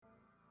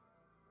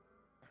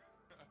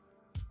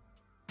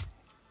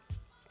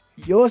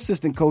your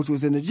assistant coach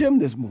was in the gym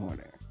this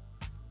morning,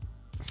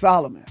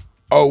 Solomon.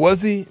 Oh,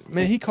 was he?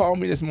 Man, he called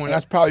me this morning.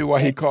 That's probably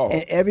why he called.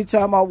 And every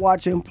time I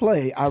watch him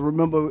play, I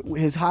remember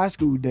his high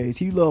school days.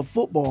 He loved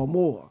football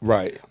more.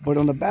 Right. But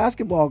on the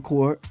basketball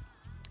court,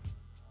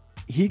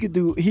 he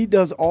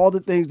does all the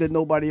things that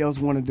nobody else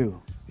want to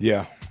do.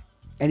 Yeah.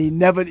 And he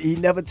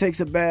never takes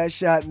a bad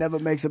shot, never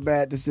makes a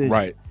bad decision.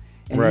 Right.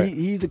 And right.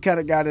 he's the kind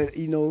of guy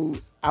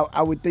that,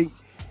 I would think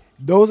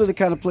those are the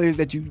kind of players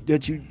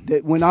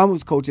that when I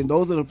was coaching,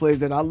 those are the players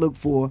that I look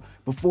for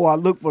before I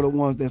look for the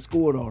ones that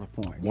scored all the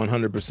points.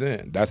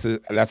 100%.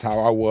 That's how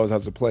I was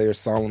as a player.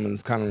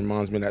 Solomon's kind of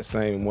reminds me that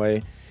same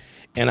way.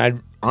 And I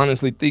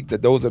honestly think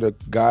that those are the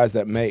guys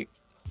that make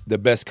the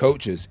best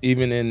coaches.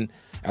 Even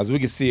as we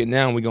can see it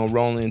now, we're going to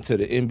roll into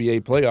the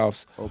NBA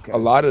playoffs. Okay. A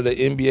lot of the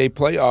NBA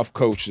playoff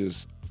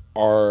coaches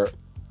are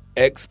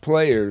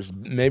ex-players.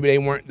 Maybe they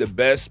weren't the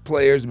best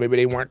players. Maybe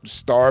they weren't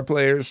star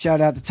players. Shout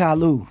out to Ty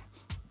Lue.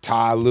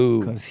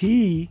 Because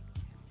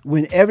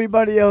when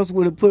everybody else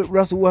would have put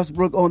Russell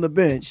Westbrook on the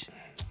bench,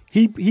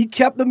 he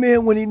kept him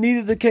in when he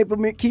needed to keep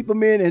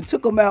him in and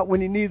took him out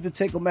when he needed to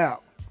take him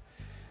out.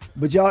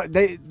 But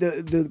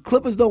the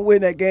Clippers don't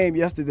win that game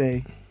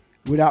yesterday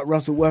without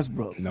Russell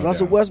Westbrook.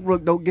 Russell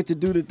Westbrook don't get to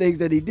do the things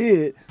that he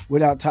did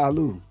without Ty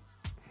Lue.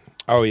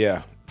 Oh,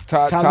 yeah.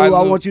 Ty Lue,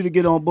 I want you to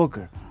get on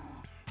Booker.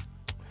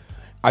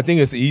 I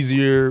think it's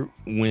easier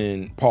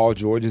when Paul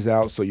George is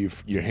out, so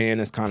your hand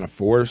is kind of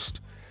forced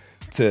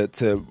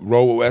to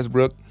roll with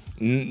Westbrook.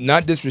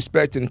 Not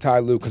disrespecting Ty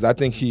Lue, because I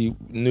think he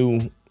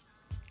knew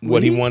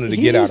what he wanted to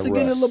get out of Russ.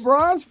 He used to get in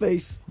LeBron's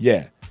face.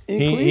 Yeah.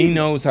 He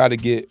knows how to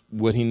get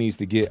what he needs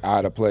to get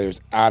out of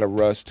players, out of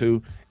Russ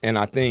too. And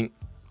I think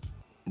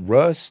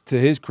Russ, to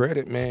his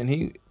credit,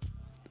 man,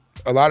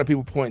 a lot of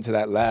people point to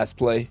that last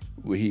play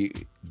where he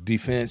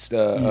defensed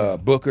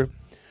Booker.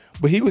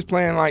 But he was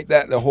playing like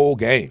that the whole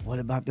game. What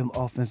about them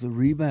offensive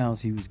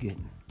rebounds he was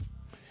getting?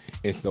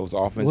 It's those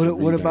offensive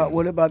rebounds.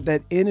 What about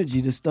that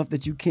energy, the stuff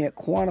that you can't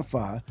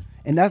quantify?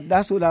 And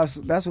that's what I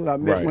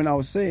meant when I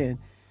was saying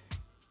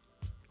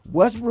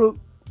Westbrook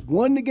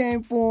won the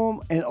game for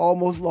him and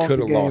almost lost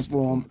the game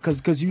for him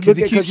because you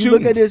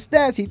look at his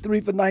stats, he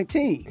 3 for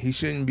 19. He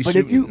shouldn't be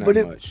shooting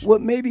that much. Well,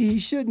 maybe he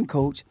shouldn't,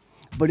 coach.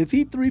 But if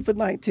he 3 for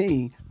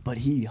 19, but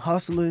he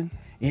hustling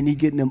and he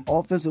getting them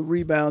offensive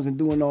rebounds and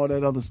doing all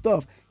that other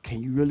stuff,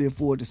 can you really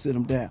afford to sit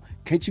him down?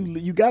 Can't you?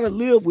 You got to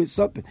live with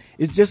something.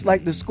 It's just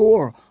like the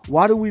scorer.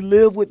 Why do we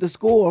live with the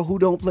scorer who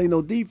don't play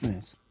no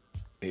defense?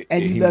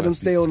 And you let him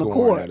stay on the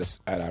court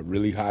at a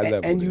really high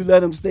level. And you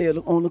let him stay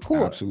on the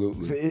court.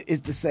 Absolutely. So it's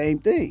the same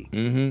thing.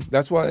 Mm-hmm.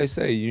 That's why they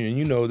say, and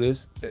you know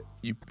this,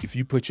 if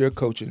you put your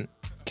coaching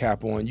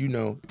cap on, you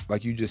know,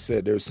 like you just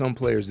said, there's some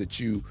players that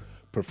you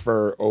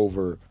prefer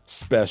over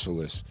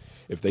specialists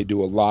if they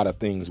do a lot of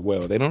things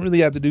well. They don't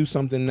really have to do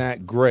something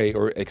that great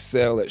or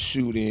excel at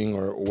shooting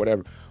or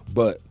whatever.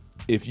 But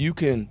if you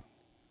can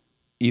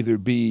either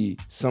be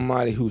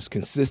somebody who's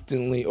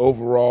consistently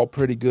overall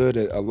pretty good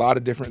at a lot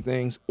of different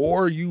things,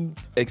 or you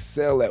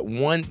excel at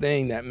one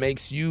thing that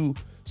makes you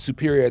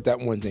superior at that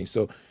one thing.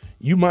 So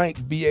you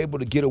might be able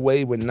to get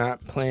away with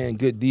not playing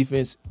good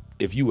defense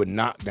if you a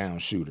knockdown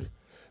shooter.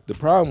 The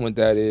problem with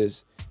that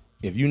is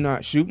if you're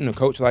not shooting,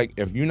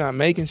 if you're not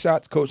making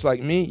shots, coach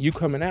like me, you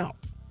coming out.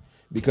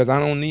 Because I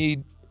don't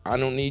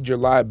need your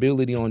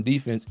liability on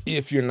defense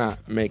if you're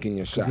not making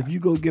your shot. If you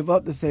go give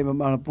up the same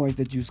amount of points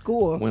that you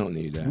score, we don't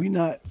need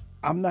that.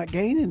 I'm not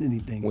gaining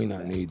anything. We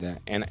not need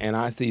that. And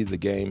I see the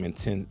game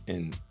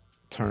in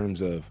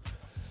terms of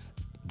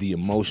the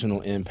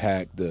emotional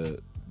impact,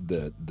 the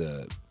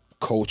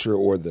culture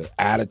or the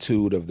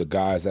attitude of the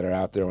guys that are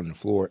out there on the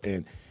floor.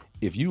 And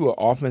if you are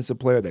an offensive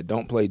player that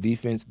don't play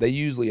defense, they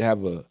usually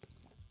have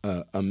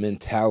a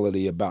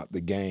mentality about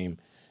the game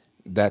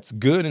that's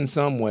good in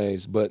some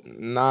ways, but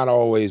not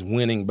always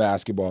winning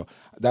basketball.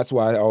 That's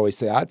why I always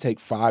say I take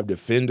 5 great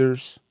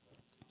defenders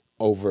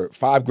over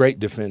 5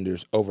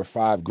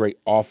 great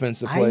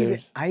offensive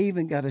players. I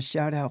even got a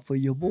shout out for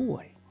your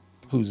boy.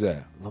 Who's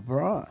that?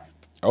 LeBron.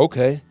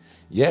 Okay.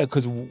 Yeah,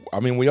 because,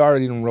 we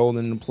already rolled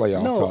in the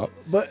playoff talk.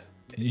 But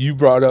you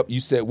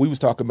said we was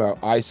talking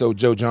about ISO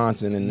Joe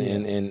Johnson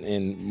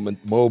and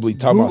Mobley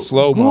talking about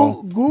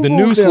slow-mo. The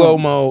new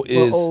slow-mo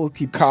is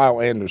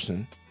Kyle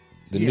Anderson.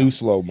 The new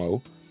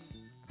slow-mo,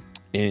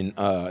 and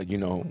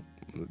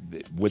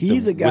with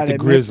the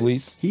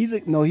Grizzlies. He's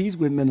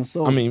with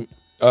Minnesota.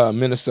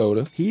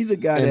 Minnesota. He's a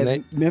guy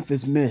that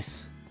Memphis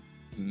missed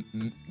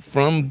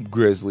from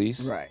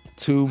Grizzlies, right,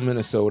 to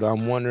Minnesota.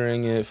 I'm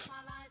wondering if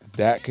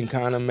that can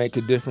kind of make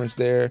a difference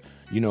there.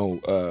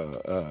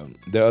 The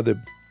other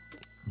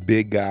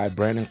big guy,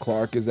 Brandon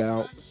Clark, is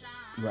out,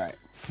 right.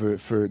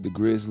 For the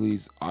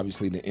Grizzlies,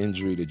 obviously the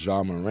injury to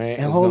Ja Morant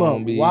is going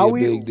to be a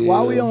big deal.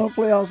 While we on the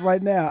playoffs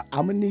right now,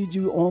 I'm going to need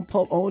you on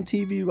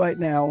TV right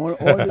now, on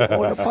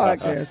the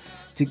podcast,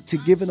 to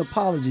give an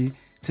apology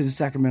to the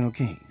Sacramento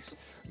Kings.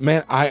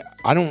 Man, I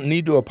don't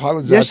need to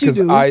apologize because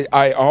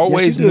I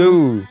always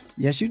knew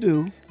yes, you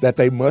do. that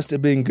they must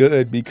have been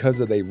good because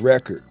of their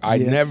record. I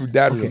never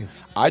doubted them.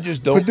 I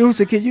just don't.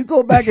 Producer, can you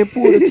go back and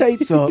pull the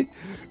tapes up?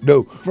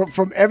 No,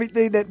 from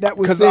everything that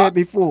was said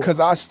before. Because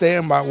I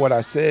stand by what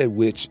I said,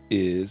 which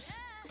is,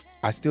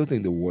 I still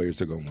think the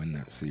Warriors are going to win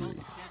that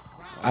series.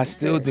 I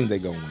still think they're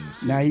going to win the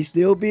series. Now, he's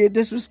still being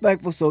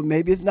disrespectful, so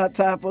maybe it's not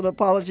time for the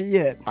apology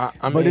yet.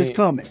 But it's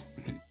coming.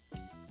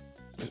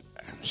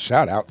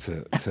 Shout out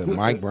to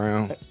Mike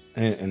Brown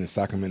and the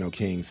Sacramento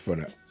Kings for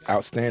the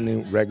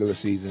outstanding regular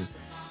season.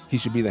 He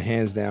should be the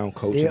hands-down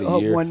coach of the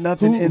year.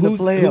 1-0 in the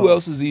playoffs. Who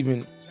else is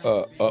even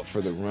up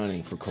for the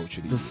running for coach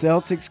of the year? The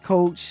Celtics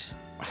coach.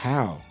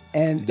 How?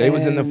 And they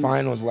was in the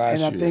finals last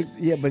year. And I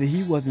think, but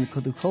he wasn't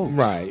the coach.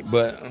 Right,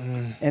 but...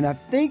 and I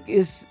think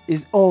it's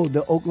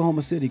the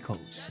Oklahoma City coach.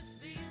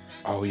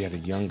 Oh, yeah, the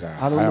young guy.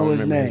 I don't know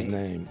remember his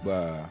name.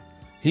 But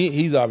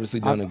he's obviously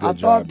done a good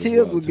job. I thought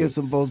Tibbs would get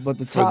some votes, but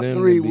the top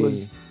three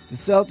was the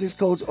Celtics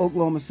coach,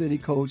 Oklahoma City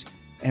coach,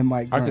 and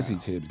Mike Brown. I can see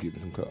Tibbs getting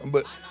some coach.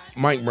 But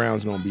Mike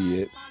Brown's going to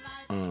be it.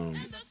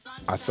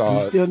 I saw...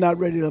 He's still not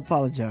ready to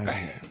apologize.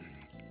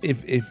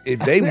 If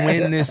they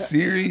win this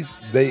series,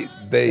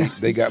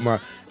 they got my...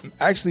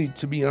 Actually,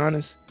 to be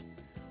honest,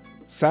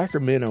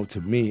 Sacramento,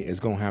 to me, is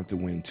going to have to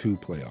win 2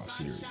 playoff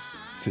series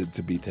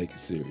to be taken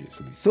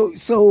seriously.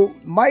 So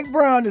Mike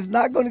Brown is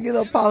not going to get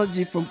an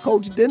apology from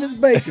Coach Dennis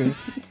Baker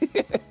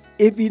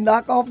if he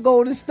knock off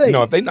Golden State.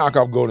 No, if they knock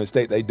off Golden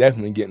State, they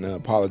definitely getting an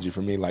apology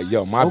from me. Like,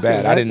 yo, my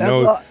bad. I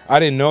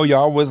didn't know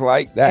y'all was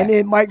like that. And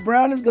then Mike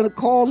Brown is going to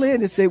call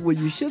in and say, well,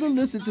 you should have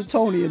listened to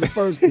Tony in the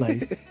first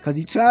place because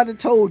he tried to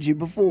told you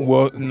before.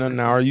 Well,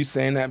 now are you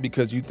saying that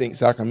because you think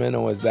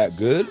Sacramento is that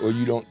good, or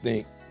you don't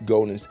think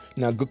Golden State?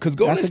 Now, because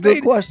Golden That's State, a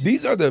good question.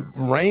 These are the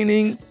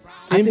reigning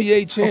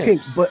NBA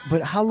champs. Okay,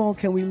 but how long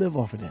can we live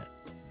off of that?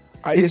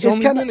 It's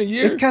only been a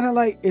year. It's kind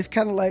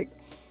of like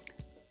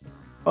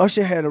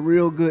Usher had a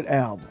real good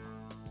album,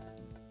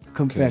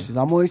 Confessions. Okay.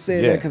 I'm only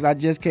saying that because I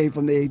just came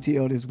from the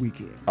ATL this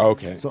weekend.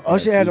 Okay. So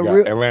Usher had a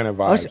real Atlanta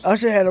vibes.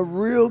 Usher had a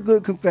real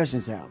good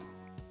Confessions album.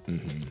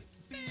 Mm-hmm.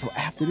 So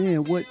after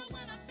then, what?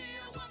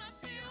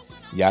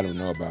 Yeah, I don't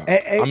know about.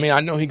 I mean,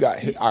 I know he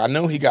got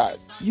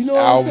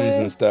albums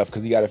and stuff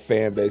because he got a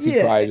fan base. He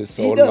probably just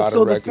sold a lot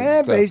of records. So the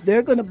fan base,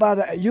 they're gonna buy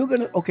the. You're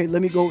gonna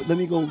Let me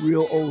go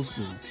real old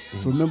school. Mm-hmm.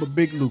 So remember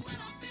Big Luther.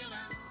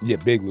 Yeah,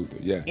 Big Luther.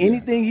 Yeah.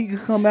 Anything he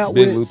could come out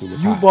Big with, Luther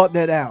was you hot. bought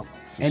that album,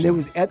 and it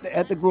was at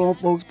the grown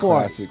folks'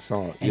 party. Classic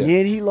song. And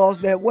then he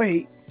lost that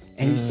weight,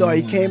 and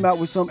he came out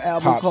with some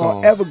album pop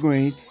called songs.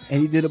 Evergreens,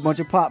 and he did a bunch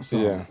of pop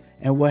songs. Yeah.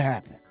 And what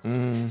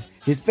happened?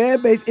 His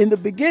fan base in the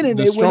beginning,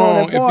 they went on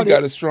that party. If you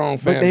got a strong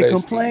fan but base, they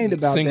complained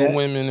about single that.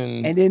 women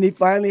and then he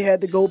finally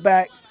had to go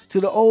back to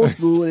the old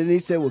school, and he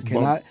said, "Well,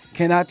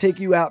 can I take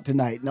you out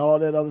tonight?" and all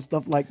that other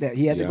stuff like that.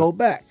 He had to go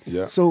back.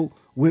 Yeah. So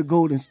with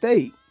Golden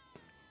State,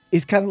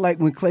 it's kind of like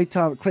when Klay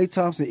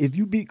Thompson. If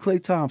you beat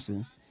Klay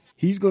Thompson,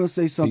 he's gonna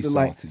say something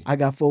like, "I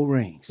got 4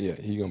 rings." Yeah,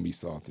 he's gonna be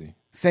salty.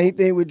 Same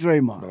thing with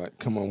Draymond. Like,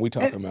 come on, we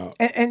talking about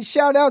and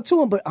shout out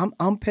to him, but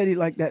I'm petty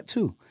like that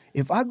too.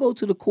 If I go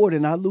to the court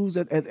and I lose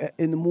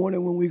in the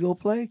morning when we go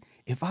play,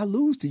 if I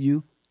lose to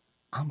you,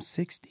 I'm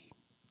 60.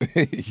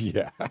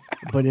 Yeah.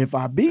 But if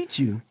I beat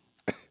you,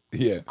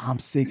 yeah, I'm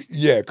 60.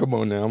 Yeah, come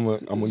on now. I'm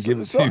gonna give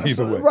it to you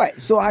either way.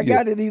 Right. So I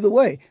got it either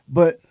way.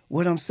 But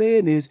what I'm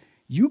saying is,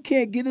 you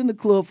can't get in the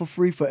club for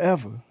free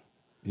forever.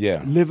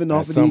 Yeah. Living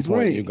off of these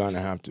rings. You're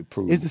gonna have to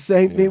prove. It's the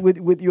same thing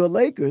with your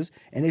Lakers,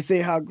 and they say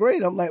how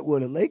great. I'm like, well,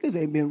 the Lakers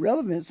ain't been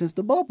relevant since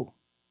the bubble.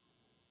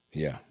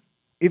 Yeah.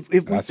 If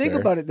we think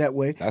about it that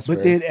way,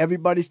 then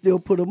everybody still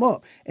put them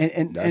up.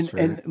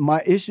 And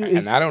my issue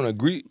is, and I don't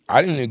agree.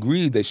 I didn't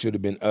agree they should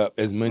have been up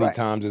as many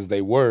times as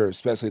they were,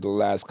 especially the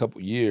last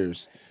couple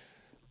years.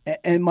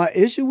 And my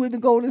issue with the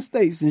Golden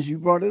State, since you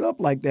brought it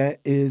up like that,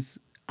 is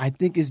I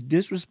think it's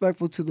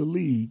disrespectful to the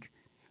league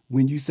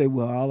when you say,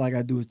 well, all I got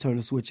to do is turn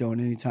the switch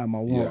on anytime I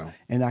want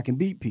and I can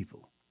beat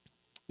people.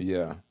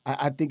 Yeah.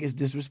 I think it's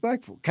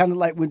disrespectful. Kind of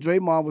like when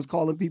Draymond was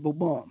calling people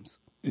bums.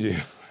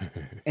 Yeah.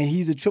 And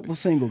he's a triple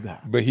single guy.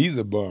 But he's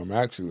a bum,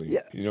 actually.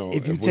 Yeah. You know,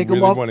 if you take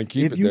him off,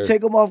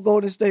 take him off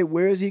Golden State,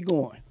 where is he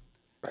going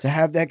to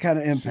have that kind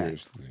of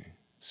impact?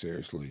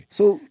 Seriously.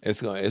 So it's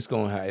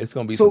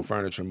gonna be some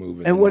furniture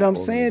moving. And what I'm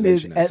saying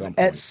is,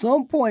 at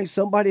some point,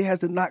 somebody has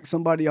to knock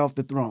somebody off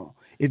the throne.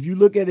 If you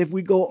look at, if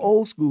we go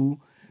old school,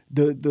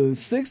 the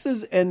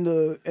Sixers and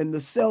the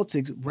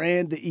Celtics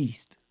ran the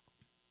East,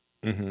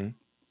 mm-hmm.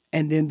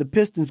 and then the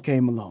Pistons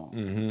came along.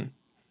 Mm-hmm.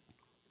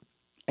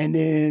 And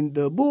then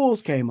the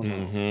Bulls came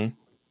along. Mm-hmm.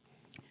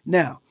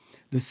 Now,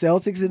 the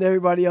Celtics and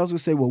everybody else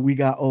would say, well, we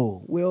got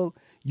old. Well,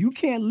 you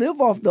can't live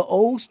off the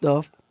old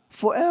stuff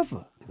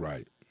forever.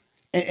 Right.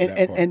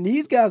 And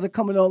these guys are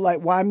coming on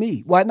like, why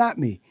me? Why not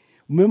me?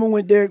 Remember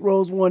when Derrick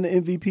Rose won the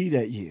MVP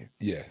that year?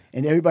 Yeah.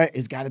 And everybody,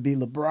 it's got to be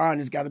LeBron.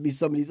 It's got to be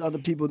some of these other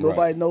people.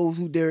 Nobody knows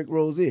who Derrick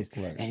Rose is.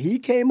 Right. And he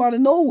came out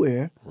of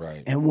nowhere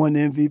and won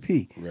the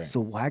MVP. Right. So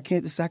why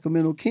can't the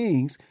Sacramento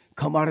Kings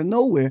come out of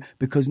nowhere?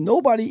 Because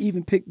nobody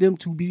even picked them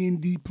to be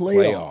in the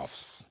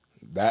playoffs.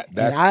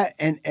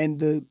 And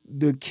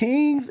the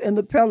Kings and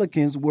the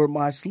Pelicans were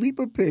my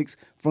sleeper picks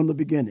from the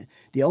beginning.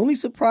 The only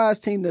surprise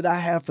team that I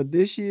have for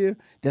this year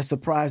that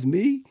surprised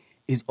me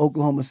is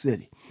Oklahoma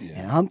City. Yeah.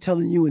 And I'm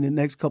telling you, in the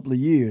next couple of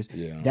years,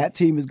 Yeah. that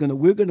team is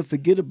we're gonna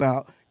forget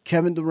about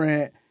Kevin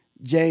Durant,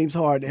 James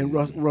Harden, and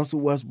Russell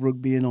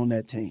Westbrook being on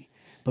that team,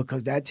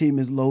 because that team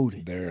is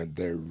loaded.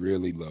 They're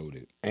really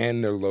loaded,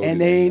 and they're loaded.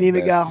 And they ain't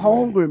even got best way.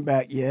 Holmgren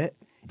back yet.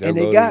 They're and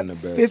they loaded got in the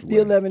best 50,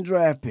 way. 11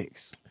 draft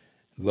picks.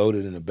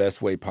 Loaded in the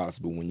best way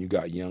possible when you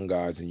got young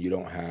guys and you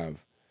don't have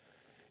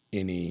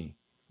any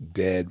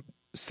dead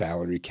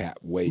salary cap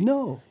weight.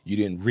 No. You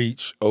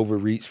didn't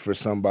overreach for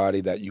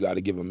somebody that you got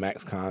to give a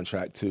max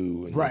contract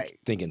to, and Right. you're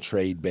thinking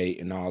trade bait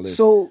and all this.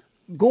 So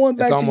going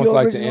back it's to almost your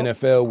like original, the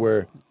NFL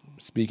where,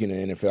 speaking of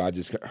NFL, I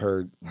just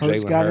heard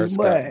Hurts Jalen got his Hurts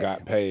bag.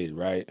 got paid,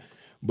 right?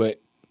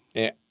 But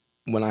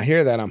when I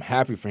hear that, I'm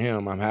happy for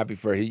him. I'm happy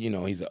for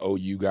he's an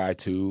OU guy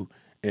too,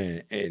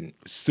 and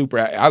super.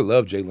 I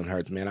love Jalen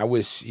Hurts, man. I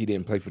wish he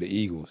didn't play for the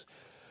Eagles,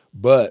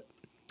 but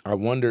I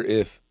wonder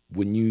if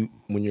when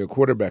you're a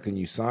quarterback and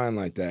you sign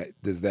like that,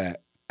 does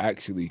that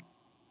actually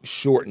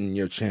shorten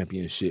your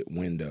championship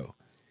window?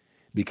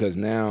 Because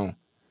now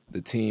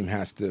the team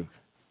has to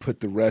put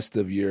the rest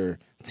of your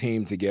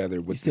team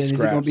together with the said, is it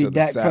scraps gonna be of the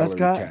Dak salary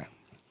Prescott? cap.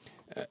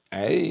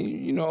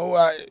 Hey,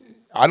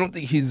 I don't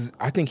think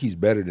I think he's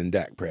better than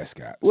Dak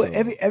Prescott. Well,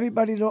 so.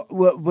 everybody don't.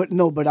 Well, but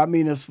no. But I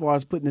mean, as far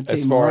as putting the team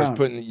As far around, as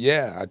putting,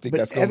 I think But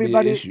that's going to be an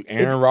everybody- issue.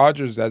 Aaron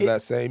Rodgers has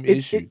that same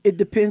issue. It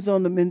depends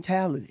on the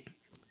mentality.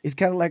 It's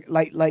kind of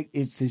like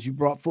since you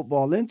brought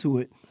football into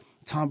it,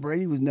 Tom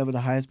Brady was never the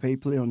highest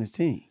paid player on his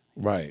team.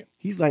 Right,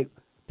 He's like,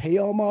 pay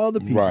all my other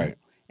people, Right.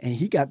 And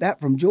he got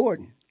that from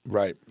Jordan.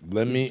 right. I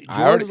Jordan's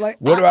already, like,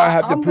 what do I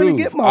have to I'm gonna prove?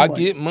 get my I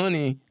money. get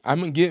money. I'm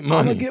gonna get I'm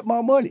money. gonna get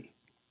my money.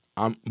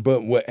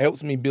 But what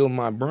helps me build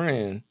my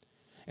brand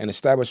and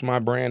establish my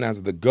brand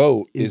as the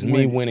GOAT is me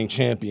winning. winning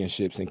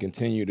championships and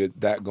continue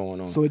that going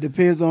on. So it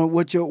depends on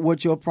what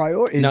your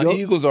priority is. Now,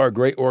 Eagles are a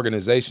great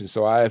organization,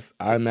 so I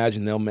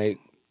imagine they'll make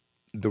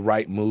the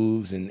right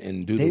moves and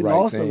do They the right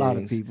lost things. a lot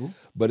of people.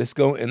 But they're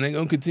going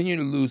to continue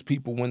to lose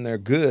people when they're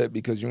good,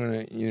 because you're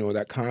going to,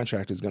 that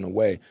contract is going to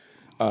weigh.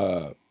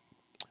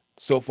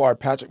 So far,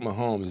 Patrick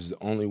Mahomes is the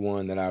only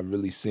one that I've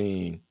really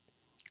seen.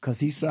 Because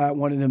he signed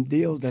one of them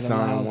deals that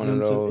Signed allows one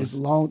them of to. those. It's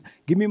long.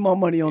 Give me my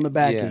money on the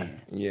back Yeah,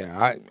 end.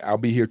 yeah. I'll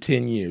be here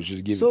 10 years.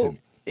 Just give it to So me.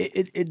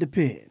 it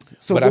depends.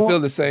 So But I feel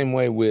the same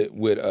way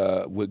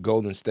with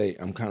Golden State.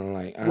 I'm kind of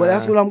like, well,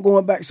 that's what I'm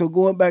going back. So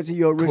going back to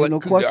your original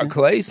question.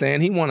 Clay saying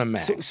he won a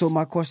max. So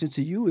my question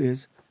to you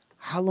is,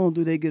 how long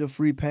do they get a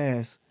free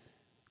pass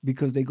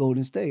because they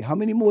Golden State? How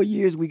many more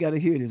years we got to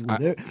hear this?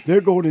 Well, they're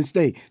Golden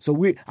State, so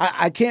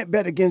I can't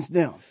bet against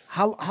them.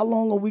 How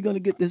long are we going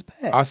to get this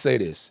pass? I'll say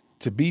this.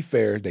 To be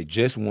fair, they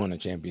just won a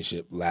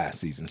championship last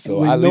season,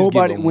 so when I at least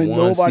give them when one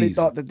nobody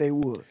season. thought that they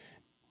would.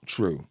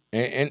 True,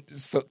 and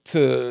so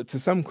to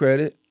some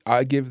credit,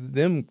 I give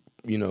them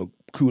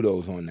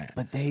kudos on that.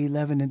 But they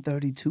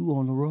 11-32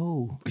 on the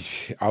road.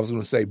 I was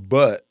going to say,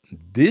 but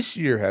this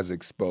year has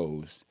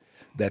exposed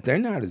that they're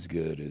not as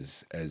good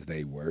as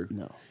they were.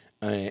 No.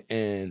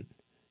 And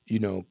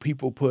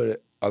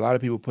a lot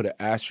of people put an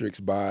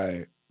asterisk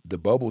by the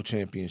bubble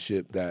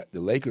championship that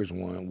the Lakers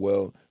won.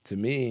 Well, to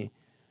me,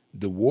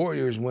 the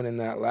Warriors winning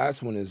that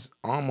last one is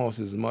almost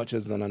as much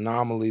as an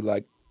anomaly.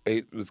 Like,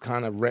 it was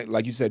kind of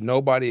like you said,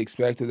 nobody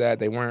expected that.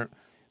 They weren't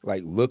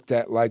looked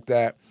at like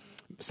that.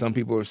 Some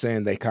people are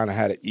saying they kind of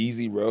had an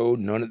easy road.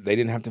 They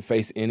didn't have to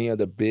face any of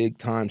the big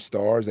time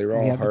stars. They were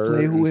all We have to hurt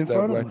play who and in stuff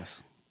front like. of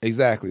us.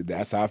 Exactly.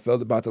 That's how I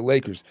felt about the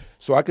Lakers.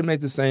 So I can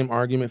make the same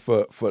argument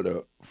for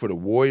the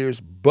Warriors,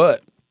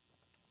 but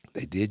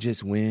they did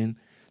just win.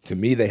 To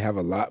me, they have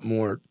a lot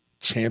more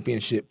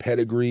championship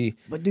pedigree.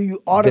 But do you than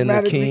the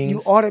automatically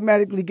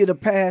Kings. get a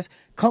pass?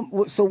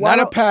 So why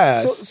Not a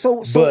pass, but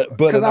 'cause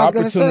an I was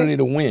gonna opportunity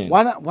to win.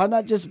 Why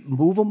not just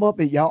move them up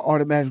and y'all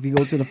automatically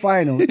go to the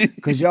finals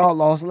because y'all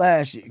lost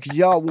last year because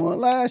y'all won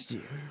last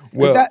year.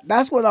 Well,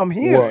 that's what I'm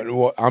hearing.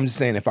 Well, I'm just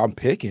saying, if I'm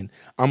picking,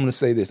 I'm going to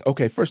say this.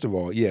 Okay, first of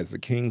all, yes, the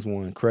Kings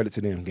won. Credit to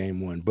them, game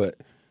one. But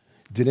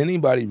did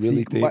anybody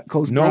really think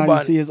Coach Brown, you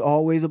see, is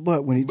always a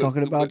butt when he's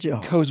talking about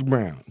y'all. Coach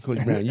Brown,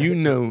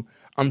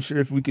 I'm sure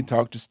if we could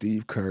talk to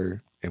Steve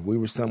Kerr, if we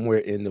were somewhere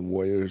in the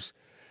Warriors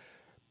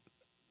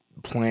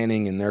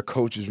planning in their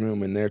coach's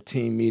room and their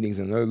team meetings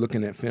and they're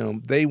looking at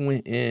film, they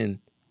went in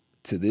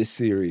to this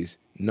series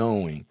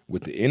knowing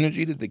with the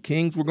energy that the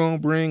Kings were going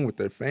to bring with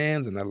their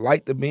fans and they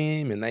light the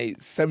beam and they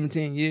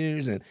 17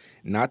 years and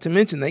not to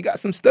mention they got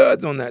some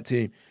studs on that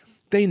team.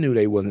 They knew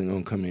they wasn't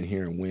going to come in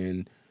here and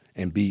win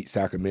and beat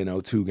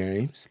Sacramento 2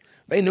 games.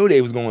 They knew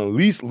they was going to at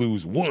least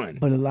lose one.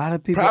 But a lot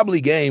of people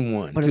probably game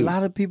one. But too. a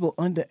lot of people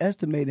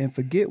underestimate and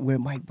forget where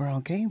Mike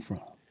Brown came from.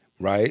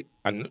 Right?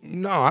 I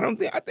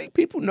think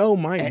people know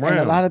Mike Brown.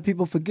 And a lot of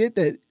people forget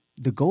that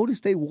the Golden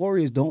State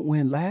Warriors don't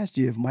win last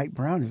year if Mike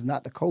Brown is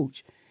not the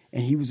coach.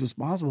 And he was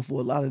responsible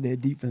for a lot of their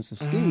defensive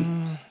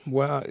schemes.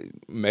 Well,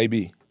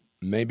 maybe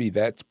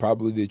that's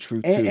probably the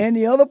truth, too. And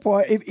the other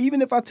part,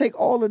 even if I take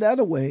all of that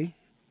away,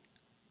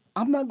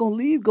 I'm not going to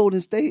leave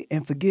Golden State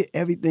and forget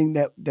everything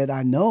that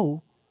I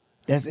know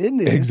that's in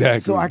there. Exactly.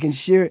 So I can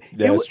share it.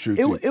 That's true,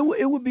 too.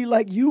 It would be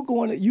like you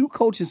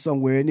coaching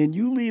somewhere, and then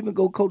you leave and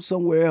go coach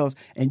somewhere else,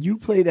 and you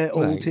play that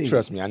old team.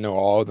 Trust me, I know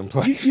all of them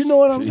players. You know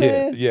what I'm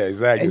saying? Yeah,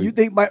 exactly. And you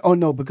think,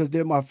 no, because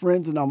they're my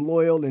friends and I'm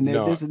loyal and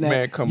they're this and that.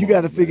 Man, come you on,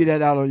 got to figure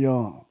that out on your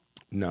own.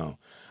 No.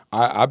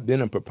 I've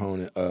been a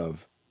proponent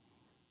of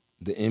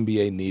the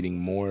NBA needing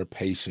more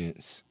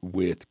patience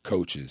with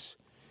coaches.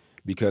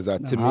 Because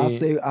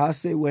I'll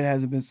say what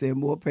hasn't been said,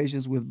 more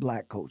patience with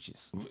black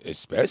coaches.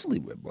 Especially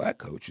with black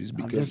coaches,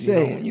 because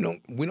they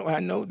don't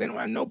have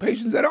no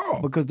patience at all.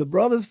 Because the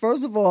brothers,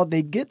 first of all,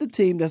 they get the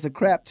team that's a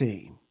crap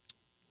team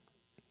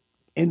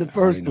in the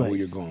first place. I know where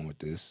you're going with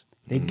this.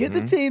 They get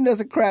the team that's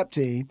a crap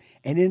team,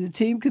 and then the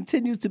team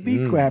continues to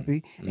be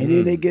crappy, and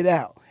then they get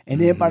out. And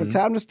then by the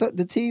time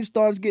the team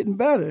starts getting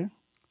better,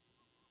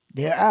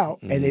 they're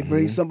out, and they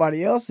bring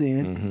somebody else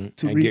in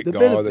to reap the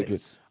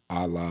benefits.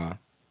 A la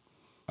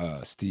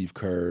Steve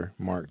Kerr,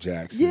 Mark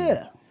Jackson.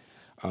 Yeah.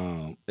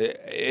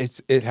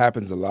 It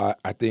happens a lot.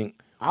 I think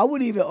I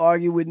would even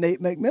argue with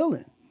Nate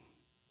McMillan.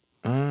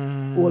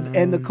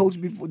 And the coach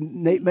before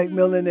Nate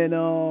McMillan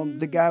and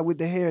the guy with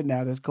the hair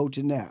now that's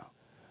coaching now.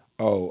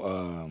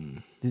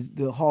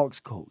 The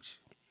Hawks coach.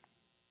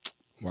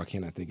 Why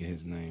can't I think of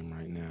his name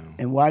right now?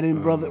 And why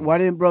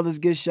didn't brothers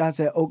get shots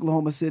at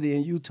Oklahoma City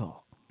and Utah?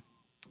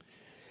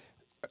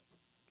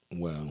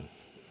 Well,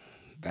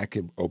 that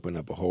could open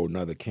up a whole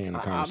nother can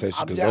of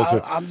conversation,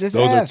 because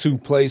those are two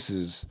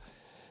places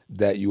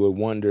that you would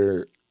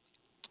wonder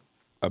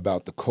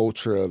about the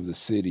culture of the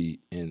city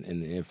and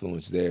the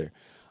influence there.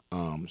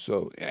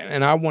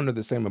 And I wonder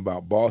the same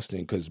about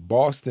Boston, because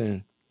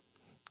Boston,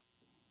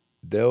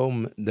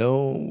 they'll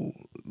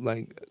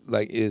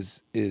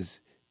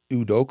is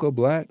Udoka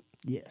black?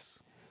 Yes.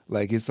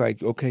 Like, it's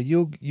like, okay,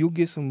 you'll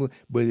get some,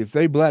 but if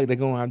they black, they're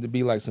gonna have to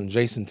be like some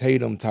Jason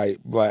Tatum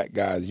type black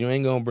guys. You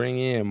ain't gonna bring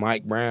in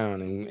Mike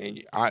Brown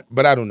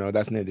but I don't know.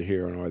 That's neither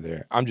here nor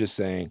there. I'm just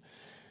saying,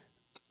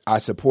 I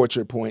support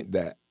your point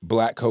that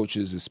black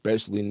coaches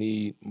especially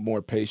need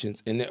more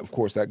patience, and of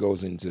course that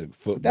goes into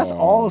football. But that's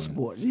all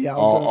sports. Yeah,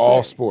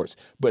 all sports,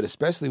 but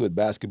especially with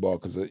basketball,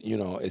 because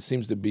it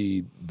seems to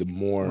be the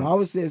more. I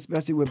would say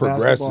especially with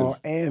basketball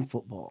and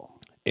football.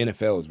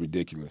 NFL is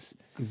ridiculous.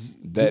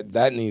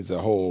 That needs a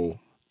whole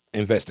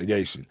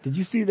investigation. Did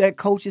you see that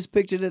coach's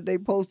picture that they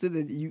posted,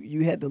 and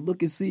you had to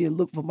look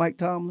for Mike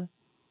Tomlin?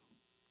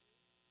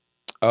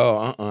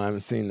 Oh, I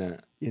haven't seen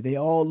that. Yeah, they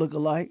all look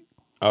alike.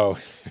 Oh,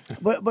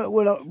 but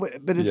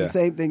it's the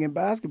same thing in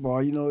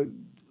basketball.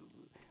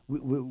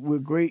 We're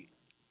great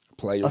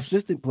players,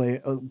 assistant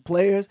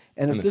players,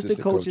 and assistant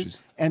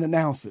coaches and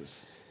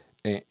announcers.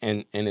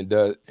 And it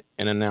does,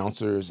 and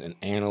announcers and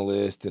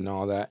analysts and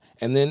all that.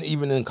 And then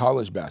even in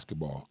college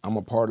basketball, I'm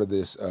a part of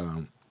this.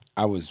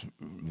 I was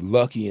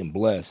lucky and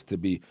blessed to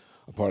be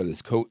a part of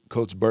this.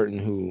 Coach Burton,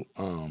 who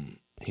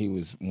he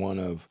was one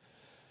of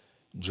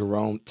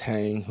Jerome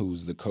Tang,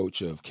 who's the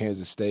coach of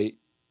Kansas State.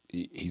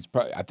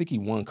 I think he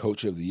won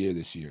Coach of the Year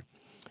this year.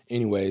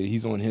 Anyway,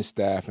 he's on his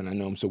staff, and I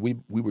know him. So we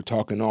were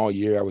talking all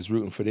year. I was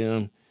rooting for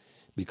them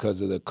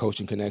because of the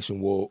coaching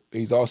connection. Well,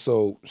 he's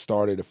also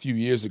a few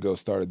years ago,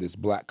 this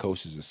Black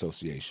Coaches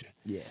Association.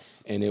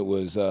 Yes. And it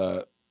was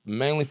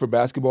mainly for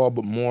basketball,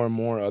 but more and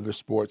more other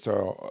sports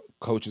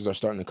coaches are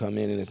starting to come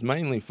in, and it's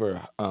mainly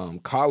for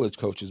college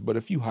coaches, but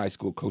a few high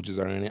school coaches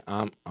are in it.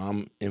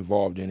 I'm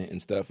involved in it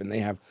and stuff, and they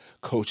have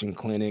coaching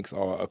clinics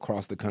all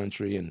across the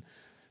country, and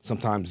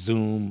sometimes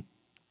Zoom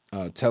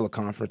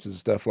teleconferences and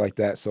stuff like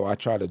that. So I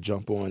try to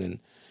jump on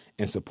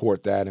and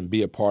support that and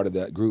be a part of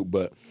that group.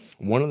 But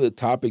one of the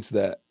topics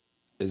that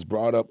is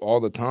brought up all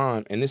the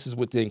time, and this is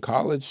within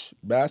college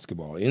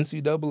basketball,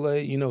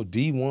 NCAA,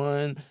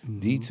 D1,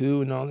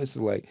 D2, and all this,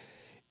 is like,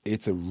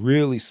 it's a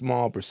really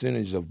small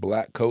percentage of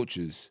black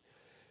coaches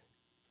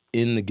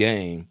in the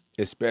game,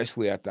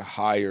 especially at the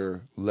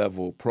higher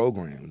level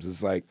programs.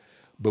 It's like,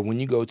 but when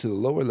you go to the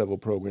lower level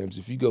programs,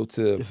 if you go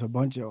to, it's a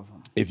bunch of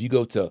them. If you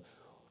go to,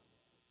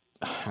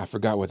 I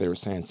forgot what they were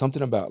saying,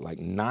 something about like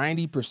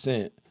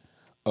 90%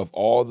 of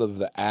all of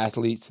the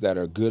athletes that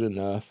are good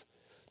enough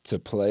to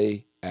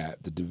play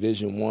at the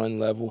Division I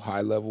level,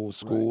 high level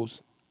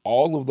schools,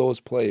 all of those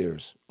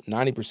players,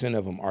 90%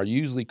 of them are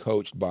usually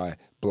coached by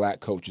black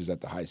coaches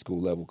at the high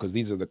school level, because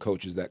these are the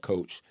coaches that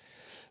coach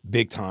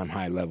big time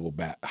high level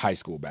high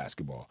school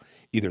basketball,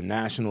 either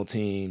national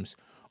teams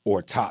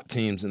or top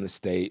teams in the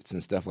states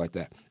and stuff like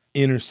that.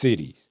 In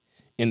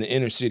the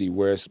inner city,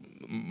 where it's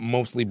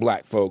mostly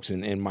black folks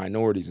and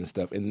minorities and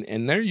stuff,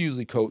 and they're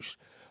usually coached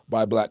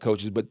by black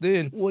coaches. But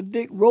then, well,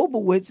 Dick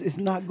Robowitz is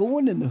not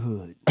going in the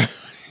hood.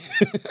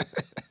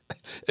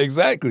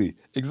 Exactly.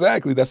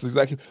 That's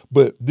exactly.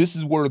 But this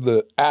is where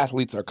the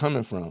athletes are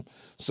coming from.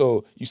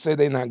 So you say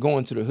they're not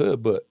going to the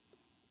hood, but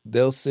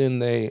they'll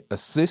send their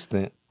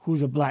assistant,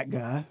 who's a black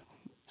guy.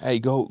 Hey,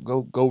 go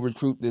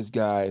recruit this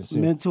guy and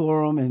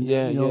mentor him,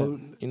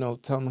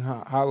 and tell him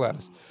how holla at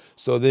us.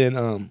 So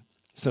then,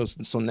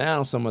 so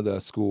now some of the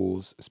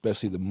schools,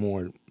 especially the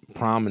more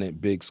prominent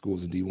big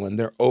schools in D1,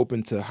 they're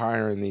open to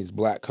hiring these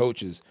black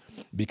coaches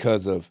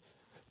because of,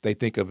 they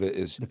think of it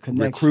as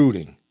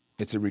recruiting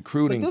It's a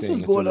recruiting But this thing.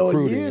 was It's going a on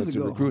recruiting. years It's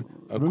ago. a recruit.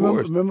 Of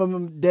remember, course.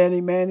 Remember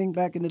Danny Manning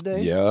back in the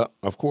day? Yeah,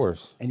 of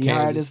course. And he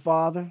hired his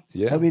father.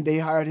 Yeah. I mean, they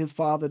hired his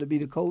father to be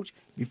the coach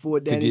before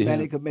Danny get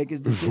Manning him. could make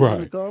his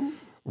decision to come.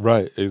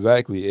 Right,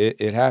 exactly.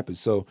 It happens.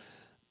 So,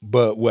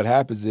 but what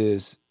happens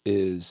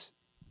is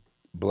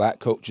black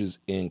coaches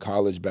in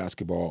college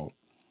basketball,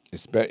 in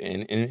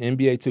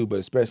NBA too, but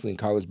especially in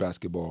college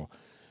basketball,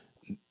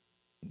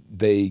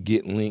 they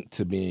get linked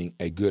to being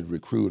a good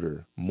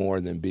recruiter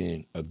more than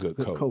being a good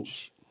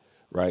coach.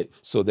 Right?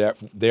 So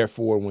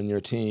therefore, when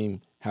your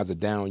team has a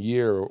down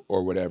year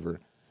or whatever,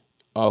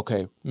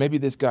 okay, maybe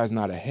this guy's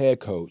not a head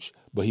coach,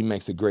 but he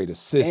makes a great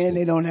assistant. And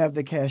they don't have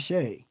the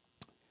cachet.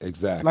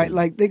 Exactly.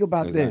 Like think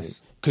about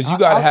this. Because you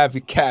got to have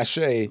the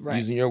cachet,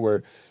 using your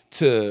word,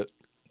 to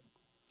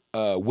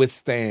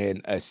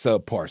withstand a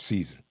subpar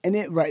season. And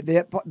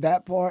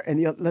that part,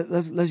 and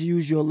let's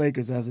use your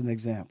Lakers as an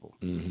example.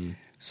 Mm-hmm.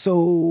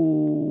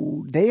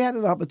 So they had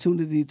an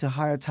opportunity to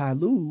hire Ty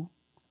Lue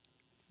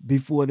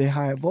before they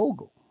hired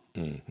Vogel.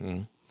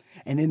 Mm-hmm.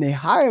 And then they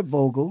hired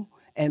Vogel,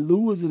 and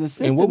Lue was an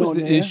assistant. And what was on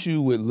the there.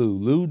 issue with Lue?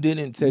 Lue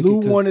didn't take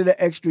Lue it. wanted an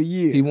extra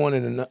year. He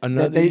wanted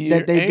another year.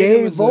 That they and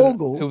gave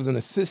Vogel. It was an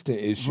assistant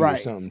issue or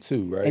something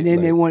too, right? And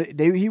then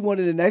he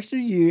wanted an extra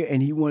year,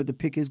 and he wanted to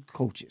pick his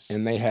coaches.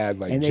 And they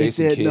had and Jason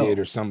said Kidd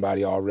no. or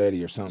somebody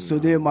already or something. So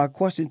then my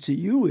question to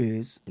you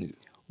is,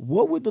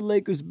 what would the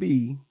Lakers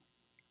be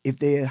if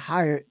they had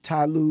hired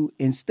Ty Lue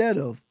instead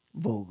of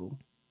Vogel?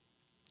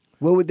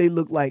 What would they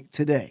look like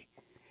today?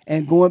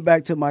 And going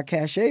back to my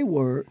cachet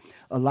word,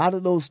 a lot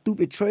of those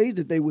stupid trades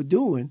that they were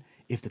doing,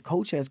 if the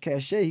coach has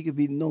cachet, he could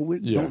be,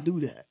 don't do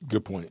that.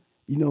 Good point.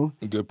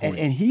 Good point.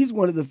 And he's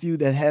one of the few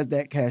that has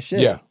that cachet.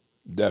 Yeah,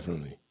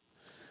 definitely.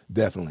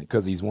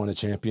 Because he's won a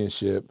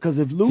championship. Because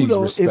if Lue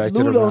don't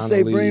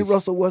say bring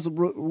Russell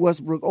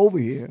Westbrook over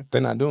here, they're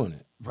not doing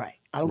it. Right.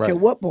 I don't care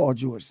what Paul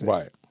George said.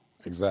 Right.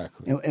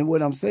 Exactly. And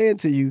what I'm saying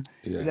to you,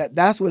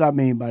 that's what I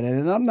mean by that.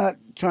 And I'm not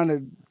trying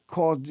to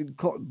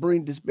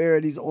bring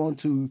disparities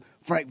onto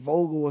Frank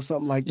Vogel or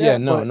something like that. Yeah,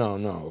 no,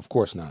 of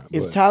course not.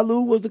 If Ty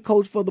Lue was the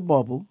coach for the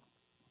bubble,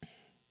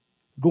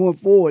 going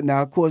forward,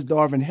 now of course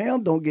Darvin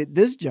Ham don't get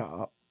this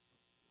job,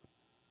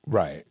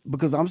 right?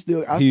 Because I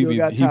still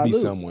got Ty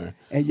Lue somewhere,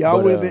 and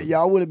y'all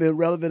would have been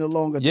relevant a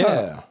longer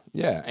time.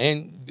 Yeah,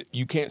 and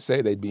you can't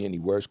say they'd be any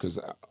worse because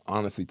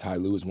honestly, Ty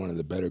Lue is one of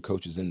the better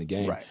coaches in the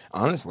game. Right.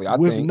 Honestly, I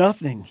think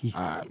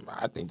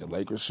the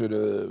Lakers should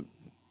have.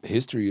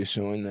 History is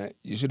showing that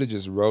you should have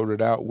just wrote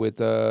it out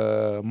with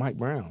Mike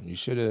Brown. You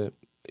should have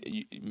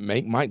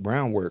make Mike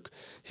Brown work.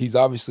 He's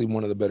obviously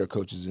one of the better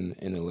coaches in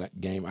the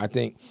game. I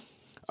think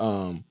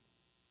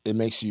it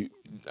makes you.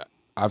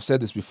 I've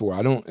said this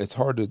before. It's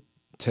hard to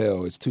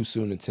tell. It's too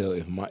soon to tell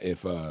if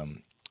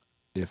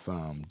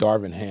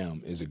Darvin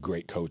Ham is a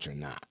great coach or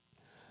not.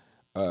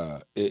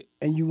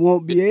 And you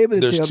won't be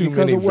able to tell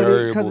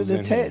because of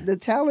the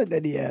talent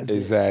that he has.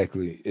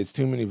 Exactly. It's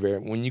too many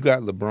variables. When you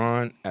got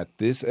LeBron at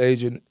this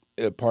age in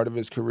part of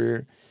his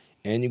career,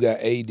 and you got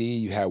AD,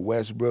 you have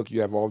Westbrook,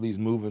 you have all these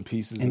moving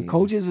pieces. And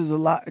coaching is a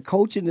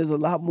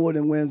lot more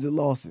than wins and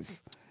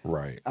losses.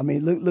 Right. I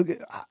mean, look at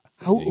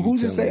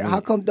who's to say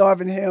how come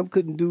Darvin Ham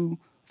couldn't do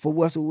for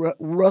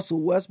Russell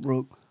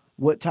Westbrook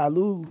what Ty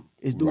Lue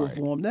is doing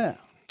for him now?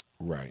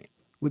 Right.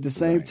 With the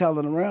same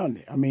talent around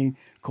it. I mean,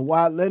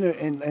 Kawhi Leonard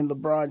and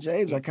LeBron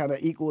James are kind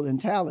of equal in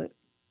talent.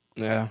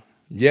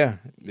 Yeah,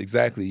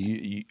 exactly.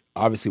 You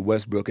obviously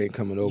Westbrook ain't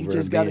coming over. You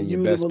just got to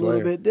use him a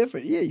little bit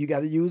different. Yeah, you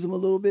got to use him a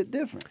little bit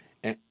different.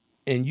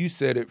 And you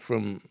said it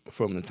from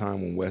the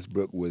time when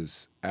Westbrook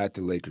was at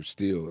the Lakers.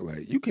 Still,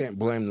 like you can't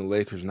blame the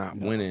Lakers not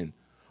winning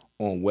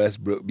on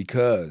Westbrook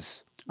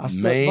because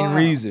main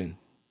reason.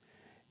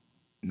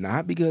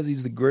 Not because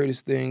he's the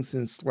greatest thing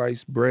since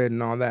sliced bread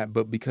and all that,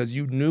 but because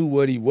you knew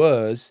what he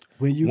was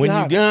when you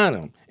got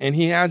him. And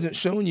he hasn't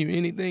shown you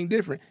anything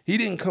different. He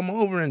didn't come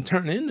over and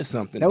turn into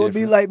something different. That would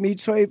be like me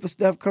trading for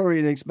Steph Curry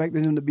and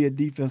expecting him to be a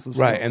defensive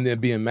star. Right, and then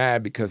being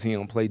mad because he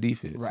don't play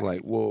defense. Right.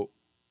 Like, well,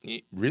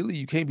 really,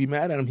 you can't be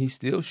mad at him. He's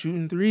still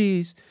shooting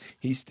threes.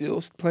 He's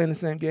still playing the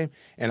same game.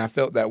 And I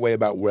felt that way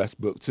about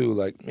Westbrook, too.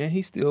 Like, man,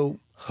 he's still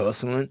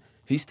hustling.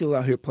 He's still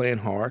out here playing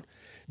hard.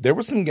 There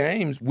were some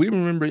games I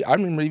remember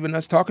even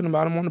us talking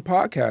about him on the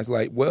podcast.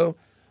 Like, well,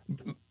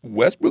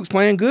 Westbrook's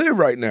playing good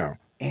right now.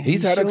 And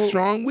he's had a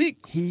strong week.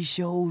 He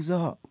shows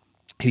up.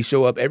 He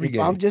show up every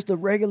game. I'm just a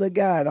regular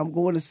guy and I'm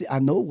going to see. I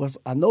know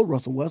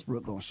Russell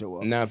Westbrook gonna show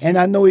up. Now,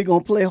 I know he's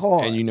gonna play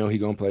hard. And you know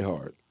he's gonna play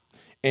hard.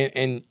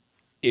 And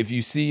if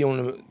you see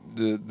on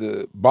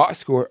the box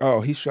score,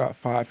 he shot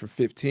 5 for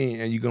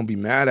 15, and you're gonna be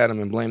mad at him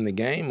and blame the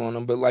game on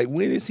him. But like,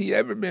 when has he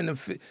ever been a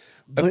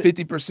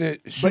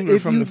 50% shooter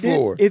from the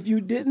floor? If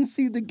you didn't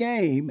see the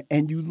game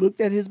and you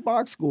looked at his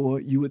box score,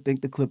 you would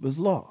think the Clippers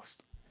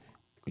lost.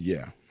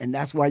 Yeah. And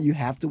that's why you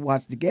have to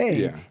watch the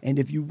game. Yeah. And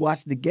if you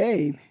watch the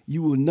game,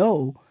 you will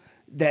know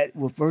that,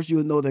 well, first you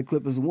will know that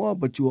Clippers won,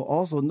 but you will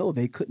also know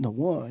they couldn't have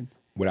won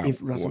if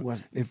Russell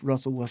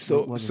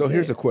wasn't So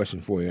here's a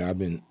question for you. I've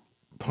been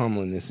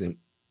pummeling this in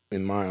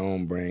my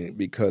own brain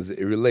because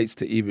it relates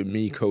to even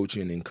me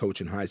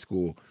coaching high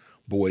school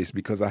boys,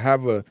 because I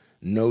have a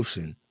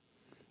notion.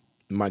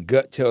 My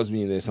gut tells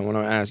me this. I want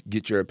to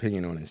get your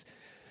opinion on this.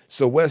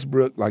 So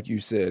Westbrook, like you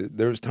said,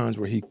 there's times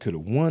where he could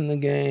have won in the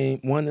game.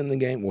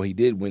 Well, he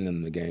did win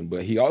in the game,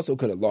 but he also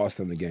could have lost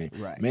in the game,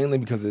 mainly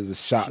because of his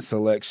shot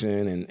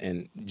selection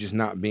and just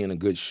not being a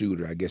good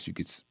shooter. I guess you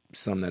could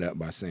sum that up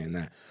by saying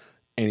that.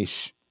 And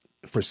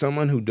for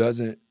someone who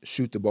doesn't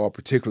shoot the ball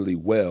particularly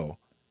well,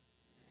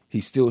 he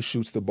still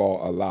shoots the ball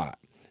a lot.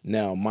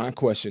 Now, my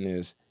question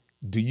is,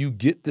 do you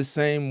get the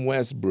same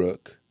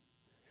Westbrook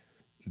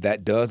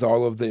that does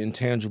all of the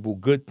intangible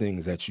good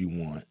things that you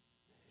want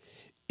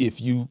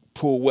if you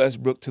pull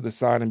Westbrook to the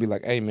side and be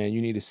like, hey, man,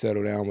 you need to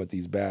settle down with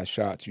these bad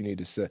shots. You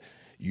need to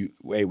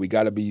we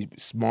got to be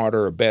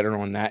smarter or better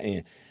on that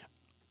end.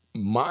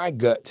 My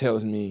gut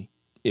tells me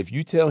if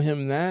you tell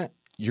him that,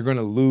 you're going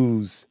to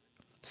lose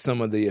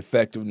some of the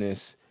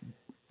effectiveness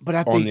but I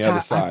on think the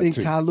other side, I think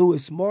too. Ty Lue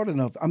is smart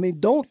enough. I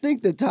mean, don't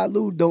think that Ty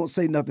Lue don't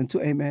say nothing to,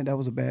 hey, man, that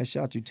was a bad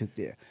shot you took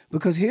there.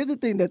 Because here's the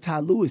thing that Ty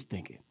Lue is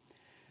thinking.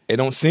 It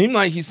don't seem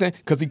like he's saying,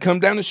 because he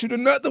come down to shoot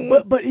another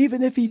one. But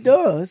even if he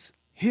does,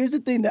 here's the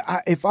thing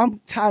that if I'm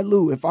Ty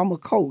Lue, if I'm a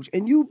coach,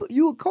 and you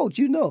a coach,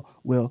 you know,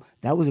 well,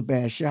 that was a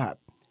bad shot,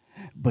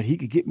 but he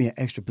could get me an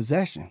extra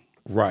possession.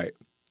 Right.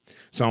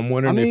 So I'm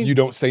wondering if you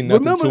don't say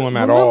nothing to him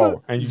at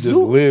all and you just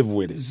live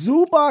with it.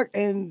 Zubac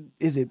and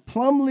is it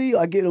Plumlee?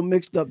 I get them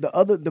mixed up.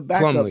 The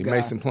backup guy.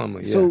 Mason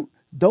Plumlee. Yeah. So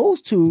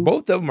those two,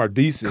 both of them are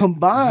decent.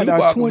 Combined Zubac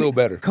are 20. a little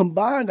better.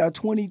 Combined are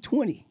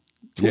 20-20.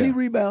 20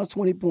 rebounds,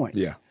 20 points.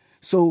 Yeah.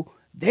 So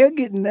they're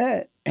getting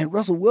that, and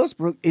Russell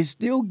Westbrook is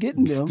still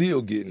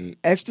getting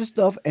extra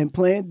stuff and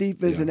playing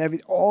defense and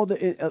everything.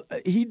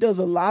 He does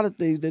a lot of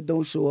things that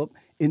don't show up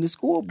in the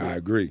scoreboard. I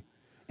agree.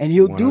 And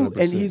he'll 100%.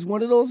 and he's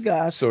one of those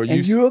guys. So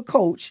you're a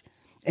coach,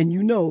 and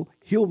you know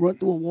he'll run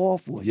through a wall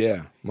for you.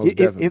 Yeah, most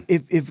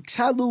definitely. If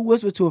Ty Lue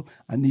whispered to him,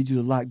 I need you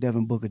to lock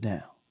Devin Booker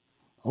down.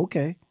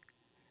 Okay.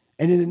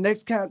 And then the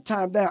next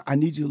time down, I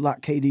need you to lock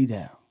KD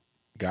down.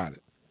 Got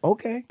it.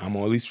 Okay. I'm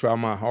gonna at least try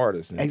my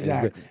hardest.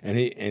 Exactly.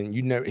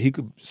 He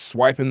could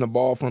swiping the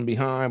ball from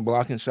behind,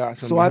 blocking shots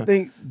from behind. I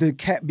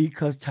think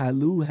because Ty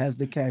Lue has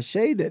the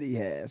cachet that he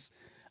has,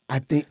 I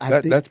think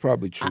that's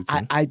probably true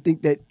too. I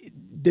think that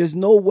there's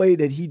no way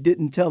that he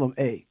didn't tell him,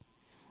 hey,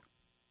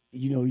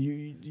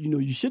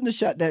 you shouldn't have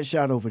shot that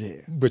shot over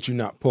there. But you're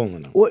not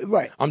pulling them. Well,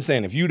 right. I'm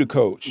saying if you the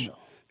coach,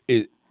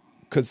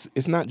 because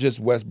it's not just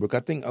Westbrook. I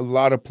think a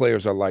lot of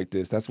players are like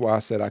this. That's why I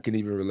said I can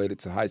even relate it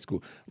to high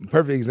school.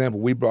 Perfect example,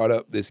 we brought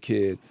up this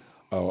kid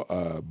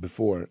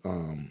before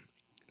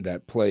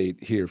that played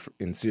here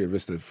in Sierra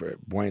Vista for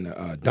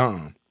Buena,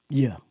 Dom.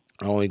 Yeah.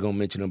 I'm only going to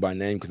mention him by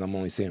name because I'm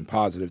only saying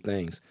positive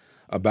things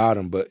about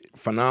him. But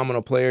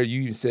phenomenal player.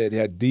 You said he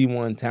had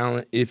D1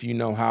 talent if you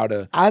know how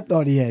to. I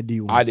thought he had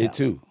D1 I did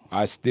too.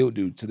 I still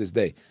do to this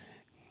day.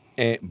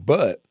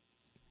 But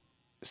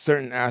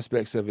certain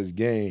aspects of his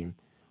game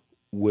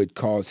would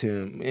cause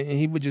him, and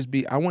he would just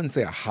be, I wouldn't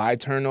say a high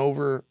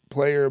turnover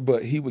player,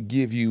 but he would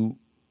give you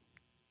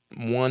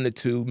 1 to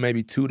 2,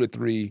 maybe 2 to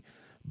 3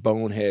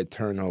 bonehead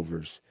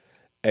turnovers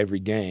every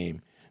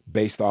game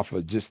based off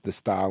of just the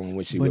style in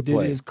which he would play.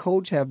 But did his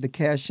coach have the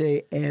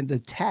cachet and the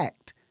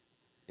tact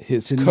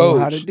to know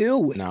how to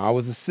deal with it? Now, I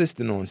was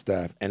assistant on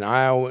staff,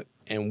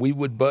 and we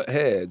would butt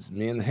heads.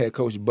 Me and the head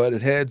coach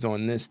butted heads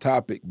on this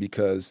topic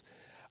because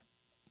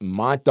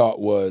my thought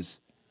was,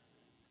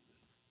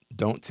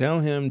 don't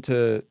tell him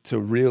to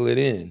reel it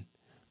in.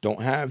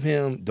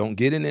 Don't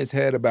get in his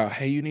head about,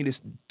 hey, you need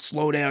to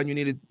slow down. You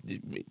need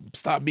to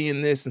stop being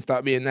this and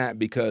stop being that,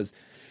 because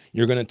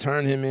you're going to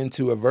turn him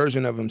into a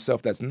version of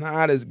himself that's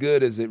not as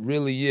good as it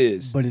really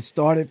is. But it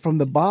started from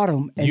the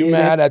bottom. And you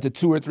mad at the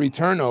 2 or 3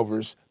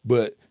 turnovers,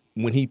 but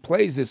when he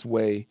plays this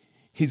way,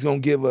 he's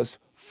going to give us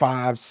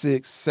 5,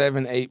 6,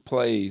 7, 8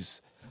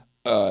 plays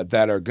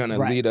that are going to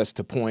lead us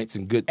to points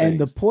and good things. And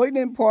the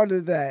poignant part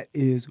of that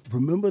is,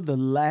 remember the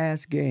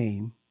last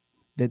game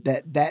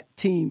that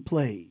team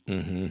played.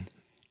 Mm-hmm.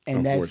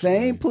 And that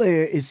same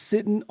player is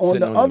sitting on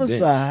the other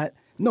side.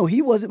 No,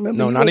 he wasn't.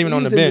 Remember, no, not even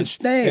on the bench.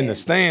 In the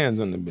stands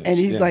on the bench. And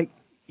he's like,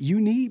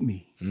 you need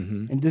me.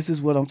 Mm-hmm. And this is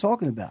what I'm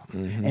talking about.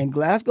 Mm-hmm. And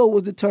Glasgow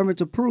was determined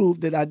to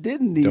prove that I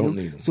didn't need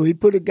him. So he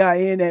put a guy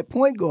in at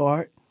point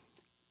guard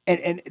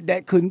and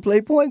that couldn't play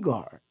point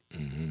guard.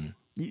 Mm-hmm.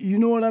 You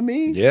know what I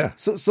mean? Yeah.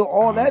 So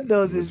all that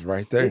does is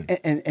right there.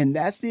 And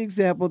that's the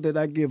example that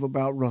I give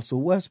about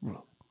Russell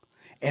Westbrook.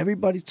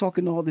 Everybody's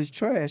talking all this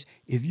trash.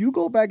 If you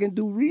go back and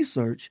do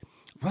research,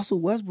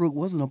 Russell Westbrook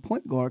wasn't a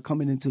point guard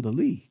coming into the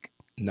league.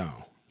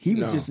 No. He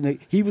was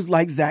he was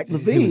like Zach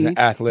LaVine. He was an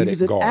athletic He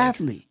was an guard.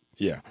 athlete.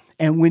 Yeah.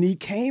 And when he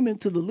came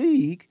into the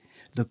league,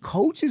 the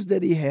coaches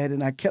that he had,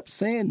 and I kept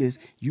saying this,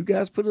 you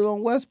guys put it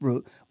on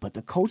Westbrook, but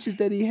the coaches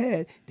that he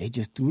had, they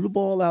just threw the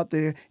ball out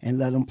there and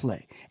let him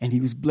play. And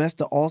he was blessed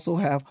to also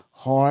have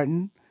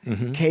Harden,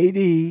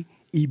 KD,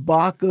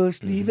 Ibaka,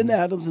 Steven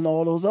Adams, and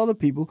all those other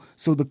people.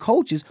 So the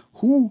coaches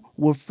who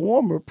were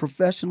former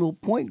professional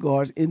point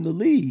guards in the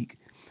league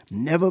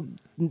never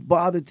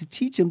bothered to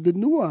teach him the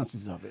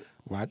nuances of it.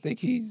 Well, I think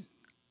he's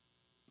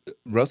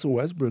Russell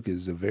Westbrook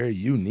is a very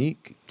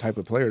unique type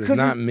of player. There's 'Cause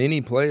not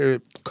many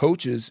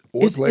coaches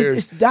or It's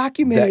players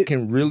documented. that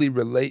can really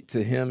relate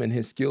to him and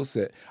his skill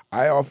set.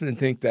 I often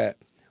think that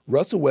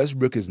Russell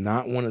Westbrook is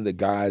not one of the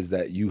guys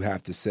that you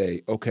have to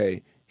say,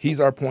 okay, he's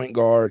our point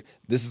guard,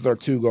 this is our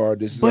two guard,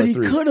 this is our But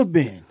three. he could have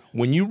been.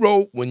 When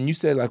you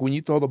said, like, when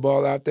you throw the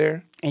ball out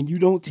there, And you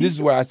don't teach. this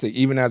is what I say,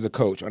 even as a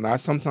coach, and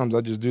sometimes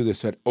I just do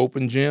this at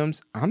open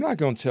gyms. I'm not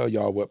going to tell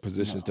y'all what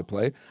positions to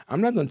play.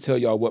 I'm not going to tell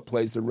y'all what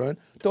plays to run.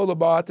 Throw the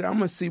ball out there. I'm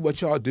going to see what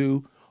y'all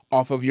do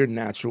off of your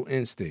natural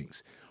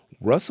instincts.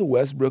 Russell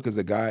Westbrook is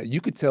a guy,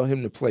 you could tell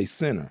him to play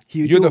center.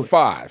 You're the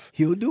 5.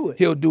 He'll do it.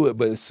 He'll do it,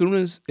 but as soon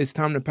as it's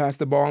time to pass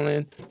the ball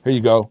in, here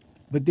you go.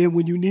 But then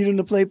when you need him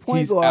to play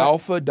point He's guard,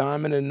 alpha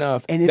dominant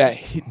enough And if- that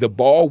the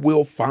ball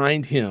will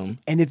find him,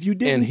 and if you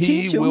didn't and he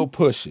teach him, will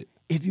push it.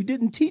 if you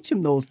didn't teach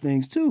him those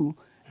things too,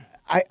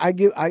 I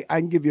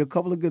can give you a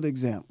couple of good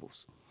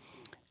examples.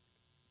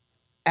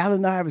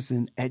 Allen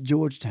Iverson at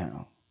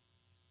Georgetown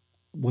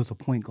was a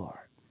point guard.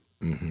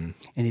 Mm-hmm.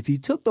 And if he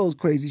took those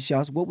crazy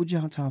shots, what would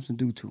John Thompson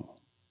do to him?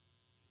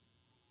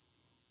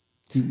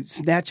 He would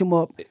snatch him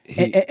up,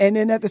 and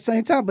then at the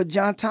same time, but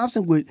John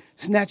Thompson would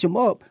snatch him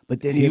up, but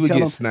then He he'd would tell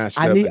get him, snatched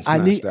 "I up need, and I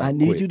need, snatched out I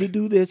need quick. you to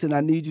do this, and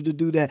I need you to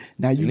do that.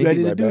 Now you And he'd ready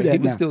be to right do back. that?" He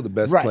was now. still the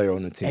best Right. player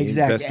on the team,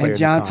 exactly. best player And in the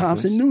John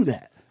conference. Thompson knew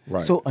that.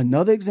 Right. So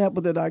another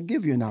example that I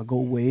give you, and I'll go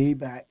way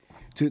back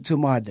to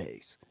my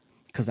days,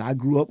 because I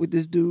grew up with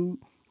this dude,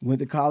 went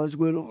to college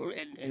with him,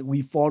 and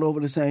we fought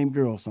over the same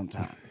girl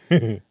sometimes.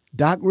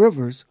 Doc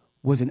Rivers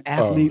was an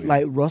athlete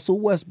like Russell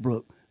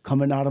Westbrook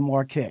coming out of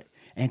Marquette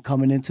and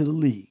coming into the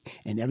league.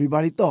 And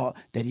everybody thought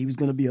that he was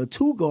going to be a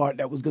two guard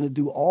that was going to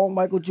do all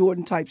Michael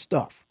Jordan type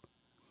stuff.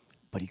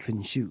 But he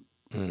couldn't shoot.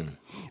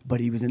 But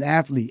he was an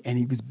athlete and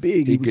he was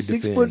big. He was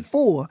could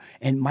 6'4",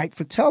 and Mike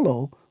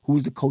Fratello, who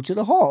was the coach of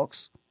the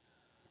Hawks,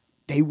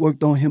 they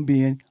worked on him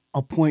being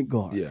a point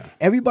guard. Yeah.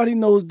 Everybody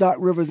knows Doc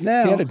Rivers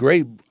now. He had a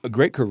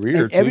great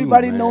career And too.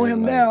 everybody man. know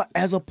him Like, now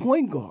as a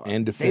point guard.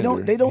 And They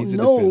defender. don't He's a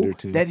know defender,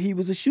 too. that he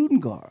was a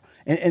shooting guard.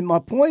 And my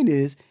point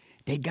is,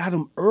 they got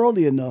him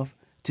early enough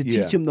to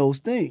Yeah. teach him those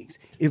things.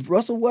 If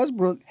Russell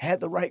Westbrook had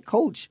the right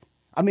coach,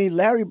 I mean,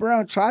 Larry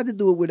Brown tried to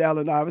do it with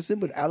Allen Iverson,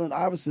 but Allen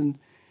Iverson,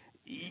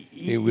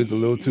 He was a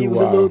little too he was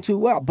wild. a little too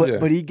wild. But Yeah.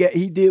 but he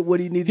did what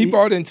he needed. He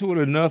bought into it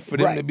enough for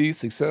them Right. to be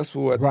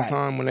successful at Right. the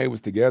time when they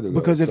was together. Though.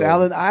 Because if So,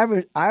 Allen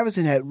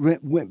Iverson had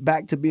went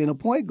back to being a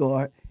point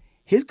guard,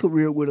 his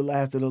career would have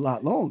lasted a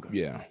lot longer.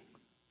 yeah.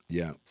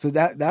 So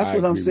that's I what I'm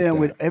agree with saying.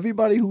 With that.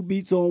 everybody who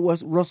beats on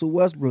Russell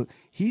Westbrook,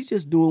 he's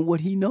just doing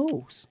what he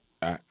knows.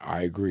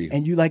 I agree.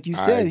 And you, like you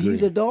I said, agree.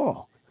 he's a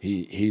dog.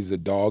 He's a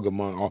dog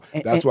among all.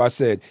 And- That's why I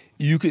said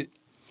you could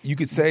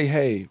say,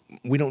 hey,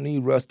 we don't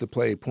need Russ to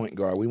play point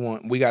guard.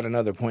 We got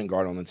another point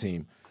guard on the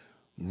team.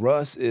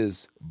 Russ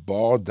is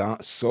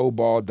so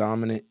ball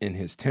dominant in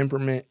his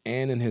temperament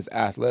and in his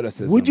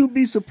athleticism. Would you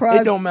be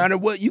surprised? It don't matter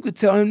what you could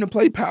tell him to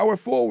play power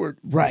forward.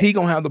 Right. He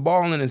gonna have the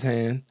ball in his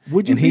hand.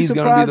 Would you and be he's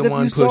gonna surprised be the if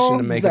one you saw pushing him?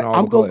 and He's making like, all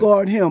I'm the gonna plays.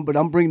 guard him, but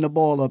I'm bringing the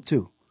ball up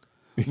too.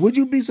 Would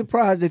you be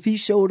surprised if he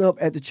showed up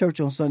at the church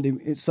on Sunday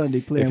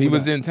playing? If he with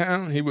was us? in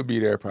town, he would be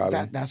there probably.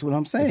 That's what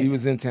I'm If saying. he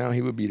was in town,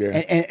 he would be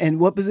there. And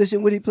what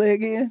position would he play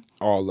again?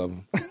 All of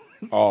them.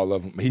 All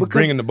of them. He's Because-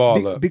 bringing the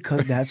ball up.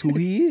 because that's who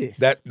he is.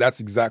 That's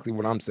exactly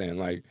what I'm saying.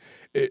 Like,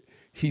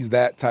 he's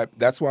that type.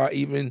 That's why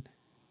even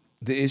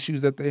the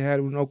issues that they had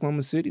in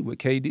Oklahoma City with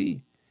KD.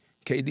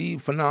 KD,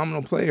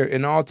 phenomenal player.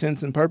 In all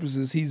intents and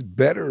purposes, he's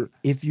better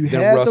If you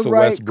than had Russell the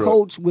right Westbrook.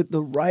 coach with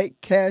the right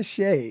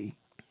cachet,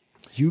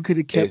 you could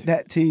have kept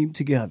that team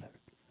together.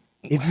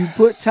 If you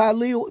put Ty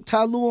Lue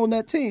on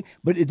that team,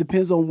 but it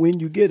depends on when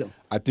you get him.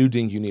 I do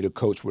think you need a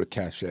coach with a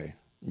cachet.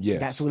 Yes.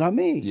 That's what I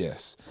mean.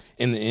 Yes.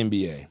 In the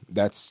NBA.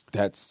 That's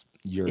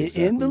you're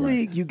exactly In the right.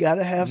 league, you got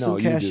to have some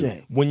you do.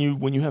 cachet. When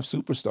you have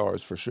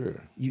superstars, for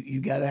sure. You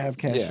got to have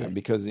cachet. Yeah,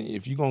 because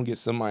if you're going to get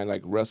somebody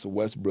like Russell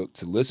Westbrook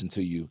to listen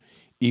to you,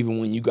 even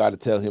when you got to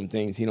tell him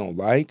things he don't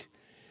like,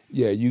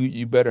 yeah,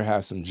 you better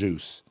have some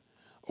juice,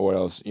 or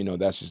else,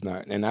 that's just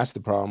not. And that's the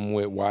problem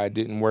with why it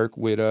didn't work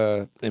with,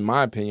 in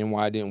my opinion,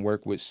 why it didn't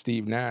work with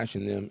Steve Nash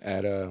and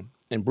them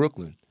in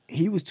Brooklyn.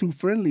 He was too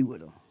friendly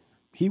with him.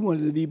 He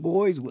wanted to be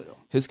boys with him.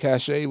 His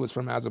cachet was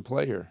from as a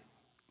player,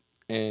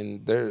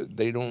 and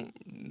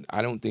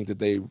I don't think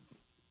that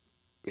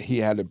he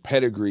had a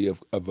pedigree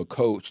of a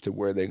coach to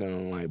where they're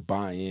gonna like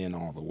buy in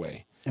all the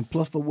way. And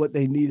plus, for what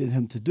they needed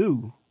him to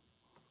do,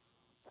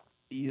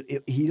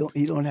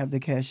 he don't have the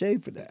cachet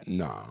for that.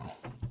 No.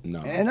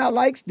 And I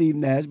like Steve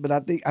Nash, but I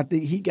think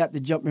he got to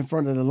jump in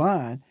front of the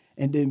line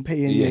and didn't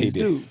pay any Yeah, of he his did.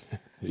 dues.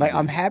 He Like did.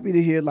 I'm happy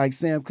to hear like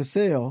Sam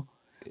Cassell,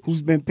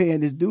 who's been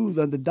paying his dues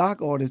under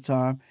Doc all this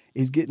time,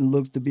 is getting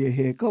looks to be a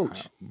head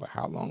coach. But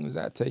how long is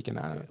that taking?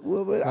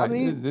 Well, but I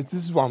mean, this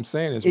is what I'm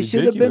saying. It's it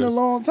should have been a ridiculous.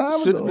 long time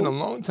Should have ago. been a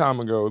long time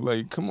ago.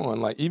 Like, come on,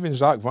 like even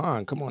Jacques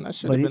Vaughn. Come on, that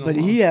should have been. But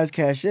he has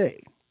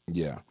cachet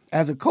Yeah,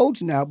 as a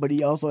coach now, but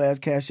he also has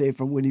cachet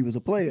from when he was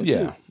a player.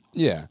 yeah, too.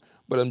 yeah.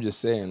 But I'm just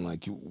saying,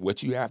 like,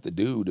 what you have to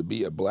do to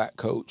be a black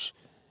coach,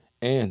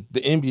 and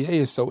the NBA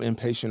is so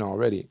impatient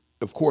already.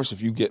 of course,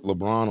 if you get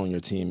LeBron on your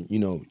team,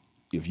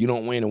 if you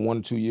don't win in 1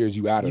 or 2 years,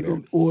 you out of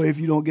there. Or if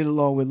you don't get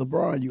along with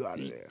LeBron, you out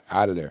of there.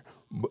 Out of there.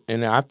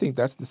 And I think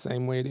that's the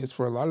same way it is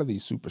for a lot of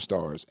these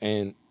superstars.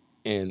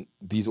 And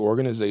these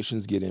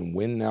organizations get in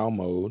win now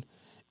mode,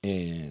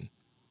 and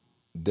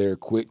they're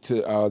quick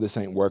to, this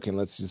ain't working.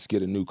 Let's just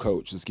get a new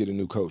coach. Let's get a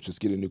new coach. Let's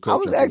get a new coach. I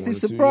was actually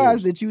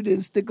surprised that you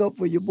didn't stick up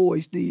for your boy,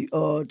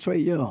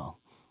 Trae Young.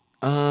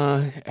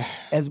 I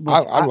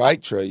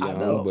like Trae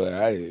Young,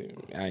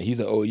 but he's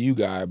an OU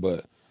guy.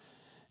 But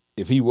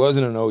if he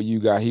wasn't an OU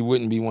guy, he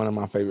wouldn't be one of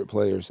my favorite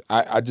players.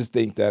 I just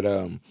think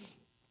that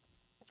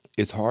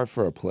it's hard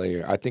for a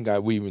player. I think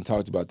we even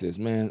talked about this.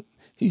 Man,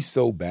 he's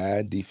so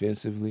bad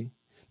defensively.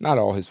 Not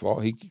all his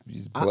fault. He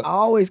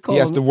always call he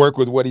has to work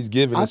with what he's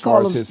given as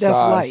far as his Steph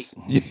size.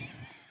 Light.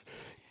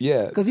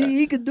 Yeah, because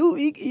he could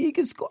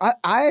score.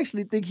 I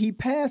actually think he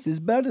passes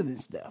better than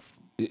Steph.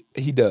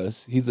 He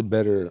does. He's a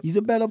better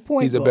point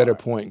guard. He's a better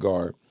point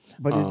guard.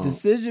 But his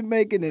decision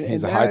making and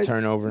he's a high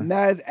turnover.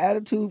 Now his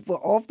attitude for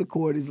off the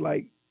court is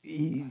like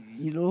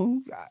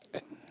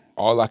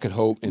all I could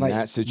hope in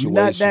that situation.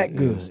 You're not that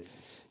good.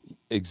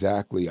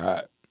 Exactly.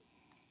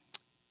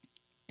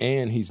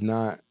 And he's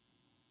not.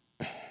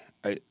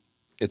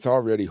 It's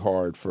already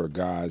hard for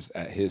guys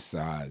at his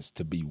size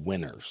to be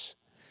winners.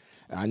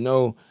 I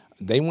know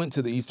they went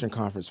to the Eastern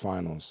Conference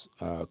Finals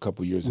a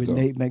couple years ago.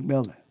 With Nate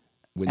McMillan.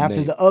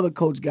 After the other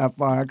coach got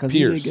fired because he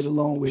didn't get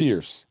along with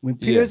Pierce. When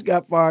Pierce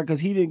got fired because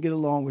he didn't get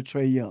along with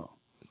Trae Young.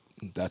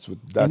 That's what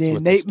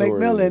Nate the story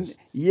McMillan is.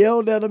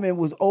 yelled at him and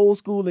was old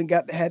school and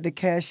had the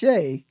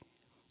cachet.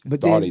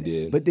 Thought he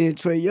did. But then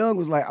Trae Young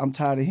was like, I'm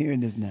tired of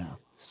hearing this now.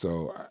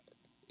 So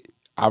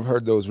I've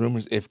heard those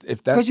rumors. If that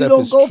because you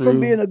stuff is don't go true, from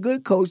being a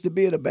good coach to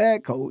being a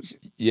bad coach.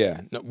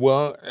 Yeah. No,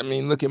 well, I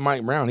mean, look at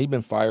Mike Brown. He's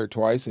been fired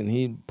twice, and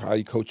he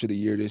probably coach of the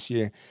year this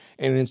year.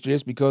 And it's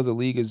just because the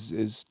league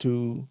is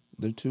too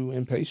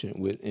impatient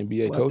with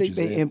NBA coaches. I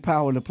think they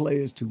empower the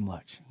players too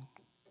much.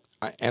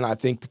 And I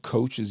think the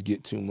coaches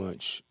get too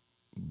much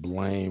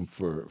blame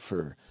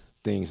for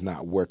things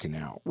not working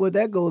out. Well,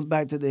 that goes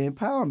back to the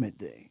empowerment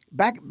thing.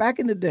 Back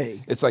in the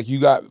day. It's like you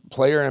got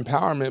player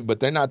empowerment,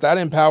 but they're not that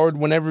empowered.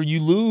 Whenever you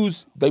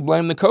lose, they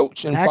blame the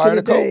coach and fire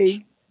the coach.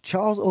 Day,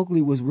 Charles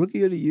Oakley was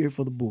Rookie of the Year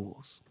for the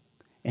Bulls.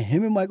 And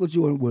him and Michael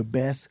Jordan were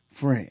best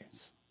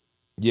friends.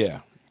 Yeah.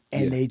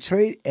 And they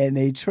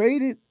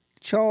traded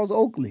Charles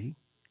Oakley.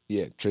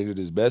 Yeah, traded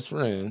his best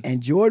friend.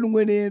 And Jordan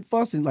went in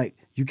fussing like,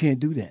 you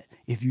can't do that.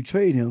 If you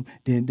trade him,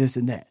 then this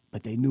and that.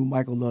 But they knew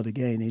Michael loved the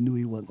game. They knew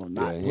he wasn't going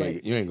to not play.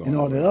 You ain't gonna and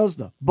all that other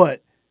stuff.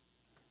 But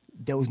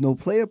there was no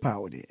player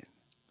power then.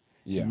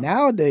 Yeah.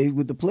 Nowadays,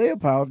 with the player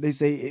power, they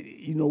say,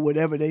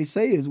 whatever they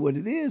say is what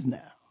it is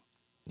now.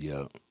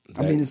 Yeah.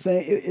 The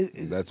same.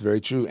 That's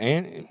very true.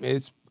 And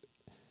it's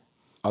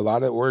a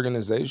lot of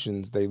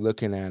organizations, they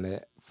looking at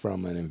it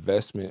from an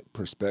investment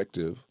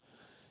perspective.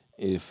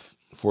 If,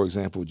 for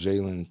example,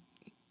 Jason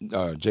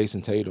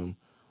Tatum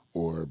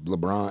or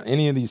LeBron,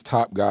 any of these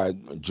top guys,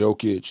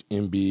 Jokic,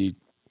 Embiid,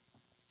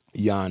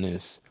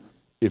 Giannis,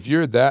 if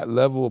you're that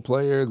level of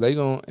player,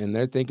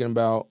 they're thinking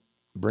about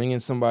bringing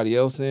somebody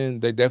else in,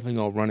 they're definitely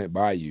going to run it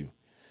by you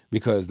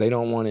because they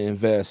don't want to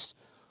invest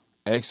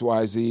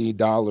XYZ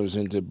dollars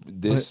into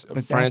this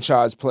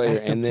franchise player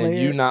and then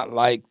you not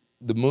like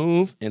the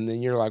move and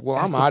then you're like, well,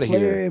 I'm out of here.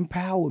 Player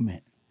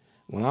empowerment.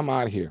 Well, I'm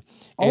out of here.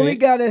 Only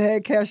guy that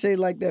had cachet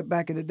like that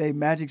back in the day,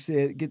 Magic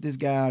said, get this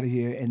guy out of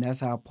here, and that's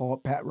how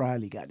Pat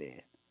Riley got in.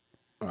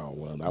 Oh,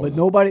 well,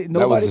 nobody.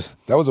 That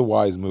was a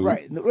wise move.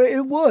 Right.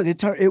 It was.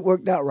 It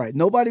worked out right.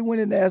 Nobody went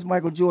in to ask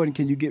Michael Jordan,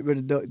 can you get rid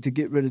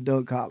of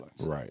Doug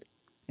Collins? Right.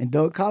 And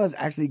Doug Collins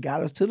actually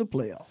got us to the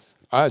playoffs.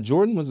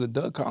 Jordan was a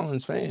Doug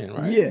Collins fan,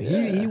 right? Yeah.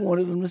 He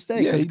wanted him to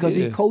stay because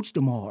he coached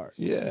them hard.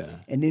 Yeah.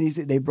 And then he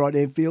said they brought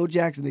in Phil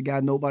Jackson, the guy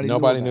nobody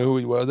knew who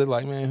he was. They're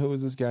like, man, who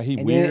is this guy?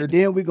 Weird.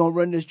 Then we're going to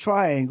run this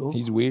triangle.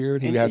 He's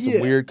weird. He has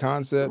some weird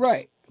concepts.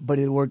 Right. But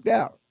it worked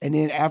out. And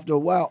then after a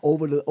while,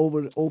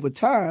 over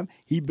time,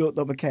 he built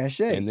up a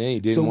cachet. And then he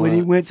didn't. So when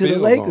he went to the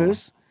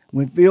Lakers,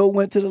 when Phil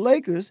went to the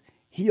Lakers,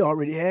 he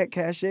already had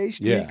cachet,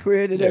 street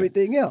cred, and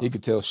everything else. He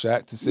could tell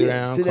Shaq to sit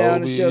down, sit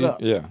down and shut up.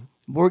 Yeah.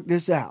 Work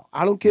this out.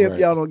 I don't care if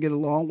y'all don't get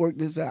along. Work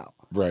this out.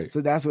 Right. So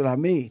that's what I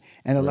mean.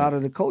 And a lot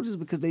of the coaches,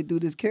 because they do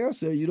this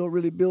carousel, you don't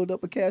really build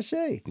up a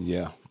cachet.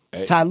 Yeah.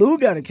 Ty Lue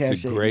got a cachet.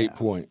 That's a great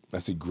point.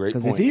 That's a great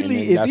point. Because if he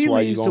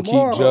leaves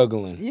tomorrow, keep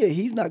juggling. Yeah,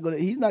 he's not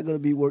gonna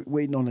be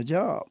waiting on a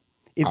job.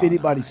 If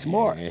anybody's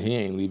smart, and he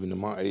ain't leaving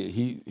tomorrow.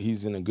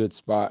 He's in a good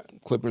spot.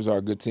 Clippers are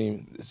a good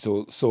team.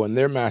 So in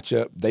their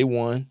matchup, they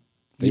won.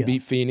 They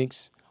beat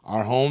Phoenix,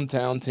 our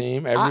hometown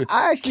team.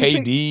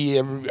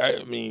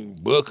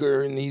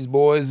 Booker and these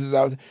boys is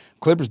out.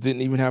 Clippers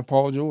didn't even have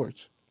Paul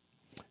George.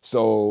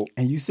 So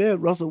and you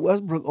said Russell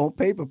Westbrook on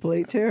paper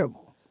played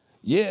terrible.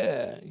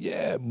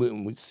 Yeah, but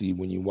we see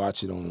when you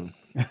watch it on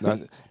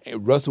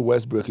Russell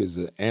Westbrook is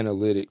an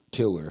analytic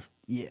killer.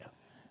 Yeah.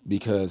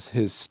 Because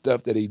his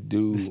stuff that he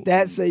do, the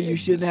stats say you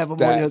shouldn't have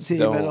him on your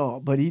team at all,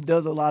 but he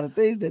does a lot of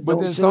things that. But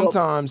don't then show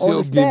sometimes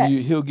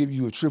he'll give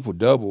you a triple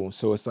double,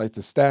 so it's like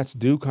the stats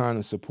do kind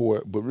of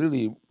support, but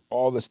really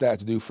all the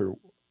stats do for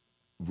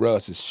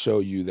Russ is show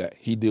you that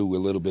he do a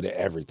little bit of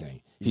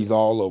everything. He's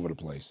all over the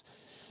place.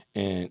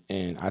 And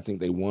I think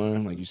they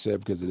won, like you said,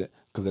 because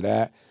of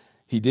that.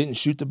 He didn't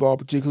shoot the ball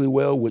particularly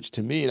well, which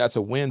to me, that's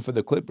a win for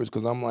the Clippers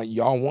because I'm like,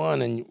 y'all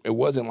won, and it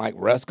wasn't like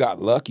Russ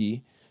got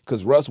lucky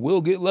because Russ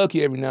will get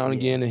lucky every now and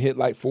again and hit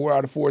like 4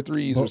 out of 4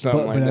 threes or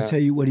something like that. But I tell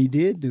you what he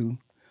did do.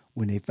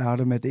 When they fouled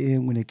him at the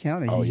end, when they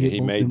counted, he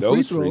made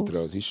those free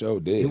throws. He sure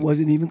did. It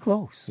wasn't even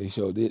close. He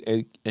sure did.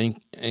 And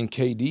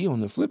KD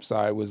on the flip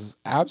side was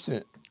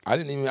absent. I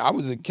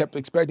kept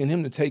expecting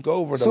him to take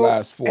over the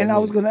last 4 minutes. And I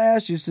was going to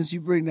ask you, since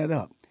you bring that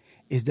up,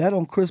 is that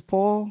on Chris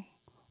Paul,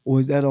 or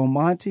is that on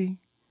Monty,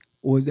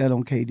 or is that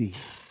on KD?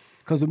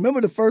 Because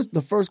remember the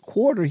first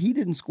quarter, he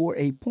didn't score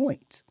 8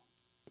 points.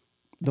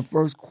 The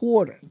first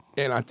quarter.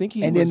 And I think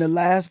then the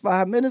last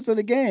 5 minutes of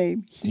the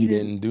game, he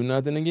didn't do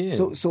nothing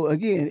again. So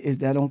again, is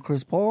that on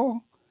Chris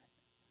Paul?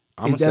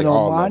 Is that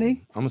on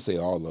Monty? I'm going to say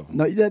all of them.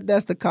 No,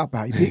 that's the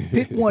cop-out.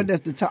 Pick one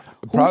that's the top.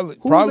 Probably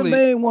the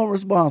main one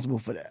responsible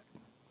for that?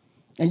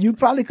 And you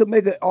probably could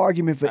make an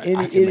argument for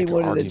any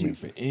one of them.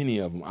 For any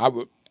of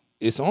them.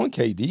 It's on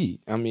KD.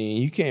 I mean,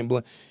 you can't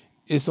blame.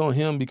 It's on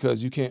him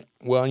because you can't.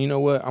 Well, you know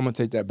what? I'm going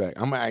to take that back.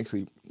 I'm going to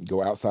actually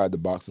go outside the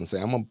box and say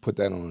I'm going to put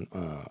that on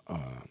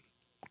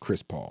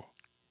Chris Paul.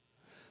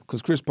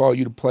 Because Chris Paul,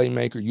 you the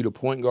playmaker, you the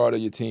point guard of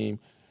your team.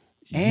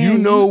 And you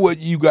know what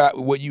you got,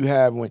 what you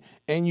have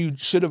and you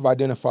should have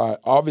identified.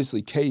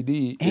 Obviously,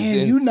 KD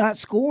and you're not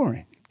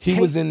scoring. He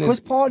was in this. Chris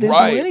Paul didn't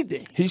do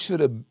anything. He should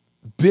have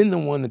been the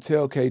one to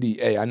tell KD,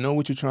 "Hey, I know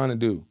what you're trying to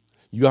do.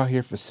 You out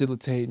here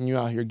facilitating. You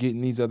out here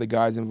getting these other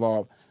guys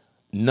involved.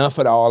 Enough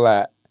of all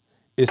that.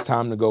 It's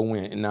time to go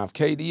win." And now, if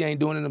KD ain't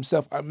doing it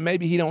himself,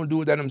 maybe he don't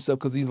do it that himself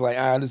because he's like,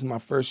 this is my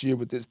first year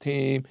with this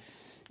team.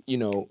 You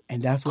know,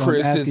 and that's what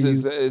Chris I'm asking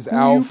is who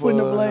alpha. You putting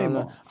the blame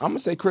on? I'm gonna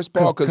say Chris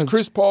Paul because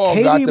Chris Paul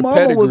KD got the Mama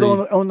pedigree. Was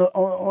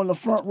on the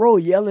front row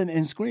yelling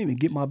and screaming,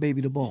 "Get my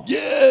baby the ball!"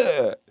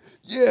 Yeah.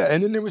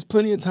 And then there was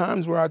plenty of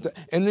times where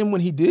and then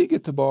when he did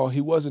get the ball,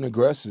 he wasn't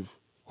aggressive.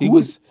 Who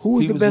was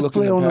the best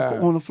player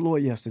on the floor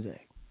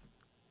yesterday?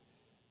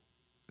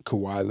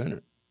 Kawhi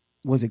Leonard.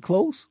 Was it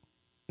close?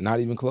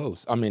 Not even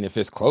close. I mean, if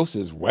it's close,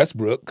 it's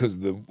Westbrook because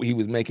he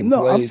was making plays.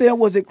 No, I'm saying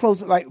was it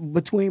close like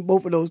between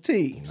both of those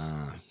teams?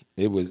 Nah.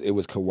 It was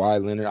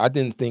Kawhi Leonard. I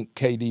didn't think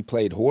KD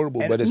played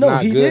horrible, but it's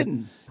not good.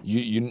 Didn't.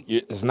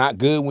 It's not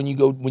good when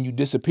you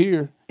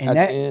disappear at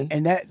the end.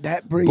 And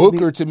that brings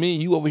Booker to me.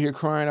 You over here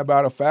crying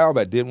about a foul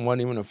that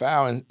wasn't even a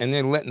foul, and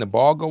then letting the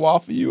ball go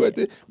off of you at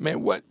the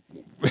man. What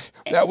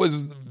that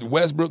was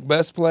Westbrook's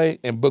best play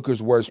and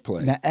Booker's worst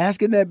play. Now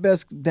asking that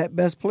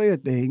best player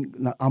thing,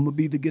 now, I'm gonna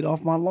be the get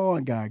off my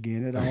lawn guy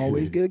again that I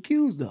always get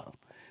accused of.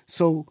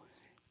 So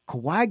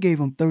Kawhi gave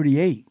him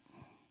 38.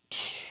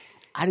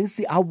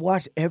 I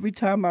watched every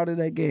time out of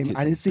that game.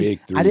 I didn't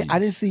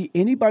see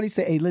anybody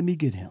say, "Hey, let me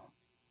get him."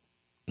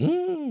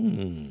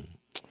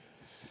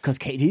 Because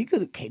KD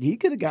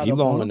could have got him up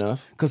long on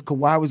enough. Because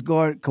Kawhi was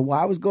guarding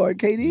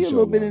KD a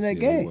little bit in that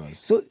game.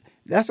 So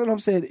that's what I'm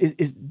saying.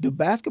 Is the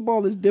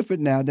basketball is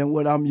different now than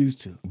what I'm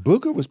used to.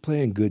 Booker was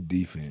playing good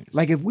defense.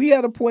 Like if we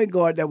had a point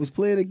guard that was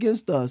playing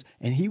against us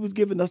and he was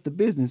giving us the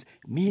business,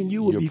 me and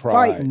you would be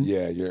fighting.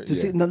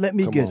 Now let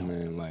me get him,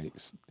 man. Like.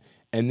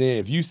 And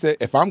then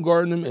if I'm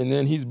guarding him and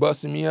then he's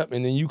busting me up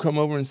and then you come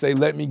over and say,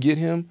 "Let me get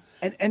him."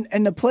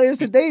 And the players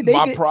today,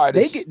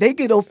 they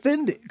get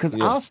offended because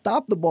I'll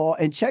stop the ball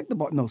and check the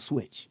ball. No,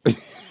 switch.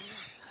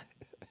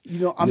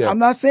 I'm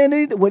not saying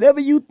anything.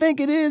 Whatever you think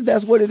it is,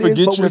 that's what it is.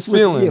 Forget your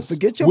feelings. Yeah,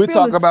 forget your feelings.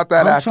 We'll talk about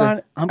that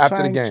I'm after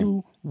trying the game.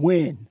 to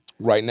win.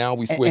 Right now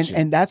we switching.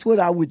 And that's what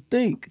I would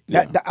think.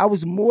 That I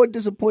was more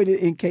disappointed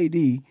in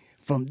KD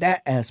from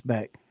that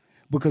aspect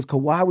because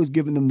Kawhi was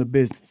giving them the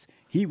business.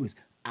 He was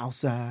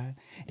outside,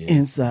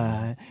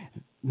 inside,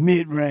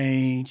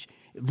 mid-range,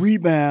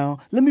 rebound.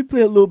 Let me play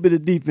a little bit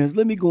of defense.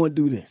 Let me go and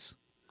do this.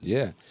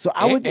 Yeah. So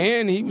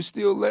and he was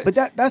still letting.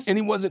 But and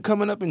he wasn't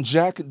coming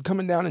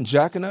down and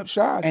jacking up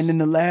shots. And in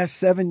the last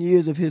 7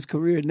 years of his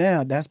career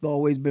now, that's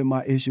always been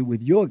my issue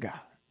with your guy.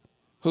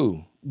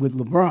 Who? With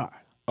LeBron.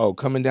 Oh,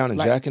 coming down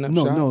and jacking up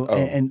shots? No,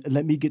 and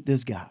let me get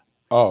this guy.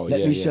 Oh,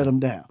 let me shut him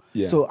down.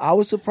 Yeah. So I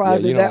was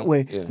surprised in that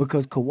way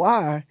because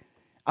Kawhi,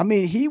 I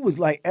mean, he was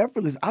like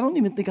effortless. I don't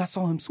even think I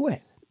saw him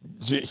sweat.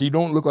 He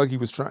don't look like he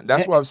was trying.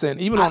 That's what I'm saying.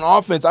 Even on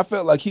offense, I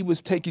felt like he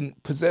was taking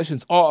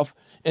possessions off,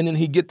 and then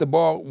he get the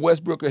ball,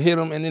 Westbrook would hit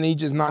him, and then he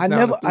just knocks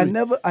down the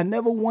three. I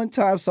never one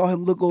time saw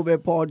him look over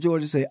at Paul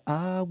George and say,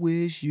 "I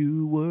wish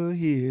you were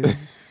here."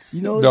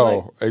 You know,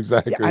 no,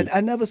 exactly. Yeah,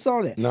 I never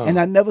saw that, no. And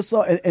I never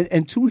saw.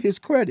 And to his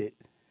credit,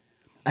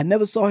 I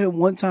never saw him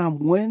one time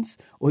wince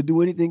or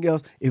do anything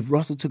else if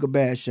Russell took a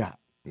bad shot.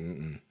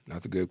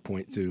 That's a good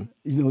point too.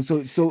 You know,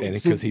 so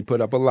because he put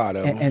up a lot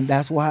of them, and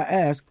that's why I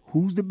asked,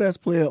 who's the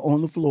best player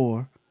on the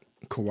floor?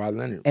 Kawhi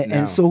Leonard.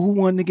 And so who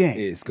won the game?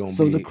 It's going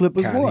to be the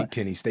Clippers won.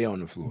 Can he stay on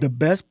the floor? The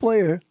best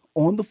player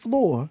on the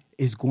floor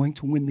is going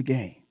to win the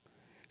game.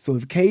 So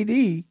if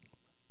KD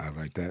I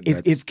like that.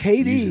 If That's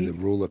KD usually the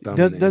rule of thumb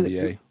in the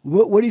NBA.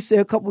 What he said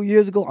a couple of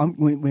years ago,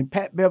 when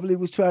Pat Beverly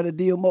was trying to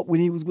deal him up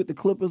when he was with the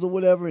Clippers or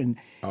whatever, and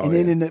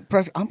then in the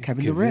press, I'm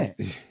Kevin Durant.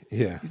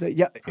 Yeah, he said,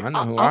 "Yeah, I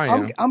know who I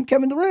am. I'm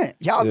Kevin Durant.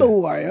 Y'all know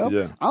who I am.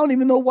 Yeah. I don't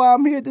even know why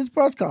I'm here at this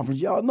press conference.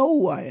 Y'all know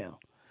who I am.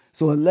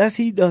 So unless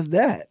he does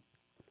that,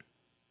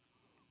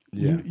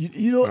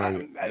 you know,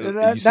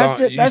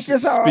 that's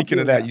just how. Speaking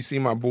of that, you see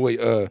my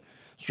boy,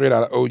 straight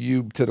out of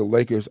OU to the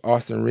Lakers,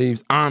 Austin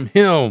Reeves. I'm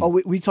him. Oh,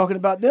 we talking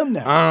about them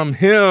now. I'm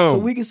him. So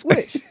we can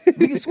switch.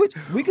 We can switch.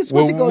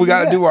 Well, and go we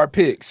got to that. do our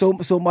picks. So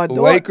my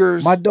daughter,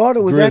 Lakers, my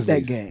daughter was Grizzlies.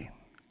 at that game.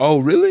 Oh,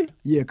 really?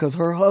 Yeah, because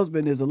her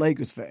husband is a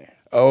Lakers fan.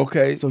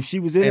 Okay. So she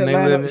was in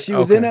Atlanta. She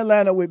was in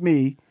Atlanta with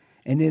me,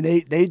 and then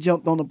they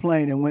jumped on the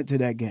plane and went to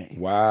that game.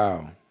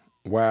 Wow.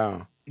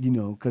 You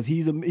know, because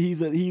he's a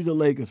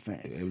Lakers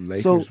fan.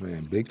 Lakers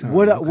fan, big time.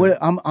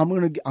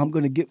 I'm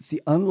gonna get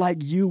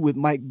unlike you with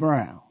Mike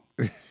Brown.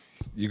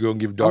 You gonna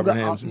give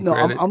Darvin some no,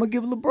 credit? I'm gonna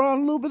give LeBron a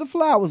little bit of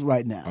flowers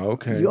right now.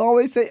 Okay. You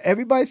always say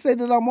everybody say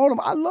that I'm on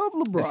him. I love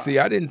LeBron. See,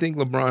 I didn't think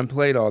LeBron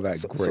played all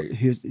that great.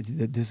 So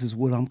this is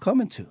what I'm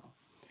coming to.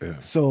 Yeah.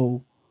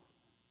 So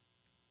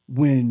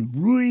when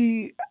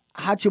Rui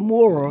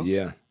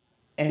Hachimura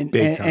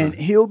and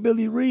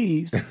Hillbilly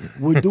Reeves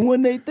were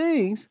doing their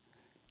things,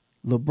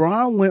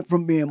 LeBron went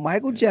from being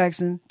Michael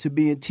Jackson to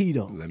being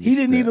Tito. He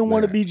didn't even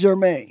want to be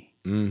Jermaine.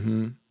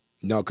 Mm-hmm.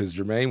 No, because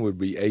Jermaine would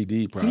be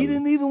AD probably. He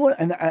didn't even want,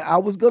 and I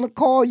was gonna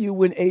call you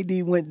when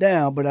AD went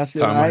down, but I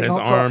said his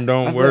arm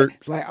don't work.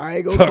 It's like I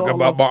ain't gonna talk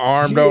about my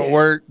arm don't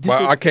work.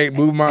 But I can't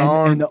move my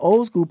arm. And the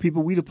old school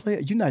people, we the player.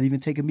 You're not even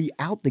taking me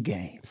out the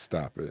game.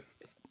 Stop it.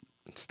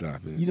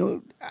 You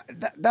know,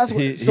 that's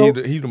what. He's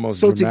the most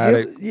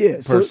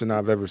dramatic person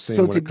I've ever seen.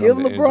 So to give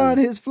LeBron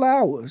his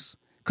flowers,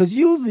 because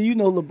usually, you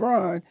know,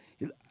 LeBron,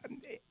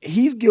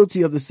 he's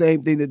guilty of the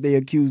same thing that they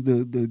accused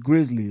the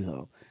Grizzlies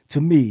of. To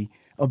me.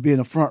 Of being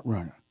a front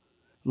runner.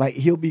 Like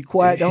he'll be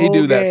quiet the whole game.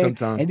 He do that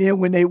sometimes. And then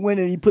when they win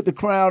it, he put the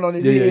crown on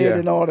his head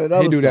and all that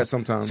other stuff. He do that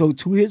sometimes. So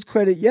to his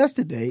credit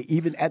yesterday,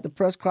 even at the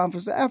press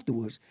conference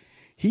afterwards,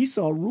 he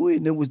saw Rui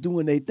and them was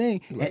doing their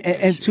thing.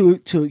 And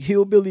to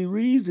Hillbilly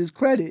Reeves'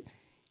 credit,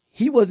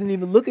 he wasn't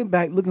even looking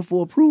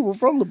for approval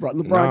from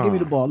LeBron. LeBron, give me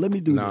the ball. Let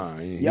me do this.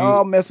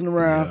 Y'all messing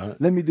around. Yeah.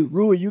 Let me do.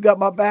 Rui, you got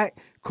my back?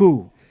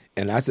 Cool.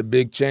 And that's a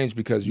big change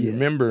because you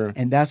remember.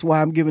 And that's why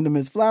I'm giving him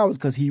his flowers,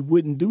 because he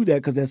wouldn't do that,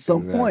 because at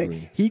some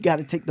point he got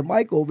to take the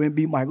mic over and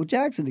be Michael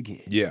Jackson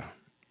again. Yeah.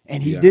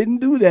 And he didn't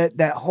do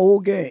that whole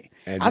game.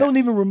 And I don't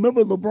even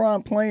remember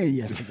LeBron playing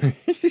yesterday.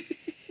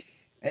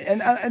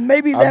 and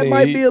maybe that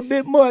might be a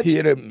bit much. He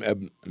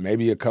had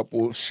maybe a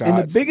couple shots.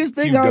 And the biggest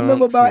thing I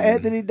remember about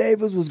Anthony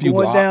Davis was going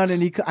blocks. Down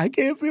and I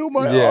can't feel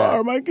my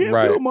arm. I can't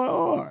feel my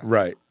arm.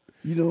 Right.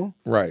 You know?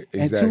 Right.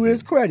 Exactly. And to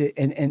his credit,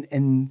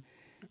 and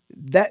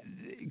that.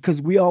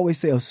 Because we always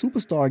say a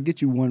superstar get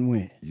you one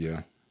win.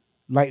 Yeah.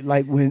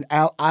 Like when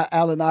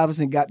Allen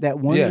Iverson got that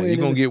one win. Yeah, you're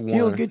going to get one.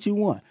 He'll get you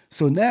one.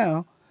 So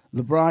now,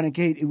 LeBron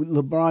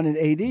and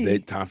AD.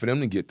 It's time for them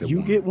to get the one.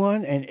 You get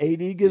one and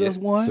AD get us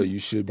one. So you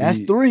should be. That's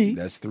three.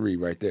 That's three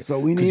right there. So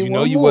we need one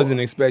more. You more.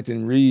 wasn't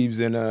expecting Reeves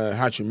and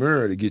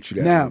Hachimura to get you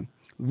that now, one.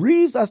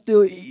 Reeves,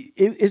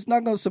 it's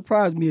not going to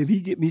surprise me if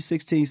he get me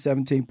 16,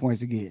 17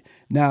 points again.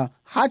 Now,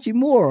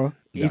 Hachimura.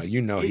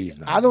 No, he's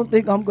not. I don't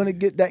think I'm going to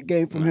get that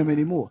game from him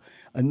anymore.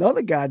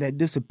 Another guy that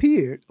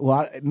disappeared,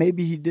 well,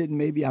 maybe he didn't,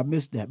 maybe I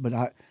missed that, but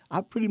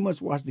I pretty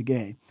much watched the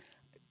game.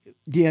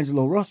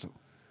 D'Angelo Russell.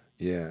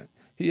 Yeah.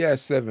 He had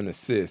 7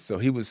 assists, so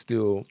he was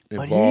still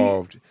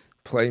involved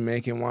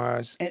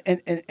playmaking-wise.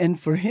 And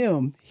for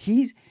him,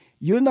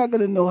 you're not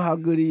going to know how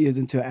good he is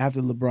until after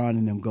LeBron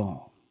and them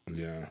gone.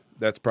 Yeah,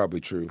 that's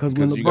probably true. Because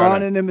when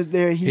LeBron and them is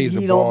there,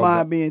 he don't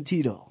mind being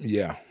Tito.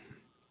 Yeah.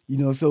 You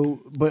know, so,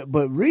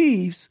 but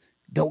Reeves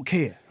don't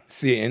care.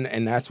 See,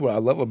 and that's what I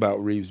love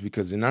about Reeves,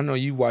 because, and I know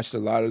you watched a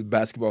lot of the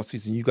basketball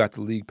season. You got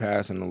the league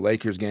pass and the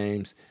Lakers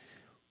games.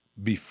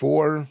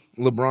 Before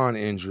LeBron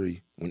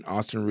injury, when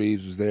Austin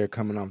Reeves was there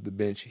coming off the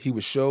bench, he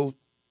would show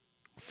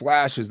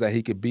flashes that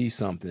he could be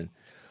something.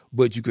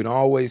 But you could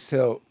always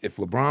tell if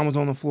LeBron was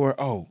on the floor,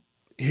 oh,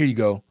 here you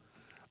go.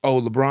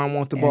 Oh, LeBron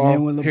wants the ball. And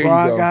then when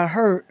LeBron got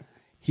hurt,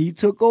 he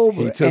took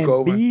over.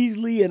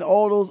 Beasley and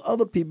all those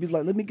other people, he's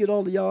like, let me get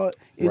all of y'all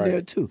in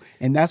there too.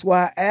 And that's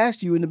why I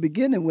asked you in the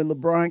beginning when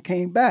LeBron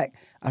came back,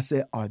 I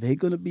said, are they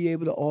going to be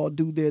able to all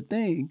do their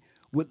thing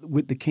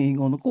with the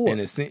king on the court?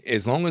 And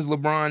as long as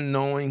LeBron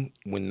knowing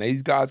when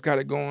these guys got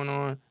it going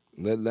on,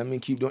 let me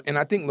keep doing. And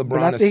I think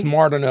LeBron is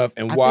smart enough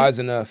and wise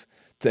enough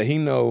that he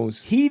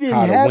knows he didn't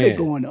how to have win. It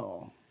going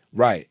on.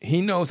 Right.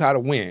 He knows how to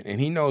win.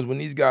 And he knows when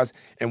these guys,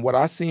 and what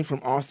I seen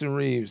from Austin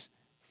Reeves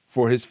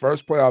for his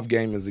first playoff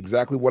game is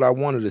exactly what I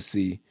wanted to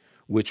see,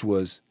 which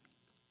was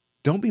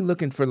don't be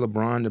looking for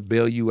LeBron to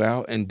bail you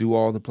out and do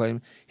all the play.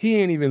 He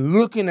ain't even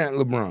looking at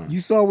LeBron. You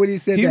saw what he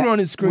said. He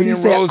running screen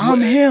and rolls.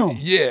 I'm him.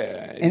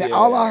 Yeah. And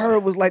all I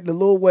heard was like the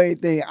Lil Wayne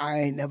thing. I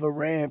ain't never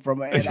ran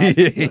from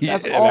it.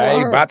 That's all I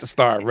ain't heard. About to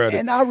start running.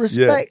 And I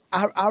respect.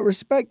 I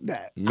respect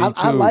that. Me too.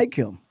 I like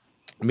him.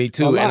 Me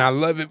too. And I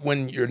love it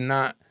when you're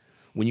not.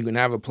 when you can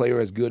have a player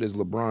as good as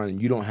LeBron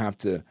and you don't have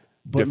to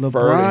But defer to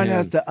LeBron him.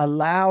 has to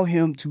allow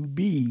him to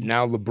be.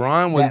 Now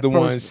LeBron was that the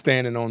one person.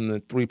 standing on the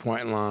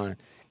 3-point line,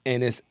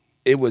 and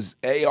it was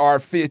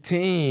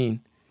AR-15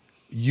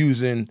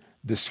 using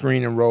the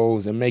screen and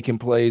rolls and making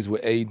plays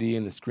with AD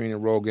in the screen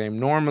and roll game.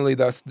 Normally,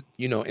 that's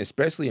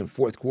especially in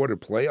fourth quarter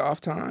playoff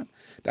time,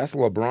 that's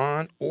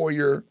LeBron or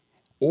your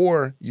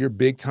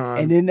big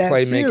time And in that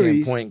playmaking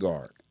series, point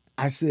guard.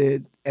 I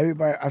said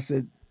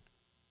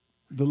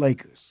the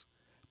Lakers,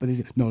 but they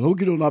said no, don't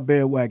get on our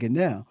bandwagon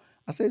now.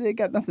 I said they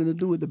got nothing to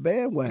do with the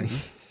bandwagon.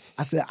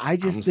 I said I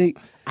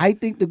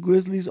think the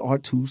Grizzlies are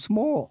too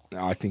small.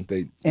 I think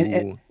they,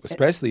 And-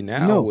 especially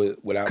now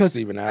without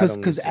Steven Adams.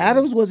 Because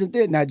Adams wasn't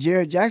there. Now,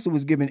 Jared Jackson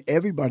was giving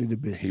everybody the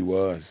business. He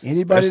was.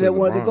 Anybody Especially that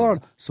wanted to LeBron. guard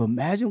him. So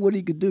imagine what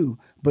he could do.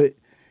 But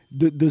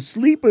the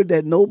sleeper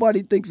that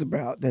nobody thinks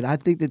about, that I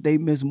think that they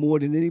miss more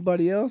than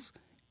anybody else,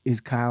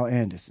 is Kyle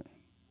Anderson.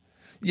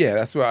 Yeah,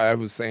 that's why I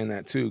was saying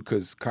that too.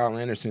 Because Kyle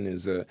Anderson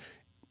is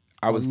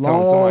I was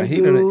long telling somebody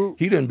dude.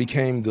 he done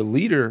became the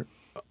leader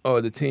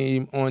of the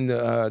team on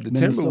the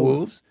Minnesota.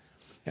 Timberwolves.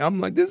 And I'm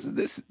like, this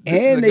is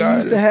And a they guy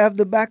used to have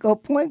the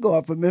backup point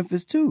guard for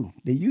Memphis, too.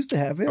 They used to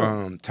have him.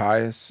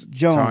 Tyus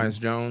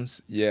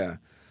Jones. Yeah.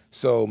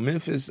 So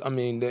Memphis, I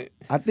mean,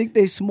 I think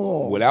they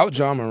small. without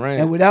Ja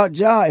Morant, and without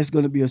Ja, it's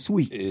going to be a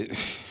sweep.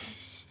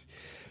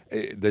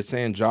 they're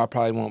saying Ja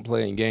probably won't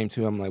play in game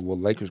 2. I'm like, well,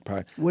 Lakers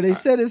probably. Well, they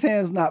said his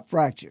hand's not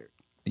fractured.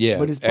 Yeah,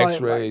 But it's probably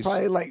X-rays.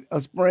 probably like a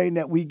sprain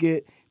that we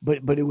get, but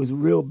it was a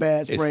real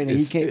bad sprain and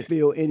he can't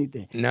feel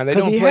anything. Now, they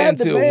 'Cause don't he play had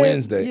the until band-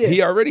 Wednesday. yeah.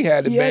 He already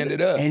had it He had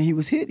banded up. And he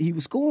was hit. He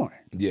was scoring.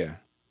 Yeah.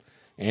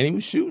 And he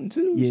was shooting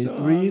too. Yeah, his so,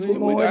 threes I were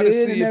mean, we going gotta in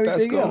see and if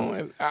that's everything else.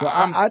 going. So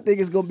I think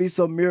it's going to be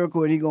some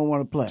miracle and he's going to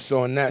want to play.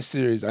 So in that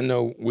series, I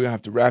know we'll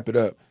have to wrap it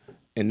up.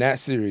 In that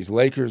series,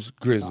 Lakers,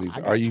 Grizzlies,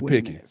 I got are you 20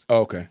 picking? minutes.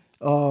 Oh, okay.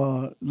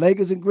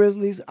 Lakers and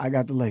Grizzlies, I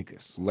got the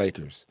Lakers.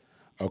 Lakers.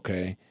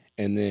 Okay.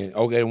 And then,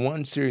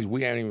 one series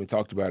we haven't even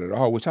talked about at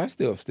all, which I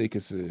still think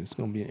it's going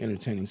to be an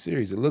entertaining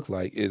series, it looked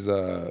like, is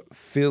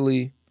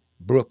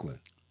Philly-Brooklyn.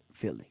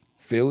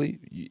 Philly,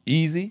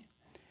 easy.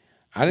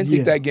 I didn't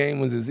think that game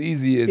was as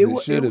easy as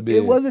it should have been.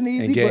 It wasn't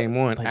easy. in game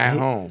one but at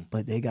home.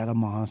 But they got a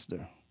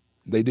monster.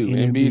 They do.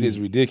 And Embiid Embiid. is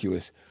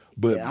ridiculous.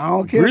 But I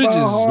don't care Bridges about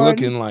is Harden.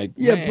 looking like,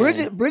 man.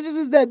 Bridges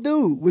is that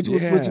dude, which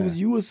was Yeah.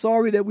 you were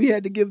sorry that we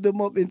had to give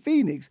them up in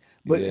Phoenix.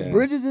 But Yeah.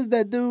 Bridges is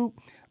that dude,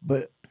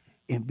 but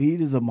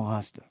Embiid is a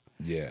monster.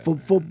 Yeah.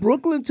 For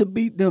Brooklyn to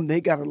beat them, they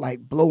got to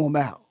blow them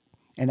out.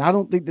 And I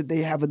don't think that they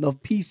have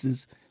enough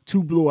pieces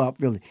to blow out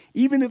Philly.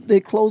 Even if they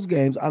close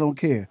games, I don't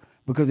care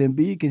because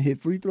Embiid can hit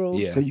free throws,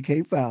 Yeah. so you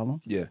can't foul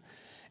him. Yeah.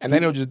 And they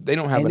don't have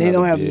And they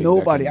don't have big that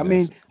nobody. can I mean,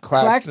 miss.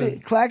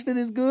 Claxton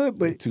is good,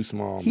 but too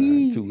small,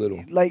 he, man, too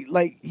little.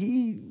 Like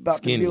he about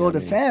Skinny, to be on I the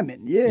mean.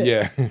 famine. Yeah.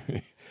 Yeah.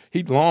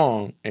 He's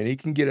long and he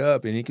can get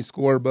up and he can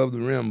score above the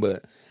rim,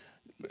 but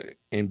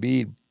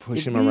Embiid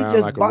push him around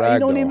like a rag He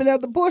don't doll. even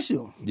have to push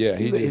him. Yeah,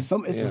 it's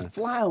a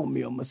fly on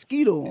me, a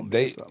mosquito on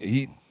me. or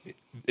something.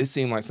 It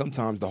seemed like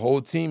sometimes the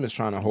whole team is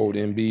trying to hold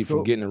Embiid So,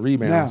 from getting a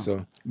rebound. Now,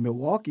 So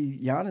Milwaukee,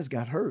 Giannis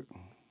got hurt.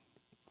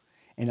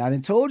 And I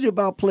done told you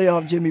about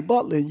playoff Jimmy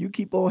Butler, and you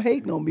keep on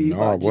hating on me.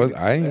 no, about Jimmy.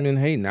 I ain't been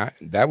hating.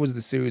 That was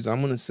the series. I'm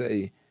gonna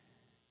say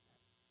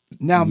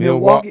Now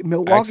Milwaukee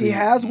actually,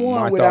 has my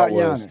won without thought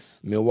was Giannis.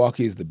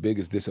 Milwaukee is the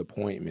biggest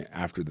disappointment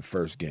after the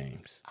first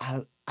games.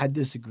 I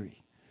disagree.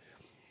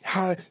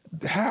 How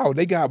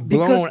they got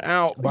blown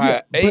out by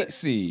an 8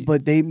 seed?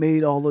 But they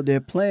made all of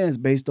their plans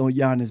based on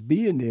Giannis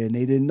being there, and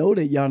they didn't know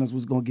that Giannis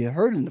was going to get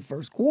hurt in the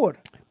first quarter.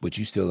 But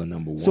you still a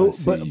number one So,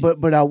 seed.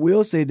 but I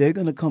will say they're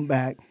going to come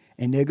back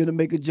and they're going to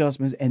make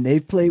adjustments. And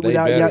they've played They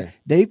without better. Giannis.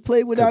 They've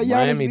played without 'Cause Giannis.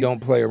 Miami don't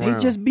play They around.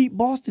 just beat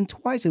Boston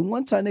twice, and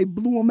one time they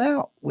blew them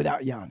out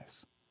without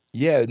Giannis.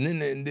 Yeah, and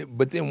then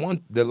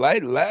the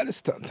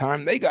latest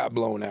time they got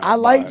blown out. I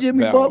like by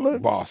Jimmy Butler.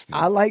 Boston.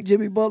 I like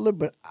Jimmy Butler,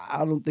 but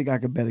I don't think I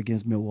could bet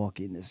against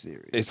Milwaukee in this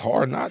series. It's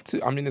hard not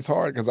to. I mean, it's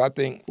hard because I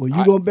think. Well,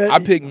 you gonna bet? I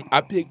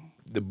pick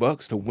the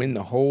Bucks to win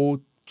the whole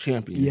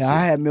championship. Yeah,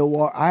 I had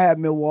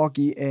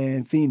Milwaukee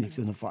and Phoenix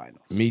in the finals.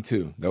 Me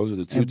too. Those are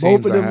the two And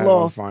teams both of I them had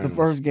lost in the finals.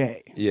 first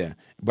game. Yeah,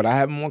 but I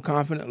have a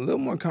little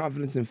more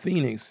confidence in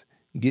Phoenix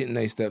getting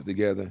their stuff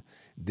together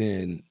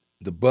than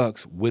the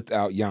Bucks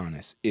without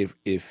Giannis.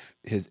 If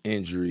his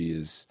injury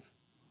is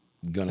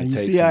gonna And you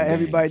take see how some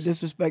everybody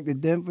games. disrespected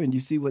Denver, and you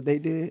see what they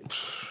did.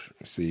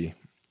 See,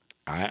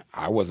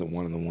 I wasn't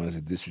one of the ones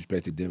that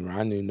disrespected Denver.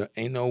 I knew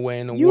ain't no way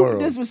in the You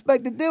world.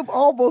 disrespected them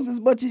almost as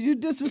much as you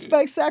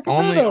disrespect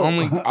Sacramento.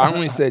 I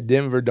only said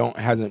Denver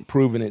hasn't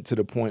proven it to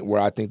the point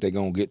where I think they're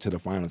gonna get to the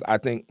finals. I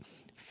think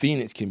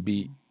Phoenix can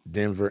beat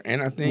Denver,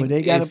 and I think Well,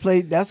 they got to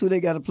play. That's who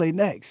they got to play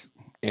next.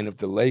 And if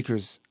the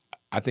Lakers,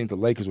 I think the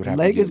Lakers would have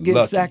Lakers to get get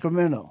lucky.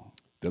 Sacramento.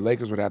 The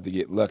Lakers would have to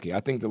get lucky. I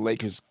think the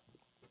Lakers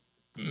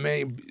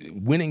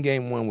winning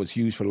game one was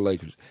huge for the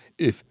Lakers.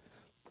 If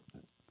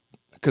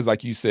because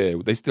like you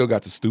said, they still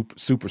got the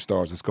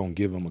superstars that's going to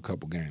give them a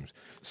couple games.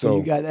 So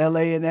you got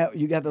L.A. in that.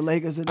 You got the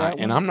Lakers in that one?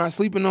 And I'm not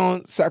sleeping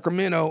on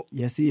Sacramento.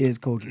 Yes, he is,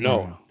 Coach Brown.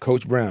 No,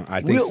 Coach Brown.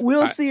 I think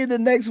we'll see in the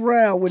next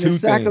round when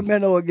it's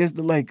Sacramento against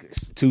the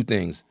Lakers. Two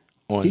things.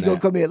 He's gonna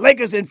come in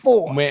Lakers in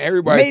 4. Man,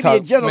 everybody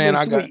talk. Man,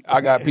 sweep. I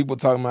got people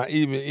talking about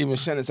even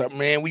Shannon talking.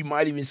 Man, we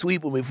might even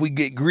sweep them if we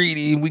get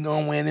greedy. We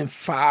gonna win in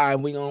 5.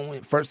 We gonna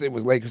win. First it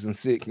was Lakers in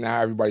 6. Now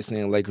everybody's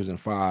saying Lakers in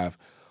 5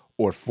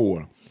 or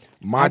 4.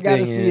 I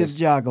gotta see if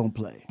Ja gonna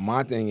play.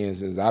 My thing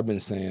is I've been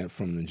saying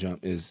from the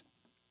jump is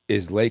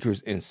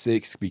Lakers in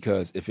 6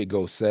 because if it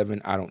goes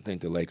 7, I don't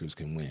think the Lakers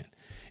can win.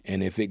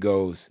 And if it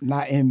goes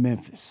not in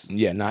Memphis,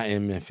 not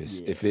in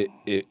Memphis. Yeah.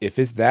 If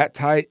it's that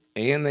tight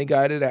and they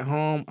got it at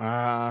home,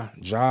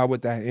 Ja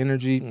with that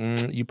energy,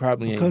 you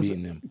probably ain't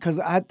beating them. Because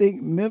I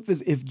think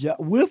Memphis,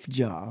 with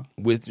Ja,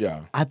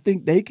 I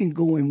think they can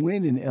go and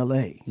win in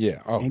L.A. Yeah,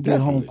 and get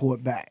home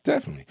court back.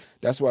 Definitely,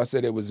 that's why I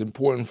said it was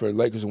important for the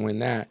Lakers to win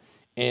that.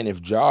 And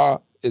if Ja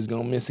is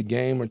gonna miss a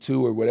game or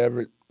two or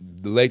whatever,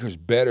 the Lakers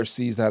better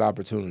seize that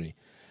opportunity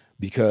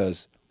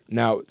because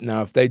now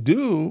if they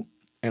do.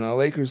 And the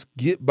Lakers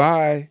get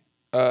by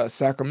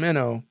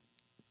Sacramento.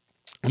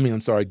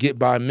 Get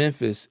by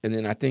Memphis, and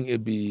then I think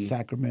it'd be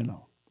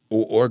Sacramento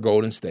or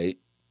Golden State.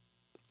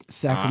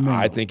 Sacramento.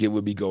 I think it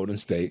would be Golden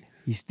State.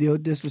 He's still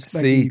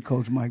disrespecting you,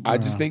 Coach Mike Brown. I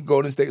just think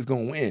Golden State is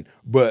going to win.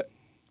 But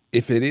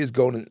if it is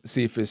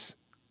if it's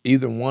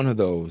either one of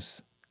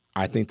those,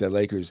 I think the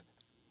Lakers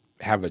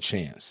have a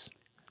chance.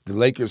 The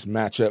Lakers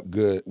match up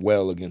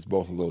well against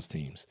both of those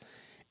teams.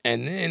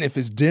 And then if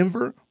it's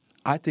Denver,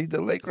 I think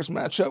the Lakers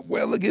match up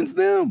well against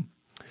them.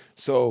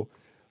 So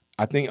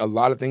I think a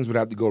lot of things would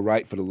have to go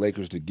right for the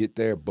Lakers to get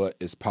there, but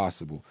it's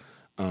possible.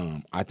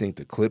 I think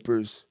the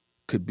Clippers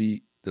could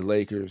beat the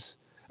Lakers.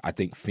 I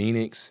think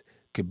Phoenix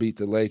could beat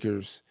the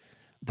Lakers.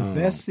 The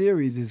best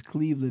series is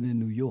Cleveland and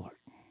New York.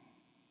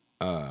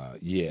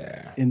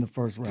 Yeah. In the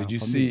first round. Did you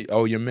see?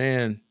 Oh, your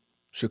man,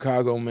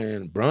 Chicago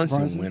man,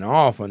 Brunson went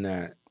off on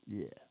that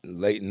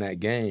late in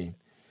that game.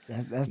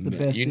 That's the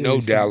best series. You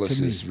know Dallas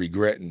is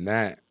regretting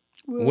that.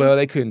 Well,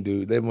 they couldn't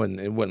do. It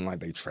wasn't like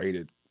they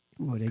traded.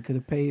 Well, they could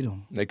have paid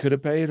him. They could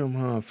have paid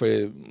him,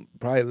 for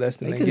probably less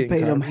than they could have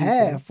paid him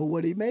half for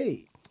what he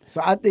made. So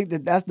I think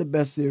that's the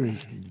best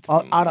series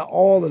out of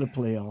all of the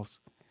playoffs.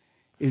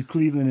 Is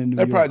Cleveland and New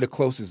York. They're probably the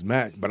closest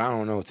match, but I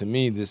don't know. To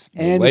me, the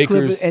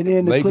Lakers,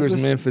 Lakers,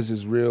 Memphis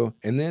is real,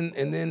 and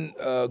then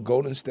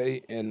Golden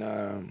State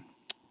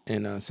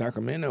and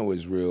Sacramento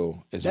is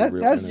real.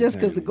 That's just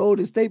because the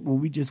Golden State,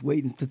 we just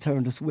waiting to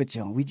turn the switch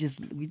on. We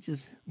just.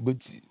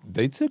 But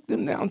they took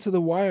them down to the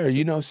wire.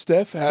 You know,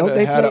 Steph had an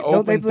open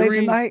don't they play 3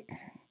 tonight?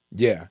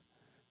 Yeah.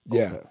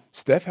 Okay.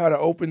 Steph had an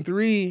open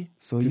 3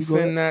 to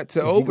send that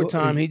to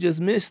overtime. He just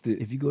missed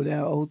it. If you go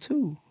down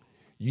 0-2.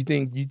 You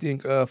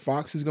think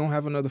Fox is gonna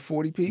have another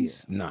 40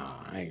 piece? Yeah.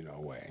 Nah, ain't no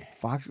way.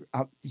 Fox,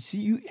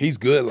 he's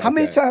good. How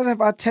many times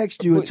have I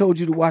texted you and told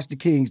you to watch the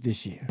Kings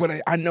this year?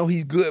 But I know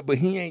he's good, but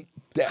he ain't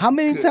that. How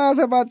many times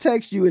have I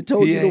texted you and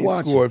told you to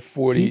watch? He scored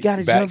 40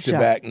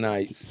 back-to-back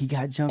nights. He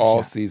got a jump all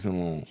shot season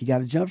long. He got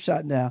a jump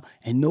shot now,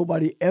 and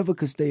nobody ever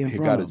could stay in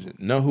front of him.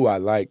 Know who I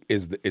like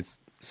is it's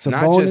Sabonis,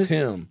 not just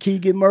him.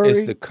 Keegan Murray.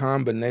 It's the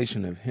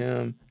combination of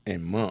him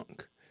and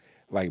Monk.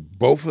 Like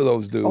both of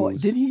those dudes. Oh,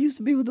 didn't he used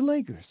to be with the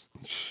Lakers?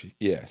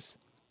 Yes.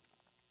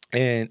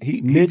 And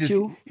he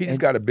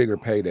just got a bigger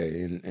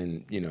payday,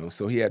 and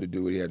so he had to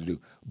do what he had to do.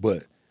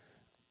 But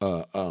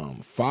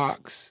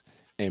Fox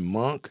and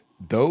Monk,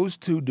 those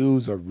two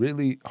dudes are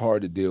really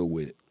hard to deal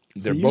with.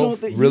 They're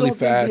both really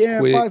fast,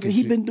 quick. Fox,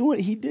 he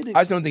did it.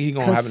 I just don't think he's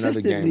gonna have another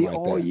game like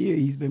all that. Year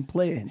he's been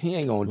playing. He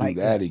ain't gonna do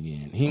that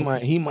again. He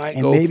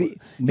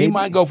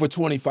might go for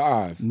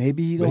 25.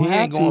 Maybe he don't. But he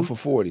ain't going for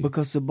 40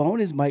 because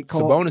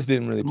Sabonis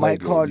didn't really play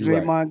good. Call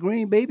Draymond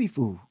Green baby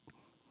food.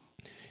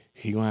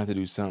 He gonna have to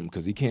do something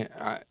because he can't.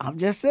 I'm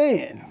just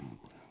saying.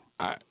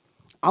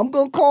 I'm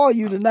gonna call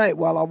you tonight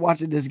while I'm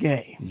watching this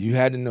game. You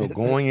had to know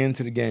going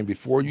into the game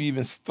before you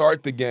even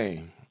start the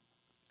game.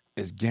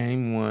 It's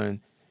game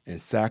 1 in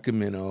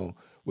Sacramento.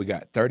 We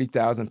got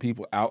 30,000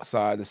 people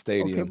outside the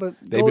stadium. Okay,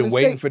 they've been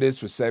waiting for this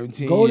for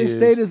 17 Golden years.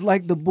 State is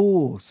like the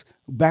Bulls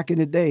back in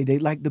the day. They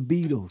like the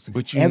Beatles.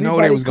 But know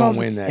they was going to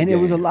win that game. And there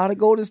was a lot of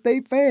Golden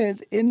State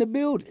fans in the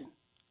building.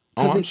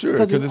 Oh, I'm sure,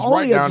 because it's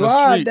only right a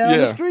drive down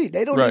the street.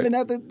 They don't even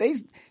have to.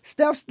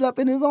 Steph slept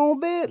in his own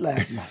bed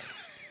last night.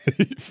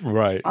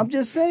 Right. I'm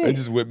just saying. They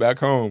just went back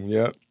home.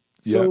 Yep.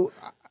 So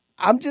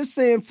I'm just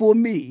saying for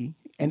me,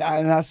 and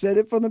I said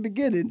it from the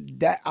beginning,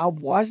 that I've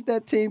watched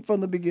that team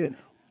from the beginning.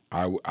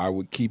 I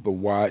would keep a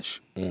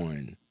watch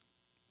on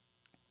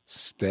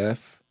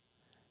Steph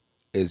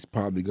is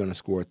probably going to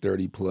score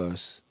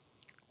 30+.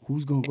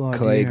 Who's going to guard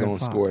Clay going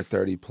to score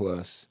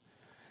 30+.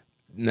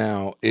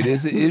 Now, it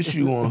is an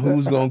issue on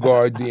who's going to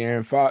guard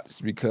De'Aaron Fox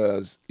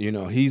because,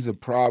 he's a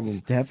problem.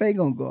 Steph ain't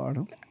going to guard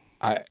him.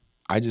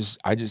 I just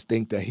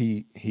think that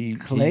he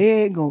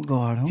Clay ain't going to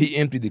guard him. He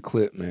emptied the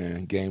clip,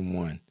 man, game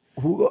 1.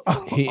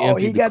 He he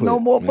emptied the got no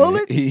clip, more man.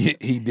 bullets?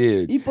 He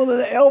did. He pulling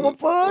the Elmer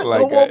Fudd?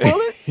 Like, No more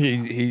bullets?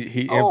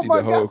 he Oh, emptied my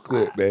the whole God.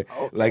 clip, man.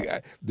 Okay.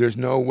 Like, there's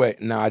no way.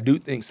 Now, I do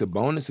think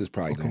Sabonis is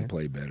probably going to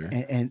play better.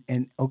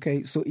 And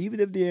okay, so even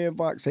if De'Aaron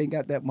Fox ain't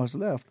got that much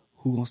left,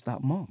 who gonna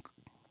stop Monk?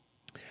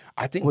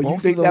 I think Well,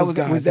 both of those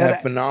guys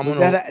have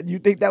phenomenal. you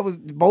think that was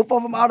both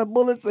of them out of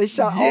bullets? They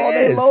shot all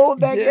they load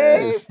that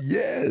game?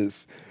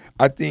 Yes.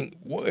 I think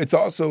it's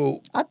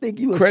also I think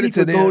you a credit to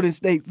secret them. Golden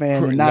State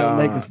fan and not a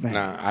Lakers fan.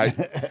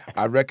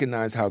 I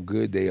recognize how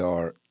good they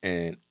are,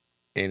 and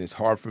it's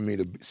hard for me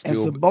to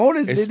still. And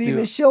Sabonis didn't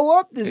even show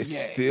up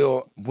this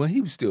game.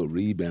 He was still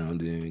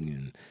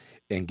rebounding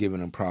and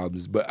giving them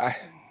problems, but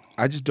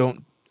I just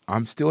don't.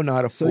 I'm still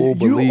not a full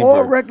believer. You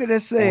on record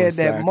as saying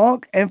that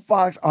Monk and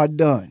Fox are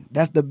done.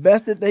 That's the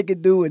best that they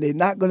could do, and they're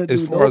not going to do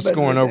as far as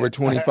scoring over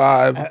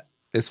 25.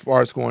 As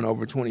far as scoring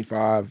over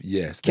 25,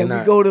 yes. Can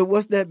we go to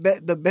what's that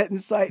the betting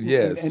site?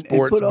 Yeah,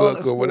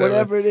 Sportsbook or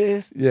whatever it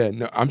is. Yeah,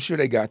 no, I'm sure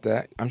they got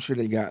that. I'm sure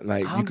they got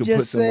you could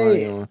put some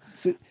money on.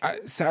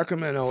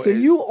 Sacramento. So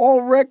you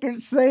on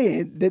record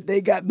saying that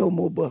they got no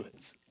more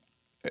bullets?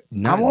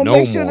 Not I want to no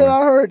make sure more. that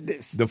I heard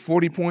this. The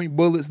 40-point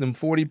bullets, them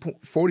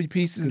 40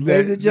 pieces.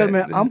 Ladies and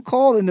gentlemen, I'm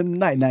calling him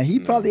tonight. Now he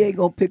probably ain't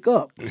gonna pick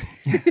up.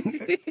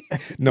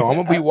 No, I'm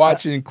gonna be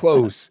watching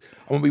close.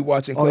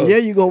 Oh yeah,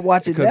 you gonna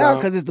watch it now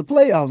because it's the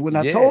playoffs. When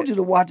I told you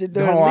to watch it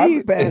during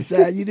league pass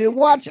time, you didn't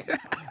watch it.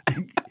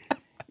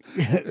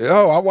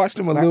 I watched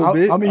him a little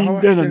bit. I'm eating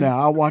dinner now.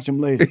 I'll watch him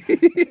later.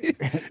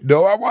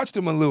 No, I watched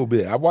him a little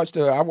bit. I watched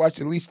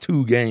at least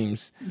 2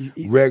 games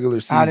regular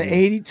season. Out of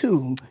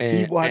 82,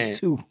 he watched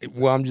 2.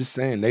 Well, I'm just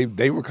saying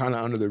they were kind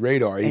of under the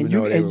radar, even though they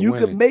were winning. And you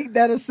could make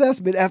that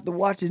assessment after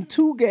watching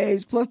 2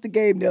 games plus the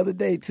game the other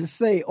day to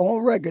say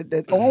on record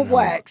that on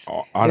wax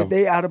that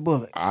they out of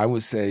bullets. I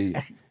would say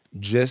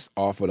just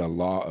off of the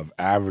law of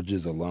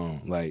averages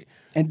alone,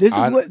 And this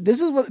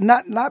is what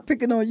not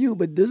picking on you,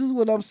 but this is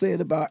what I'm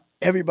saying about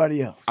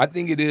everybody else. I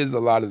think it is a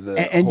lot of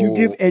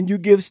the you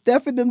give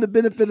Steph and them the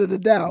benefit of the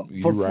doubt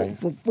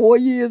for 4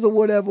 years or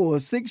whatever, or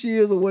 6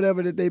 years or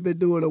whatever that they've been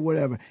doing or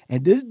whatever.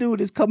 And this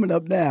dude is coming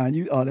up now,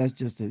 and that's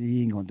just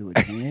he ain't gonna do it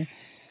again.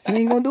 He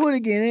ain't gonna do it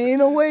again. There ain't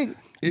no way.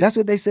 That's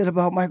what they said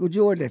about Michael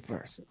Jordan at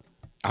first.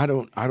 I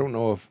don't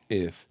know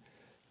if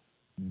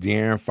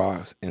De'Aaron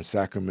Fox and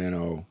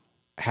Sacramento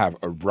have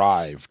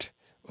arrived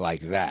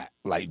like that,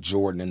 like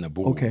Jordan and the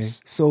Bulls. Okay,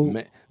 so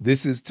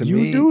this is to me.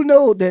 You do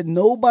know that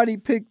nobody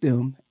picked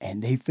them,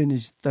 and they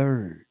finished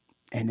 3rd,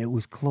 and it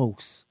was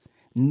close.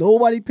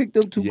 Nobody picked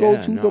them to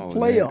go to the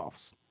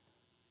playoffs,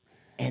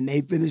 and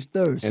they finished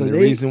 3rd. And so the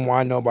reason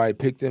why nobody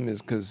picked them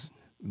is because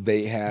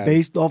they have,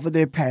 based off of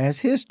their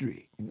past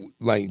history,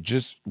 like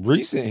just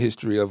recent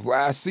history of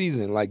last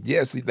season. Like,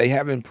 yes, they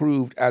have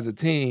improved as a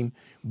team,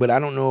 but I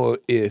don't know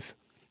if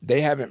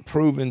they haven't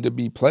proven to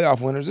be playoff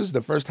winners. This is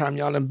the first time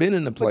y'all have been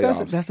in the playoffs.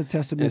 But that's a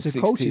testament in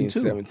to coaching, 16, too.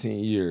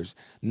 17 years.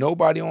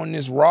 Nobody on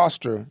this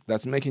roster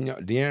that's making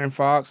y'all, De'Aaron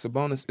Fox,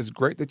 Sabonis, it's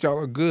great that y'all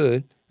are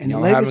good. And the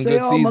y'all Lakers having say,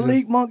 good seasons.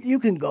 Malik Monk, you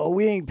can go.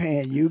 We ain't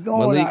paying you.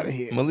 Going out of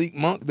here. Malik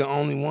Monk, the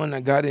only one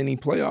that got any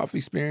playoff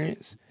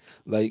experience.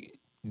 Like,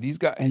 these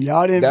guys. And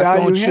y'all didn't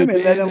value him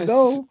and let him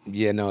go.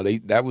 Yeah, no,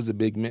 that was a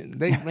big man.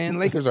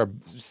 Lakers are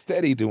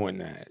steady doing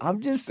that.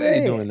 I'm just steady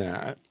saying. doing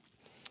that.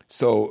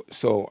 So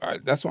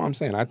that's what I'm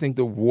saying. I think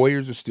the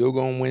Warriors are still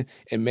going to win,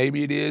 and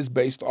maybe it is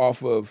based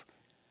off of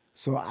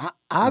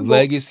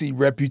legacy,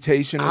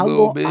 reputation a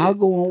little bit. I'll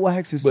go on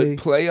wax and say,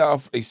 but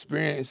playoff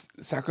experience,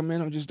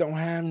 Sacramento just don't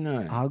have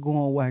none. I'll go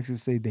on wax and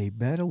say they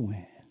better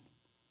win.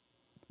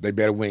 They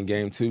better win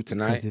game 2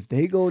 tonight. Because if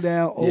they go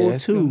down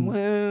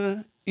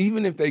 0-2,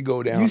 even if they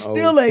go down, you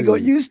still ain't go.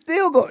 You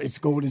still go. It's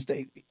Golden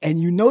State, and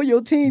you know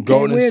your team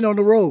can't win on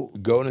the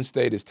road. Golden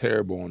State is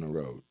terrible on the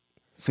road.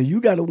 So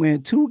you got to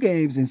win 2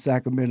 games in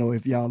Sacramento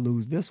if y'all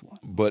lose this one.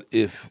 But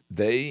if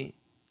they...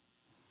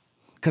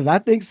 Because I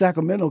think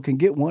Sacramento can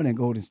get one in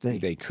Golden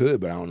State. They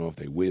could, but I don't know if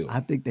they will. I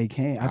think they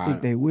can. I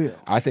think they will.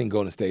 I think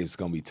Golden State is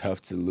going to be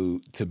tough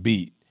to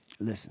beat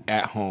Listen,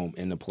 at home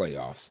in the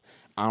playoffs.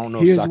 I don't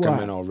know if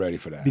Sacramento are ready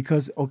for that.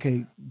 Because,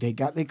 okay, they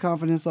got their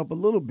confidence up a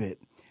little bit.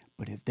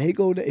 But if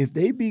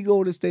they beat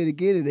Golden State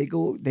again and they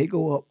go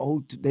up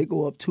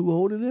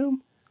 2-0 to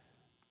them,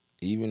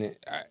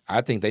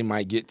 I think they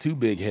might get too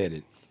big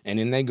headed. And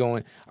then they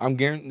going, I'm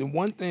guaranteeing the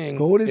one thing.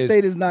 Golden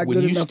State is not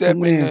good enough to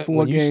win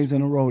 4 games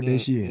in a row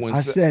this year. I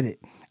said it.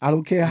 I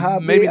don't care how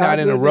maybe not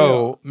in a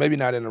row,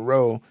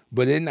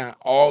 but they're not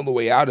all the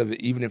way out of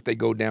it, even if they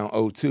go down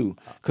 0-2.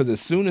 Because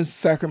as soon as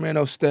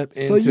Sacramento step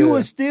into so you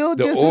would still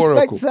disrespect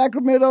Oracle,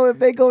 Sacramento if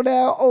they go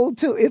down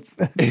 0-2.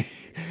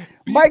 If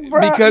Mike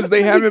Brown, because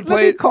they haven't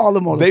played, call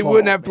them on the they phone.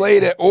 wouldn't have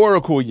played at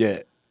Oracle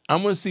yet.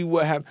 I'm gonna see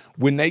what happens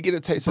when they get a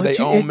taste of their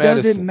own medicine.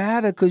 It doesn't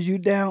matter because you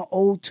down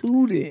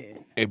 0-2 then.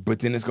 But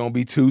then it's gonna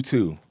be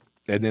 2-2.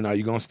 And then are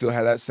you gonna still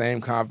have that same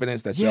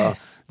confidence that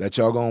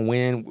y'all gonna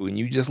win when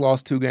you just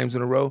lost 2 games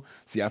in a row?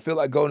 See, I feel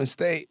like Golden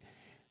State,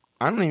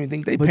 I don't even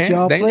think they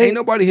panicked. Ain't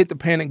nobody hit the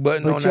panic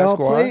button on that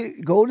squad.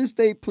 Golden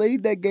State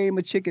played that game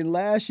of chicken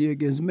last year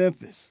against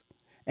Memphis.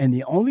 And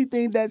the only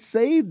thing that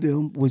saved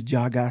them was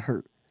Ja got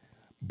hurt.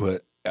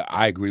 But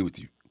I agree with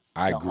you.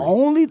 I agree. The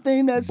only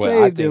thing that But I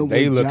saved think them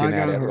they was Ja looking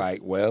got at it hurt.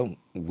 like, well,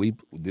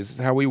 this is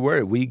how we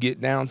were. We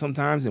get down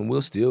sometimes and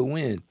we'll still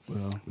win.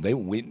 Well,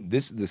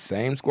 This is the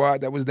same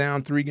squad that was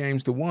down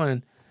 3-1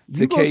 to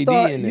you gonna KD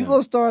start, and you them.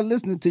 gonna start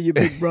listening to your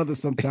big brother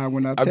sometime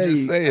when I tell you.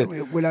 just saying.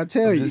 When I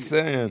tell you.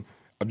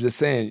 I'm just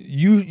saying.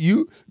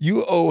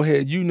 You old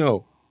head. You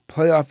know,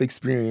 playoff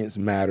experience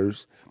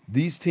matters.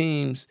 These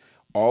teams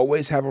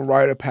always have a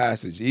rite of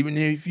passage. Even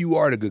if you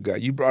are the good guy,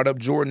 you brought up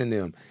Jordan and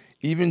them.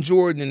 Even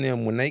Jordan and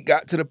them, when they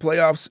got to the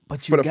playoffs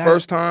for the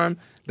first time,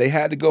 they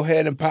had to go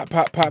ahead and pop.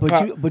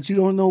 But you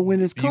don't know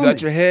when it's coming. You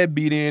got your head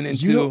beat in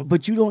until.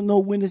 But you don't know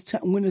when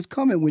it's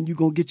coming. When you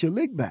gonna get your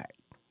lick back.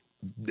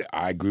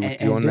 I agree with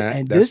you on that.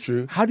 And That's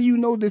true. How do you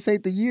know this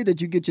ain't the year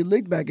that you get your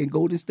lick back and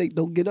Golden State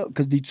don't get up?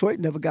 Because Detroit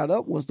never got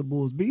up once the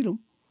Bulls beat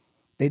them.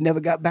 They never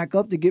got back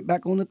up to get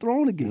back on the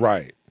throne again.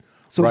 Right.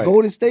 So right.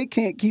 Golden State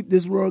can't keep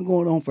this run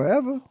going on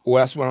forever.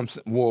 Well, that's what I'm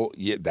saying. Well,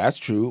 yeah, that's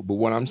true. But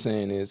what I'm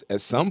saying is,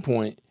 at some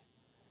point,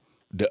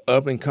 the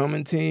up and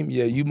coming team,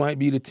 yeah, you might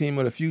be the team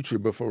of the future.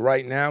 But for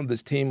right now,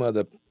 this team of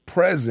the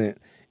present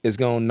is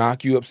going to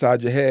knock you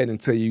upside your head and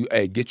tell you,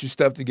 hey, get your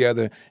stuff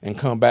together and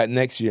come back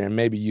next year and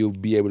maybe you'll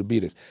be able to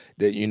beat us.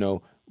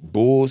 That,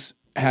 Bulls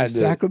had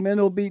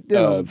Sacramento beat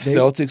them.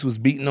 Celtics was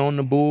beating on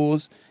the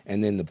Bulls,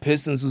 and then the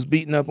Pistons was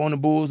beating up on the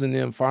Bulls, and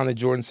then finally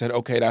Jordan said,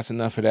 okay, that's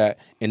enough of that.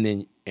 And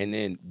then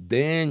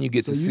you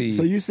get to see.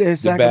 So you said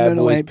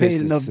Sacramento ain't paid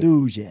enough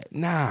dues yet?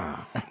 Nah,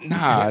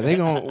 they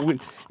gonna.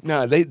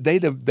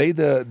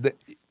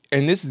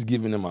 And this is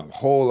giving them a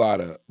whole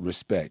lot of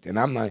respect. And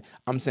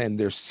I'm saying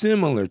they're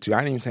similar to. I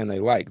ain't even saying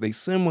they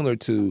similar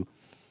to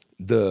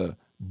the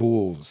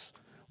Bulls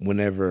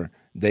whenever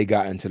they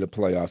got into the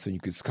playoffs, and you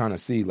could kind of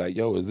see like,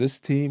 yo, is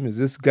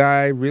this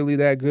guy really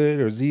that good,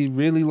 or is he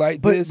really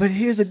like this? But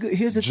here's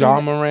a Ja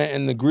Morant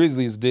and the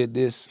Grizzlies did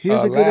this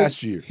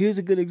last year. Here's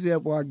a good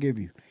example I'll give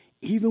you.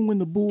 Even when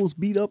the Bulls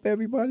beat up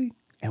everybody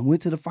and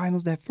went to the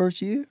finals that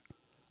first year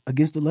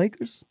against the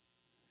Lakers.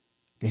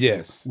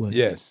 Yes.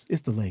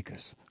 It's the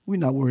Lakers. We're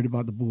not worried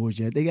about the Bulls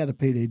yet. They got to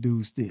pay their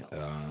dues still.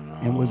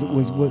 And was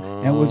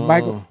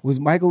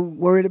Michael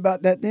worried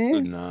about that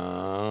then?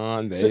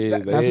 No,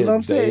 that's what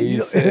I'm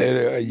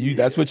saying.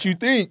 That's what you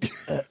think.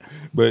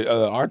 But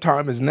our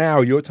time is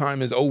now. Your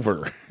time is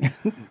over.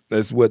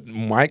 That's what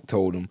Mike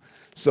told him.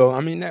 So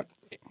I mean,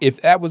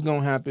 if that was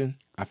gonna happen,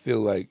 I feel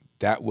like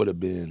that would have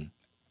been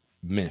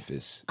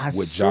Memphis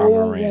with Ja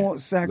Morant. I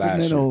want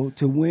Sacramento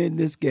to win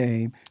this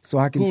game so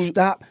I can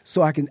stop.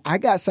 I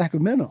got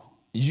Sacramento.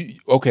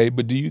 Okay,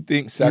 but do you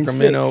think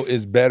Sacramento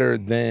is better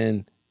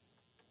than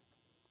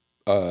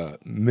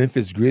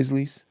Memphis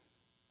Grizzlies?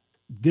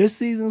 This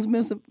season's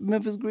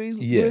Memphis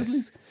Grizzlies?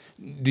 Yes.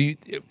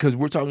 Because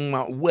we're talking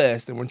about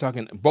West, and we're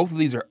talking both of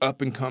these are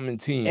up and coming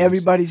teams.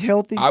 Everybody's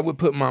healthy. I would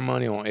put my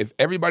money on if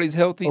everybody's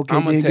healthy. Okay,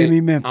 I'm gonna give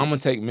me Memphis. I'm gonna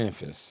take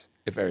Memphis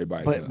if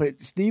everybody's healthy.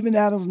 But Steven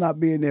Adams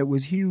not being there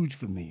was huge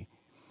for me.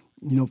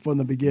 From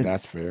the beginning.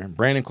 That's fair.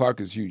 Brandon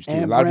Clark is huge too.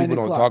 And a lot Brandon of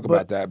people don't talk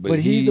about that, but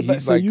he's the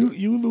best. So like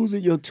you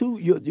losing your two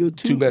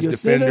best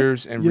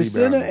defenders center, and your rebounder.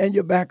 center and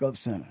your backup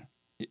center.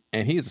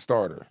 And he's a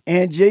starter.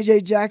 And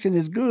J.J. Jackson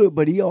is good,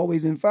 but he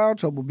always in foul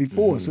trouble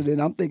before. Mm-hmm. So then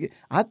I'm thinking,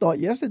 I thought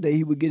yesterday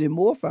he would get in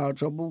more foul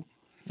trouble.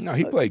 No,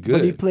 he played good.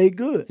 But he played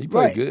good. He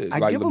played right. good. I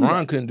Like give him LeBron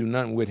that. couldn't do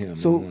nothing with him.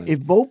 So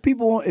if both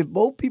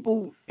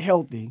people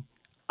healthy,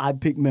 I'd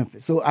pick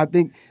Memphis. So I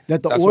think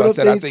that That's order what I of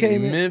said. I things think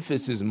came in.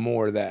 Memphis is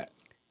more that.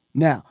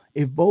 Now,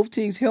 if both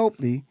teams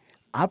healthy,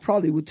 I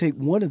probably would take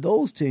one of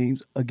those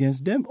teams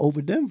against them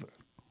over Denver.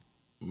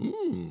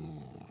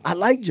 I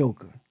like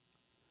Joker,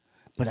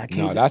 but I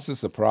can't. No, that's a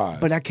surprise.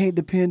 But I can't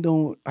depend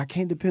on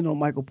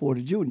Michael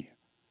Porter Jr.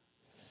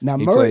 Now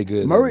He Murray played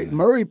good,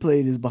 Murray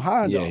played his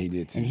behind. Yeah, though, he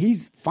did too. and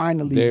he's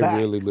finally They're back.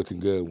 really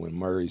looking good when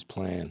Murray's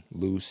playing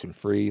loose and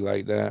free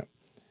like that.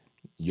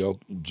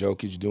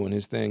 Jokic doing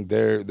his thing.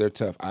 They're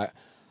tough.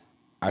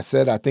 I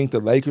said I think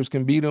the Lakers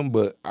can beat them,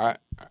 but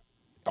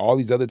all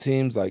these other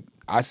teams, like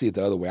I see it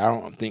the other way. I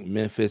don't think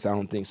Memphis. I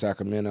don't think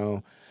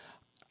Sacramento.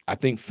 I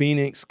think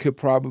Phoenix could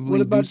probably.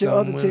 What about do your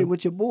other something team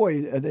with your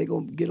boy? Are they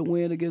gonna get a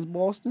win against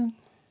Boston?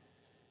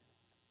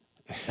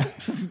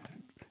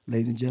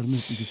 Ladies and gentlemen,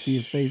 you can see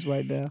his face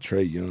right now.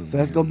 Trae Young. So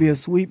that's gonna be a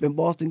sweep, and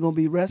Boston gonna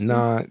be resting.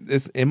 Nah,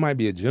 it might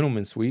be a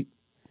gentleman's sweep.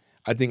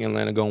 I think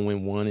Atlanta gonna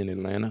win one in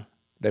Atlanta.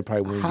 They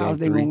probably win How's game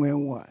they 3. gonna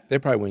win one? They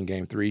probably win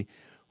game 3.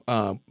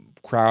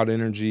 Crowd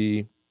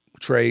energy.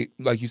 Trae,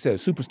 like you said,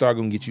 superstar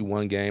gonna get you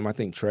one game. I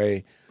think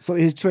Trae. So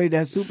is Trae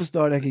that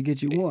superstar that can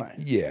get you one?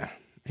 Yeah.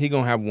 He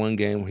gonna have one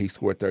game where he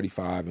scored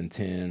 35 and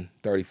 10,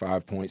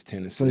 35 points,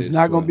 10 assists. So it's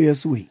not 12. gonna be a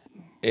sweep.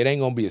 It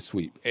ain't gonna be a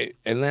sweep.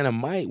 Atlanta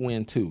might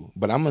win 2,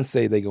 but I'm gonna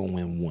say they gonna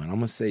win 1. I'm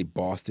gonna say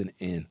Boston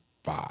in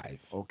 5.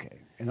 Okay.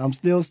 And I'm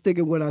still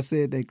sticking with what I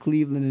said that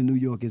Cleveland and New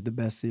York is the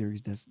best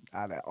series that's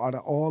out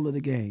of all of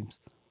the games.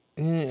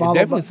 It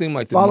definitely seemed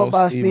like the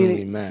most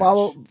evenly matched.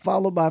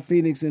 Followed by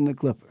Phoenix and the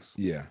Clippers.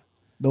 Yeah.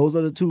 Those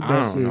are the two I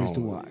best don't series know. to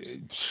watch.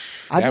 That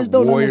I just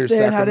don't Warriors,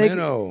 understand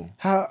Sacramento.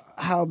 how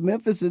how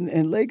Memphis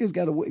and Lakers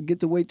got to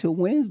get to wait till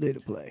Wednesday to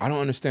play. I don't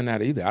understand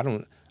that either.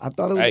 I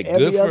thought it was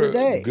every other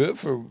day. Good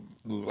for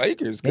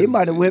Lakers. They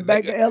might have went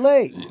back to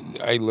L.A.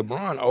 Hey,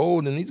 LeBron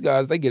old, and these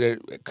guys, they get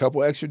a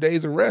couple extra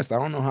days of rest. I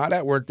don't know how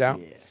that worked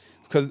out.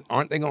 Because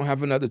aren't they going to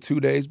have another 2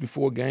 days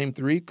before Game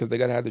 3? Because they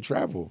got to have the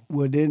travel.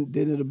 Well, then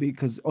it'll be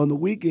because on the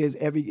weekends,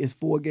 it's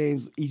 4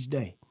 games each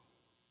day.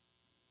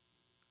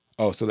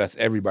 Oh, so that's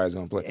everybody's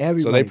going to play.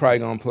 Everybody. So they probably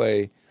going to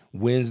play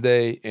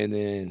Wednesday and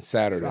then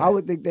Saturday. So I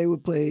would think they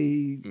would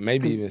play.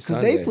 Maybe even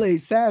Sunday. Because they played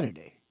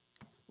Saturday.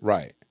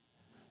 Right.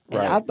 And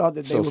I thought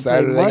that they would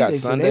Saturday, play Monday. They got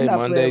Sunday,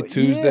 Monday,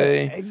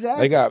 Tuesday. Yeah,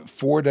 exactly. They got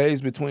 4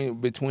 days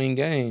between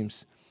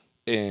games.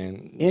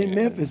 And in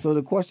Memphis. So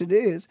the question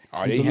is,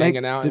 are they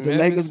hanging out in Memphis? Did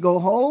the Lakers go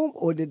home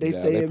or did they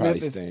stay in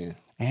Memphis staying.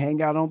 and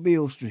hang out on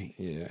Beale Street?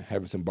 Yeah,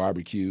 having some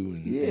barbecue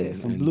and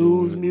some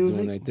blues music.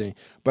 Doing their thing.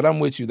 But I'm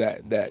with you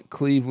that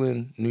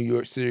Cleveland, New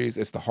York series,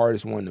 it's the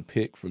hardest one to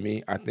pick for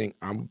me. I think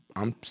I'm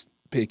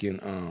picking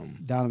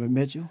Donovan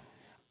Mitchell.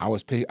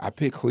 I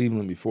picked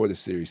Cleveland before the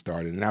series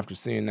started, and after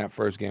seeing that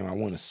first game, I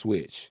want to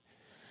switch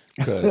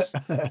because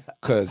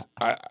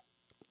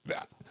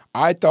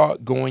I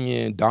thought going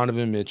in,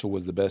 Donovan Mitchell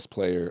was the best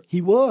player.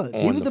 He was.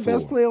 He was the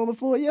best player on the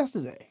floor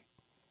yesterday.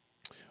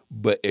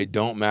 But it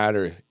don't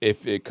matter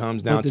if it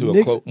comes down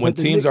to when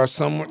teams are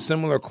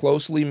similar,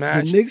 closely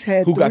matched. The Knicks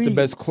had who got the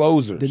best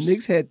closers? The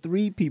Knicks had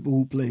 3 people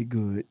who played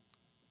good,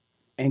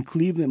 and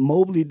Cleveland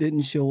Mobley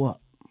didn't show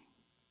up.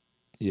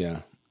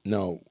 Yeah,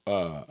 no.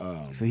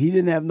 So he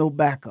didn't have no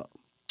backup.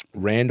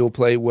 Randall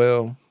played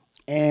well.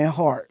 And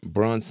Hart.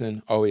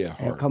 Brunson. Oh, yeah,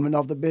 Hart. And coming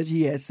off the bench,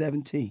 he had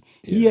 17.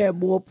 Yeah. He had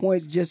more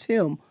points, just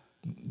him,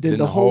 than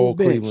the whole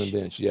bench. Cleveland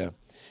bench, yeah.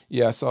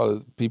 Yeah, I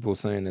saw people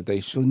saying that they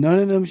should. So none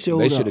of them showed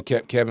up. They should have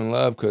kept Kevin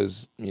Love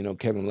because,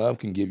 Kevin Love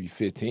can give you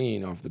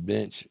 15 off the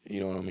bench.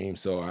 You know what I mean?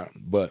 So,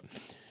 but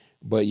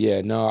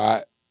yeah,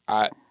 no,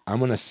 I'm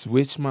going to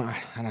switch and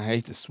I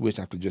hate to switch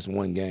after just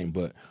one game,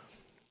 but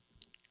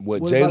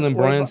what Jalen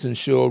Brunson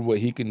showed what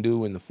he can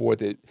do in the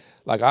fourth,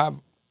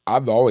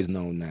 I've always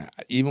known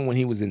that. Even when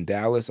he was in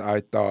Dallas, I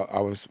thought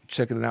I was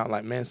checking it out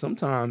like, man,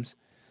 sometimes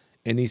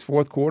in these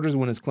fourth quarters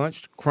when it's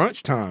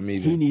crunch time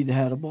even. He need to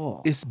have the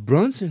ball. It's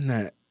Brunson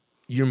that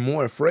you're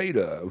more afraid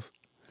of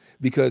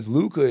because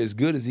Luka, as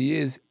good as he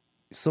is,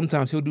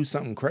 sometimes he'll do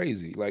something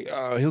crazy. Like,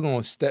 he'll go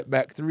and step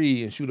back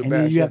 3 and shoot a bad shot.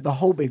 And then you have to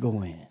hope it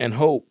go in. And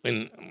hope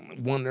and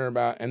wonder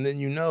about, and then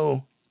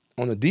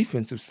on the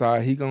defensive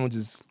side, he going to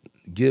just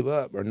give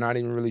up or not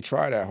even really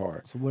try that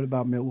hard. So what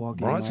about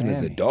Milwaukee? Brunson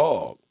is a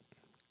dog.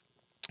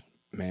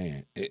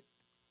 Man,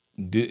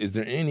 is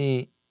there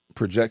any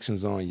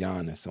projections on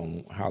Giannis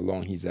on how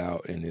long he's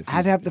out? And if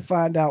I'd have to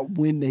find out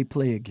when they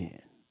play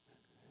again.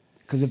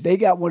 Because if they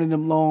got one of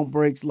them long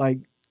breaks like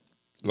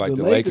the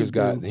Lakers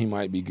got, he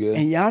might be good.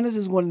 And Giannis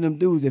is one of them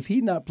dudes. If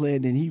he's not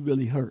playing, then he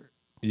really hurt.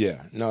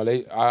 Yeah, no,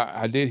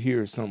 I did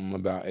hear something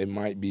about it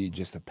might be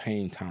just a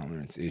pain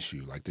tolerance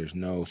issue. Like there's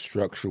no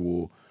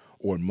structural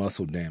or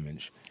muscle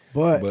damage.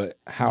 But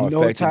how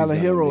effective Tyler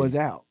Hero is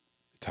out.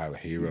 Tyler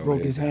Hero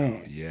broke his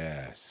hand.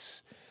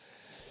 Yes.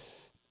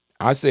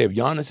 I say if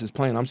Giannis is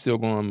playing, I'm still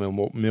going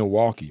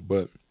Milwaukee,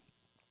 but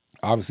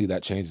obviously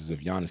that changes if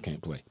Giannis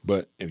can't play.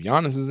 But if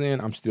Giannis is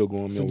in, I'm still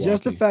going Milwaukee.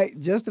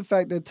 Just the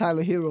fact that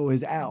Tyler Hero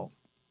is out,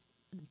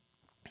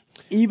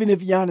 even if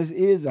Giannis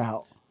is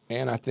out.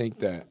 And I think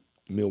that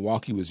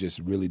Milwaukee was just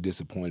really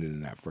disappointed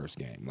in that first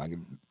game. Like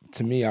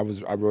to me, I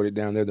wrote it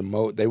down there.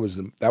 That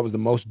was the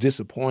most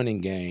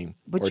disappointing game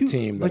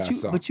team I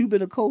saw. But you've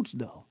been a coach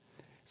though.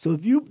 So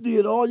if you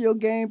did all your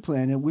game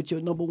planning with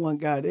your number one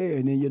guy there,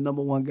 and then your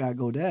number one guy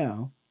go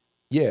down,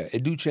 yeah,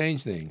 it do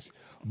change things.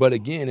 But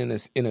again,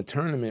 in a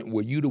tournament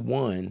where you the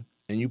 1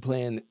 and you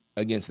playing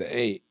against the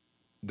 8,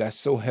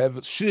 that's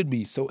should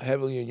be so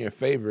heavily in your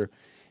favor.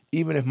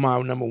 Even if my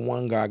number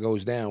 1 guy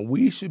goes down,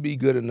 we should be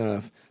good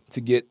enough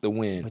to get the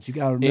win. But you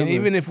got to remember, and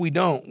even if we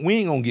don't, we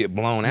ain't gonna get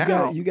blown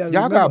out.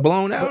 Y'all got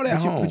blown out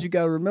at home. But you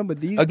got to remember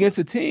these against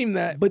a team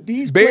that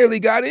barely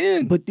got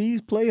in. But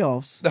these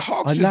playoffs, the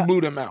Hawks just blew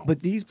them out.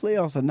 But these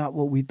playoffs are not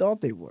what we thought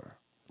they were.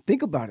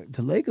 Think about it.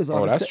 The Lakers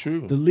are. That's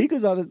true. The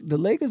Lakers are the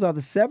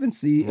 7th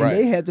seed, and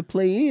they had to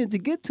play in to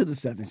get to the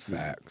 7th seed.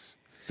 Facts.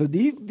 So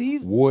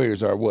these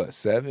Warriors are what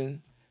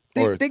 7?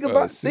 Think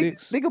about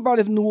 6? Think about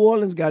if New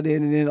Orleans got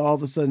in, and then all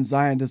of a sudden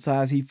Zion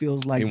decides he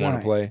feels like he want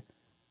to play.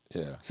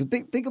 Yeah. So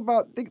think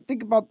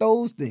about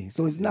those things.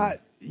 So it's not,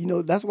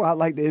 that's why I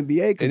like the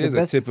NBA.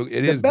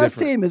 The best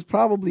team is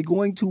probably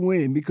going to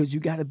win because you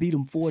got to beat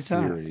them 4 times.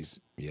 Series.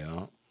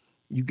 Yeah.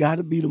 You got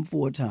to beat them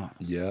 4 times.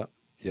 Yeah.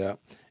 Yeah.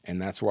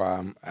 And that's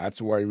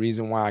the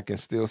reason why I can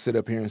still sit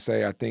up here and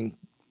say I think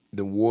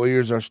the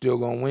Warriors are still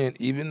going to win,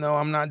 even though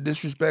I'm not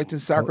disrespecting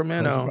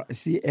Sacramento.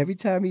 See, every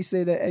time he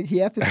say that, he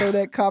have to throw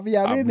that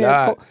caveat in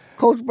there.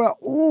 Coach Brown,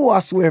 I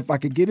swear if I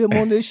could get him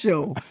on this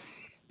show.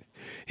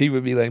 He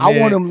would be like, I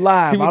man, want him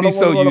live. He would I be don't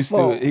so want him on the used to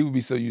phone. it. He would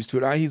be so used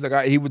to it. He's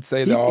like, he would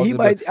say that all he the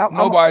might- time. I'm-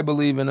 Nobody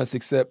believe in us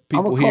except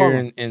I'ma people call here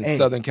him. in Hey,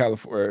 Southern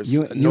California,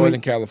 you Northern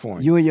and-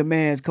 California. You and your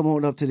mans come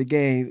on up to the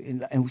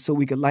game, and so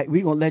we can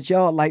we gonna let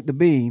y'all light the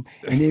beam,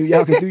 and then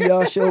y'all can do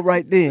y'all show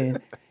right then.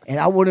 And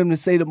I want him to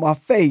say to my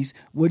face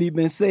what he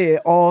been saying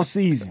all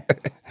season.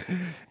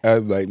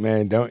 I'm like,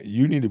 man,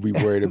 you need to be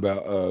worried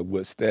about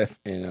what Steph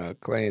and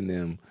Clay and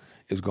them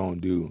is gonna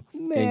do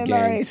Man, in I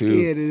game ain't 2,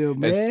 scared of them,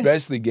 man.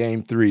 especially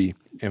game 3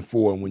 and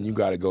 4 when you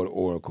got to go to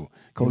Oracle.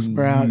 Coach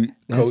Brown,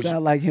 that Coach,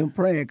 sound like him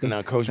praying.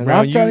 Now, Coach 'cause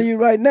Brown, I'm telling you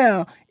right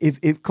now,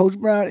 if Coach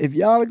Brown, if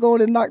y'all are going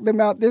to knock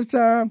them out this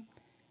time,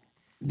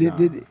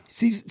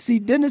 see,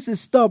 Dennis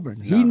is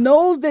stubborn. He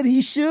knows that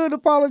he should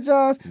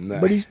apologize,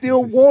 but he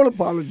still won't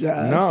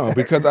apologize. No,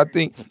 because I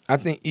think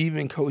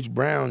even Coach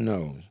Brown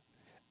knows.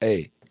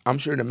 Hey, I'm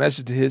sure the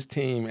message to his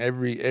team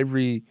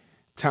every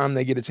time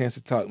they get a chance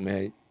to talk,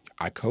 man.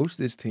 I coach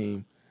this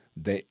team.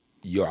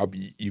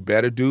 You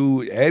better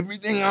do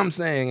everything I'm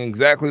saying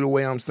exactly the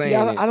way I'm saying See,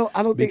 I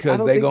don't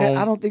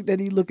think that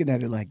he's looking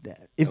at it like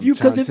that. If you're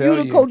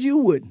the coach, you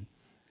wouldn't.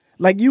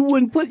 Like you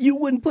wouldn't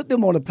put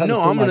them on a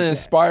pedestal. No, I'm gonna like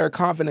inspire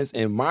confidence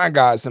in my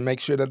guys to make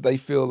sure that they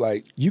feel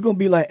like you're gonna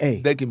be like,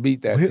 hey, they can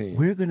beat that team.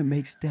 We're gonna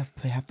make Steph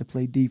have to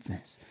play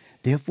defense.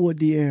 Therefore,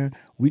 De'Aaron,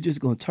 we're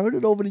just gonna turn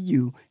it over to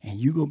you, and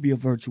you're gonna be a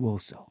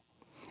virtuoso.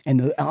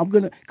 And I'm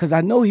gonna, because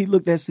I know he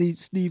looked at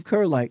Steve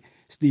Kerr like,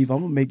 Steve, I'm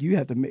gonna make you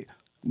have to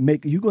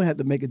make you're gonna have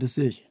to make a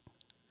decision,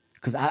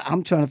 because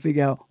I'm trying to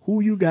figure out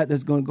who you got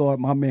that's gonna guard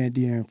my man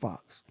De'Aaron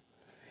Fox.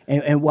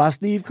 And while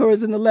Steve Kerr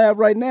is in the lab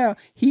right now,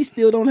 he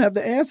still don't have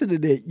the answer to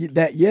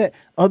that yet,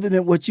 other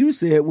than what you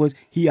said was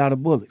he out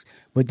of bullets.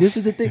 But this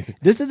is the thing.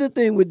 This is the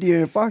thing with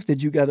De'Aaron Fox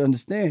that you got to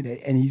understand,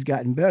 and he's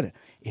gotten better.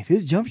 If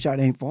his jump shot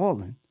ain't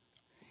falling,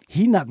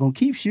 he's not gonna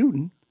keep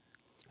shooting.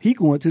 He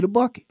going to the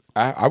bucket.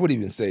 I would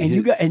even say, and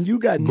you got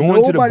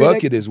going to the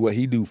bucket is what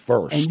he do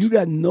first. And you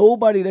got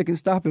nobody that can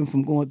stop him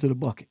from going to the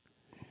bucket.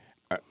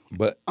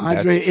 But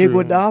Andre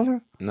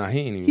Iguodala? Nah, he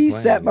ain't even He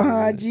playing, sat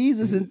behind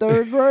Jesus in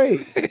 3rd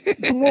grade.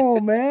 Come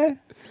on, man.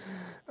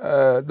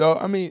 No,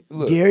 I mean,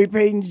 look. Gary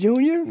Payton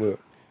Jr.?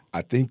 Look,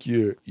 I think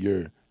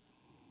you're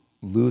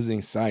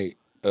losing sight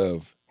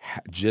of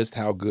just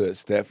how good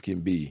Steph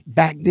can be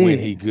back then when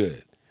he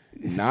good.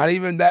 Not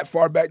even that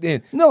far back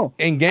then. No.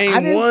 In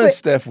game 1,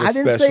 Steph was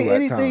special at times. I didn't say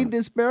anything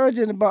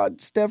disparaging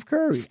about Steph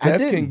Curry. Steph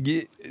can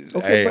get.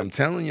 Okay, I'm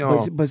telling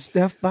y'all. But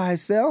Steph by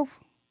himself?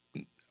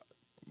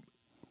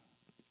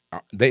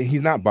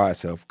 He's not by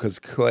himself because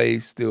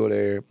Clay's still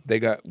there. They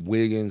got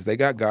Wiggins. They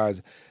got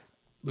guys.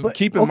 But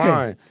keep in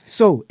mind.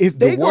 So if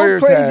they go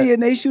crazy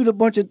and they shoot a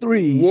bunch of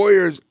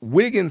threes.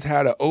 Wiggins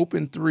had an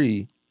open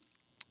 3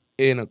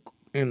 in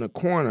a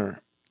corner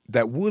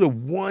that would have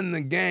won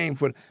the game.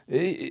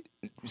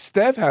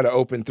 Steph had an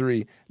open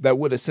 3 that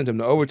would have sent him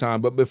to overtime.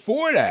 But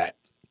before that.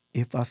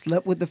 If I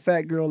slept with the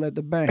fat girl at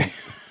the bank.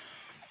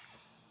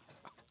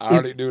 I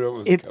already knew that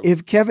was coming.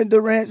 If Kevin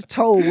Durant's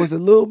toe was a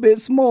little bit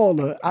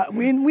smaller,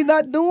 we're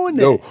not doing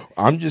that. No,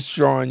 I'm just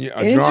drawing your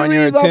attention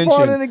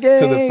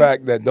to the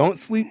fact that don't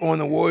sleep on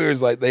the Warriors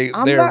like they're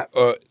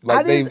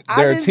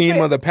a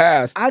team of the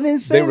past. I didn't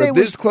say they were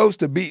this close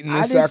to beating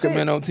this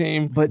Sacramento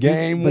team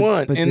game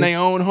 1 in their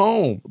own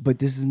home. But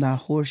this is not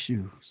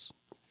horseshoes.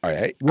 All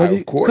right,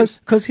 of course.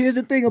 Because here's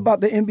the thing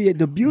about the NBA,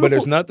 but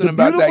there's nothing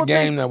about that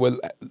game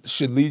that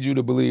should lead you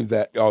to believe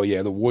that. Oh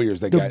yeah, the Warriors.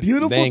 The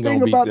beautiful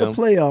thing about the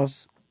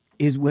playoffs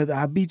is whether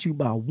I beat you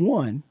by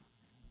 1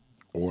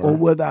 or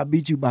whether I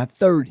beat you by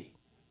 30.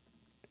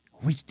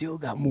 We still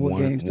got more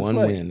games to play.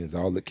 One win is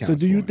all that counts. So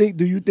do you think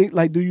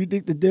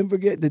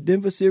the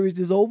Denver series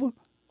is over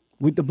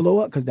with the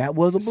blowout? Because that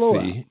was a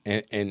blowout. See,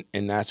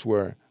 and that's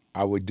where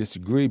I would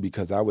disagree,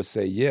 because I would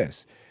say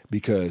yes,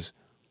 because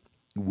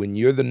when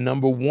you're the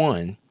number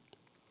 1,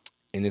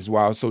 and this is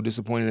why I was so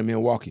disappointed in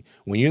Milwaukee.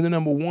 When you're the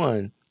number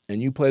 1 and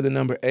you play the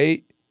number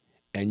 8.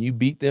 And you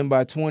beat them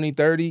by 20,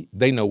 30,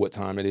 they know what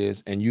time it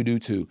is, and you do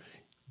too.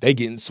 They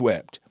getting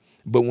swept.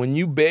 But when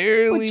you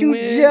barely win. But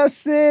you just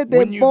said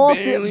that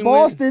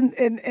Boston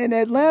and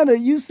Atlanta,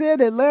 you said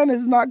Atlanta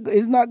is not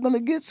going to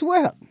get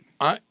swept.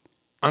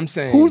 I'm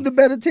saying. Who's the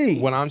better team?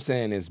 What I'm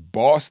saying is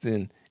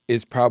Boston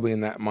is probably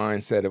in that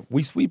mindset of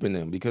we sweeping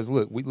them, because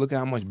look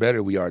how much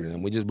better we are than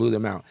them. We just blew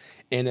them out.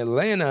 In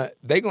Atlanta,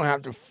 they're going to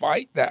have to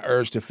fight that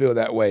urge to feel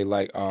that way,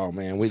 like, oh,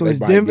 man. So is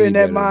Denver in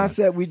that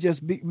mindset, we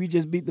just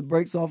beat the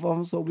brakes off of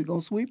them, so we're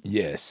going to sweep?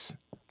 Yes.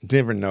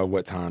 Denver know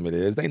what time it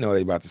is. They know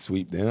they about to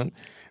sweep them.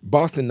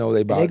 Boston know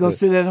they about to. They're going to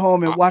sit at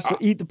home and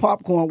eat the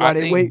popcorn while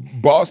they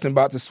wait. Boston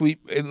about to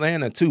sweep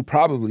Atlanta too,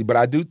 probably, but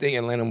I do think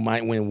Atlanta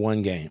might win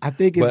 1 game. I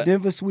think if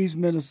Denver sweeps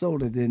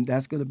Minnesota, then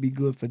that's going to be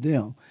good for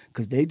them,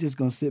 because they just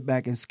going to sit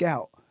back and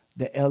scout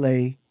the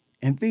L.A.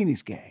 and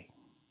Phoenix game.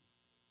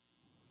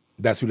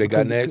 That's who they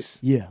got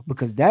next? Yeah,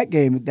 because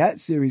that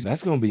series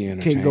that's going to be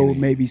entertaining. Can go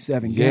maybe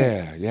 7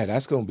 games. Yeah,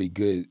 that's going to be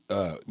good,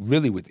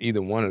 really, with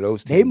either one of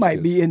those teams. They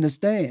might be in the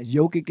stands.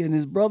 Jokic and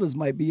his brothers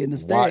might be in the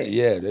stands.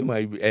 Yeah, they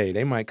might be. Hey,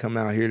 they might come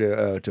out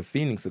here to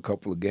Phoenix a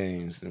couple of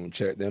games and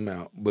check them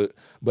out. But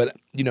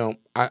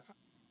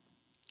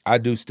I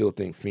do still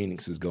think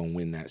Phoenix is going to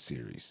win that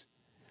series.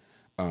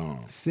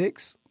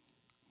 6?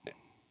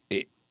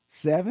 It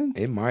 7?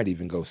 It might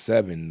even go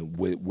 7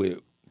 with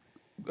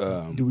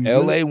Do we LA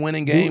really-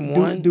 winning game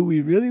 1. Do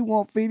we really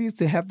want Phoenix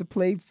to have to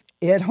play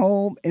at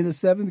home in the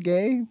 7th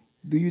game?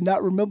 Do you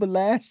not remember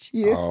last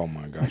year? Oh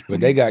my gosh! But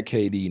they got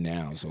KD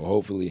now, so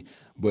hopefully.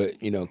 But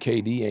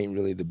KD ain't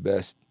really the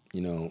best,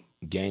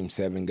 Game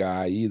 7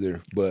 guy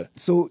either. But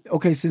So,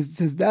 okay,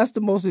 since that's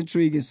the most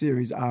intriguing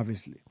series,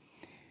 obviously,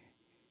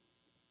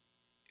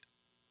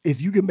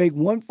 if you can make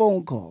one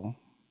phone call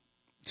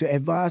to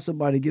advise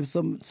somebody, give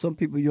some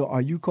people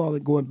are you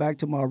calling? Going back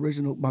to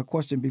my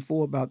question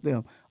before about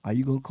them, are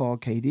you gonna call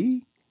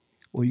KD,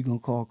 or are you gonna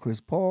call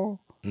Chris Paul,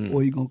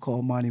 or are you gonna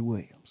call Monty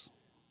Williams?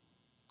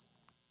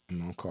 I'm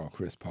gonna call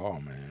Chris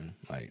Paul, man.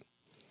 Like,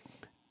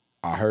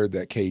 I heard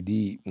that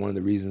KD, one of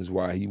the reasons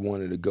why he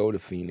wanted to go to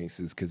Phoenix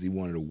is because he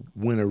wanted to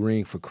win a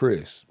ring for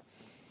Chris.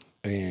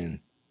 And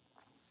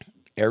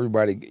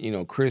everybody,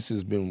 Chris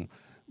has been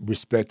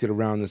respected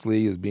around this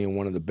league as being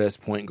one of the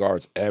best point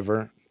guards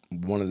ever.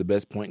 One of the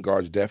best point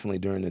guards definitely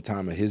during the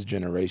time of his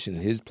generation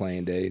and his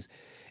playing days.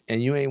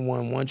 And you ain't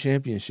won one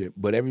championship,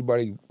 but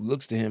everybody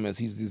looks to him as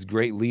he's this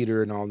great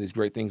leader and all these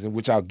great things, and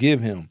which I'll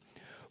give him.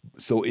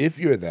 So if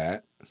you're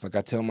that, it's like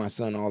I tell my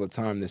son all the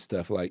time this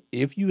stuff, like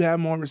if you have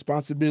more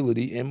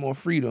responsibility and more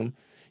freedom,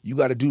 you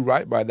got to do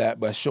right by that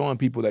by showing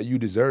people that you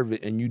deserve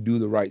it and you do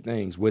the right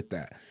things with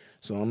that.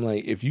 So I'm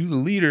like, if you the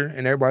leader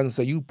and everybody can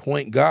say you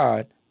point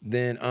guard,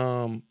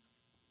 then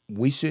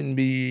we shouldn't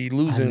be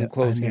losing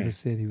close games. I never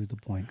said he was the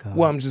point guard.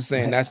 Well, I'm just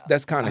saying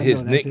that's kind of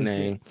his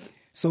nickname.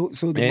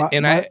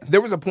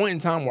 There was a point in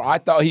time where I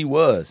thought he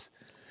was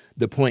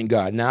the point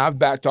guard. Now, I've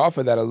backed off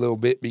of that a little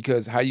bit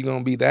because how you going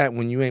to be that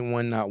when you ain't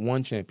won not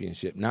one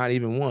championship, not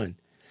even one?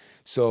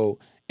 So,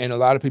 and a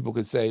lot of people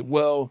could say,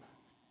 well,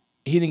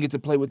 he didn't get to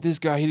play with this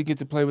guy. He didn't get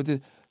to play with this.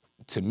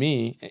 To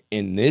me,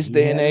 in this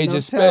day and age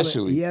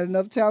especially. He had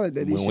enough talent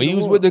that when he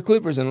was with the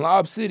Clippers in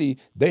Lob City,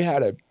 they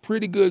had a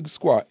pretty good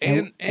squad.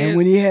 And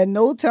when he had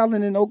no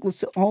talent in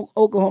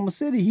Oklahoma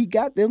City, he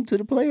got them to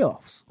the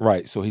playoffs.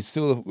 Right. So he's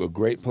still a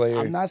great player.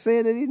 I'm not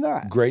saying that he's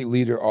not. Great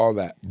leader, all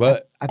that.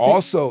 But I think,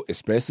 also,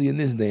 especially in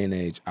this day and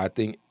age, I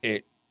think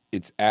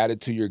it's added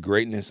to your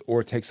greatness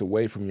or takes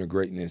away from your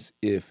greatness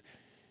if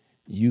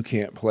you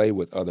can't play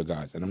with other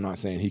guys. And I'm not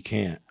saying he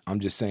can't. I'm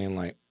just saying,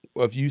 like,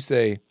 if you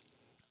say,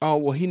 oh,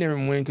 well, he never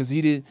win because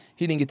he didn't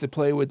get to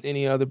play with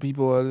any other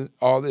people,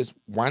 all this.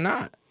 Why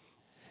not?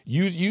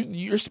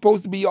 You're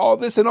supposed to be all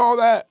this and all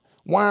that.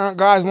 Why aren't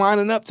guys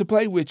lining up to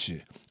play with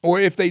you?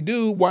 Or if they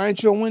do, why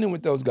aren't you winning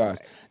with those guys?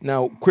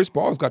 Now, Chris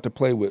Paul's got to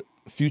play with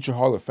future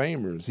Hall of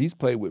Famers. He's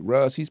played with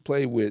Russ. He's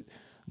played with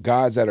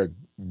guys that are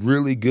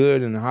really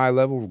good and high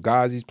level,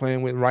 guys he's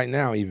playing with right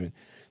now even.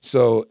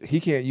 So he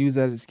can't use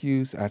that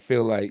excuse. I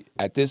feel like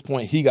at this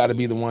point he got to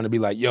be the one to be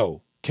like,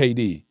 yo,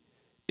 KD,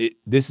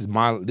 this is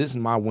my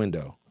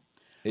window.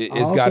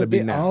 It's got to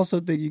be now. I also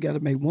think you got to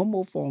make one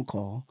more phone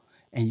call,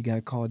 and you got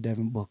to call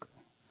Devin Booker.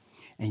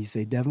 And you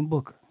say, Devin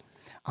Booker,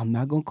 I'm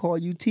not going to call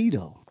you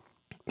Tito,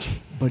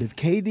 but if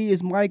KD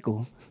is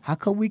Michael, how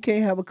come we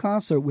can't have a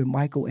concert with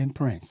Michael and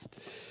Prince?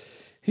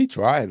 He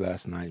tried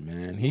last night,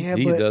 man.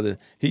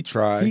 He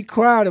tried. He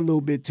cried a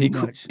little bit too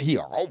much. He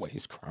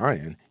always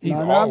crying.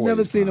 I've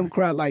never seen him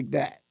cry like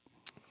that.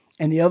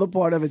 And the other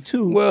part of it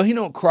too. Well, he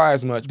don't cry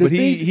as much, but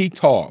he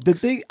talks. The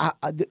thing,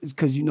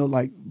 because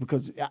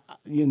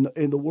in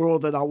the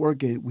world that I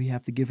work in, we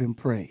have to give him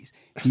praise.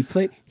 He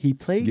played give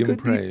good him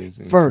praise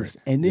first,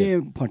 and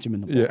then punch him in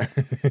the ball.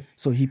 Yeah.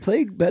 So he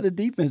played better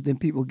defense than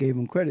people gave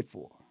him credit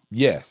for.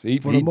 Yes, he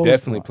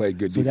definitely played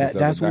good defense.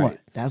 That's one.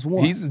 That's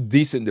one. He's a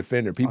decent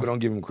defender. People don't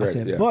give him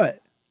credit.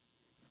 But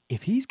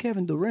if he's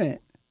Kevin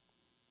Durant,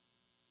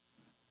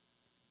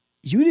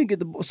 you didn't get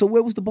the ball. So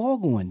where was the ball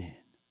going then?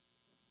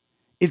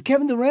 If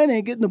Kevin Durant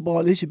ain't getting the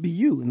ball, it should be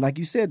you. And like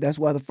you said, that's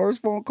why the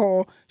first phone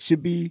call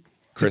should be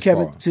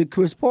to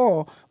Chris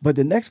Paul. But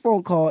the next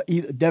phone call,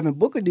 either Devin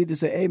Booker need to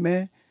say, hey,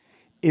 man,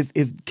 if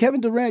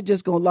Kevin Durant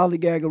just going to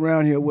lollygag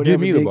around here,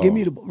 whatever, give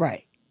me the ball.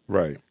 Right.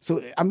 Right.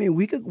 So, I mean,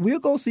 we'll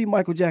go see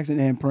Michael Jackson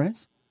and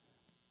Prince.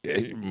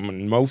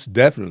 Most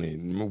definitely.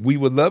 We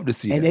would love to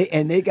see that.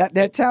 And they got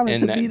that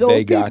talent to be those people.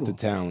 They got the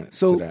talent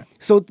to that.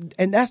 So,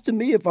 and that's to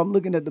me, if I'm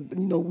looking at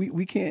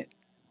we can't,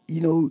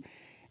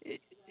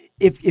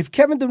 If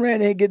Kevin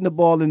Durant ain't getting the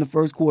ball in the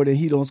first quarter and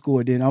he don't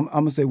score, then I'm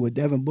going to say, well,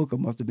 Devin Booker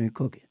must have been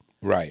cooking.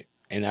 Right.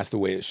 And that's the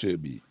way it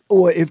should be.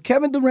 Or if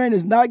Kevin Durant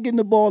is not getting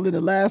the ball in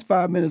the last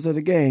 5 minutes of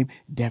the game,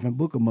 Devin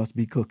Booker must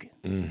be cooking.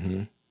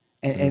 Mm-hmm.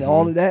 And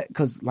all of that,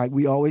 because like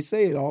we always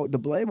say, the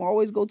blame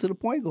always go to the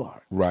point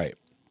guard. Right.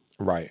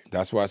 Right.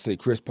 That's why I say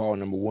Chris Paul,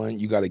 number one,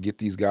 you got to get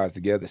these guys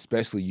together,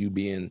 especially you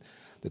being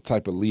the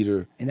type of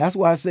leader. And that's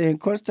why I say in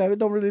crunch time, it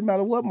don't really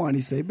matter what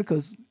Monty say,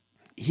 because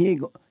he ain't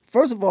going.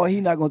 First of all,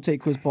 he's not going to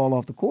take Chris Paul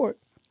off the court.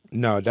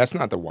 No, that's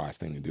not the wise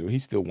thing to do.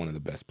 He's still one of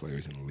the best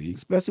players in the league.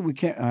 Especially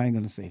with I ain't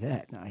going to say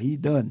that. Now, he's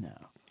done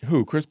now.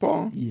 Who, Chris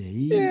Paul?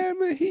 Yeah,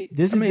 but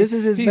this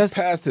is his he's best.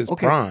 Past his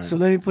okay, prime. So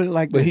let me put it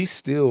like this. But he's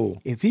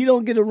still. If he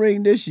don't get a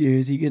ring this year,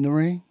 is he getting a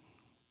ring?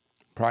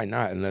 probably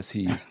not unless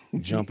he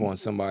jump on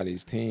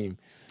somebody's team.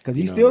 Because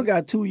he still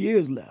got 2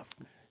 years left.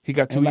 He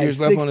got 2 And like years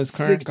left on his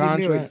current 60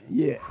 million. contract.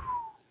 Yeah.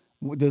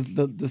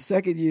 The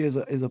second year is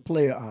a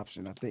player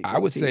option, I think. I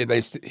would say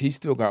he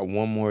still got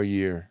 1 more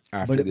year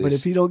after this. But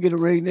if he don't get a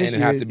ring this and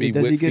year, it have to be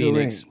does he with get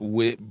Phoenix, a ring?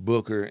 with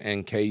Booker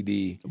and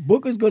KD.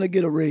 Booker's going to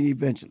get a ring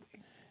eventually.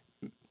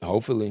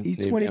 Hopefully.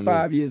 He's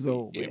 25 years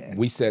old, man.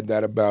 We said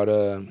that about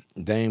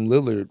Dame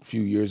Lillard a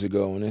few years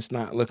ago, and it's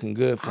not looking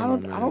good for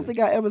him, man. I don't think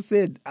I ever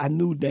said I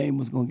knew Dame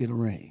was going to get a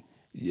ring.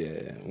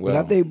 Yeah, well.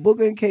 But I think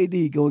Booker and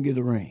KD going to get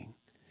a ring.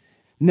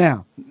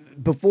 Now,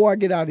 before I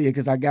get out of here,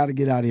 because I got to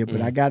get out of here,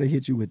 but I got to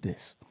hit you with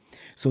this.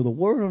 So the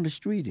word on the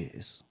street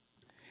is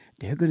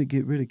they're going to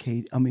get rid of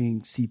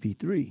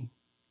CP3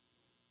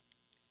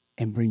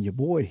 and bring your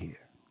boy here.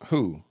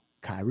 Who?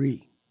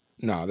 Kyrie.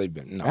 No, they've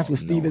been. No, That's what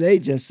Stephen A.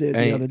 just said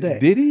the other day.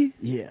 Did he?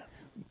 Yeah.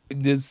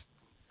 Does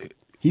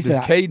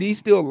said, KD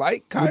still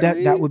like Kyrie?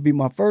 Well, that would be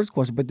my first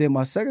question. But then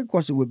my second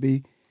question would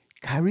be,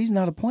 Kyrie's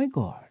not a point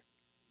guard.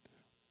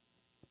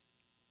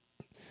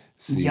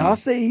 See, Y'all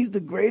say he's the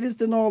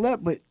greatest and all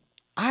that, but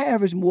I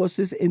average more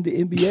assists in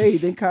the NBA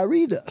than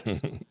Kyrie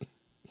does.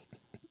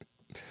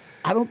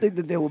 I don't think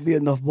that there would be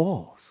enough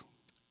balls.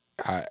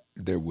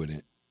 There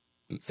wouldn't.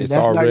 So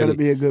that's not going to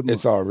be a good move.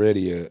 It's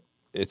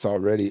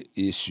already an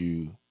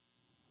issue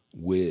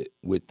with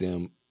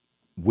them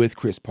with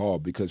Chris Paul,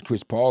 because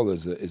Chris Paul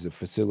is a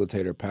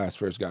facilitator, pass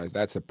first guy.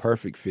 That's a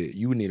perfect fit.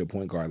 You would need a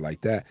point guard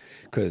like that,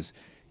 because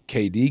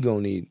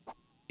KD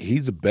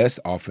he's the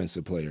best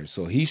offensive player,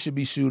 so he should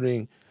be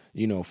shooting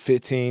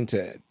 15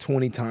 to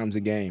 20 times a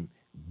game.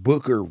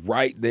 Booker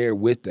right there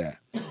with that.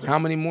 How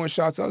many more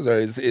shots are there?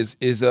 Is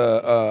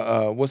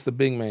what's the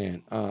big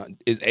man?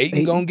 Is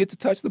Ayton gonna get to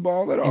touch the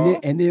ball at all?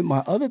 And then my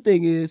other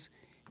thing is,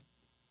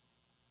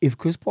 if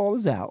Chris Paul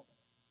is out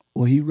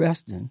or he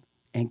resting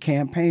and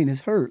Campaign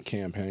is hurt,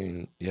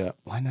 yeah.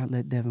 Why not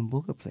let Devin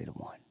Booker play the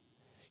one?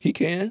 He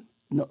can.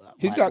 No,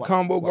 he's got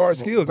combo guard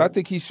skills. I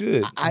think he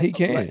should. He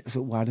can. So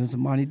why doesn't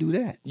Monty do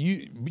that?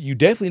 You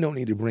definitely don't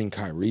need to bring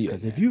Kyrie.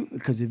 Because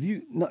if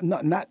you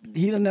not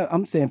he don't know.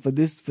 I'm saying for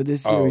this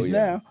series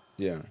now.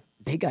 Yeah.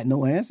 They got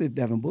no answer if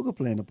Devin Booker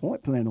playing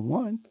the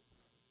one.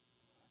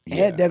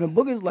 Yeah. And Devin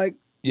Booker's like,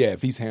 yeah,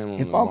 if he's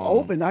handling if I'm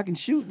open, I can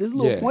shoot this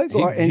little point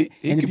guard. And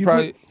if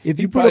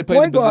you put a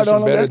point guard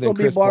on him, that's going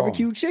to be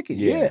barbecue chicken.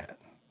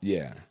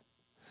 Yeah.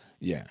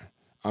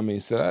 I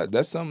mean, so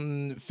that's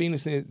something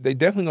Phoenix, they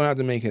definitely going to have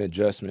to make an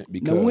adjustment.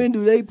 Because now, when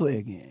do they play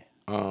again?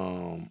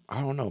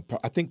 I don't know.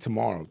 I think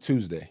tomorrow,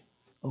 Tuesday.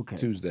 Okay.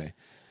 Tuesday.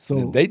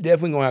 So they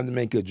definitely going to have to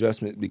make an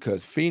adjustment,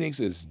 because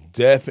Phoenix is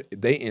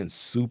they in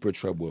super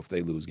trouble if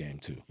they lose game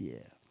 2. Yeah.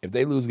 If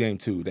they lose game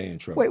 2, they in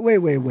trouble.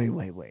 Wait.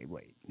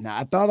 Now,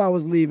 I thought I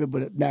was leaving,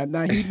 but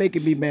now he's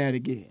making me mad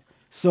again.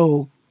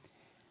 So,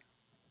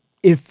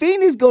 if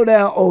Phoenix go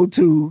down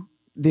 0-2,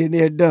 then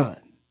they're done.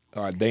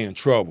 They in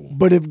trouble.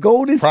 But if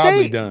Golden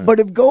State go down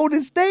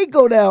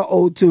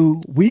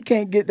 0-2, we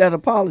can't get that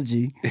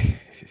apology.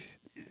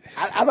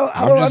 I don't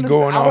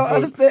understand.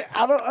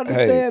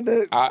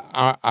 Hey,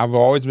 I've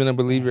always been a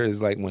believer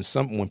is like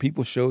when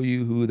people show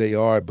you who they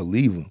are,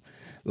 believe them.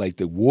 Like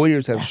the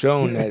Warriors have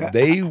shown that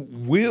they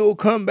will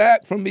come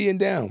back from being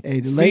down. Hey,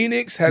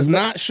 Phoenix has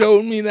not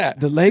shown me that.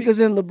 The Lakers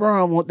and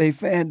LeBron want their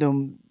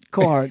fandom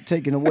card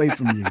taken away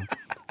from you.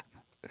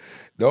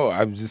 No,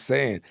 I'm just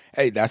saying.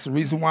 Hey, that's the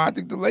reason why I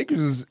think the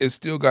Lakers is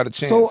still got a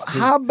chance. So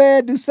how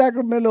bad do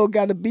Sacramento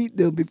got to beat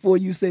them before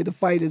you say the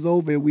fight is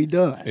over and we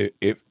done?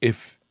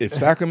 If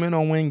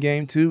Sacramento win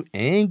game 2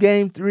 and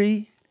game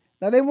 3.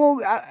 Now they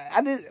won't.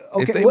 I did.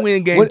 Okay, if they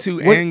win game 2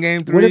 and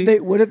game 3,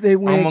 what if they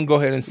win? I'm gonna go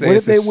ahead and say what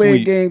it's if they win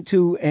sweep. game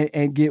 2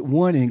 and get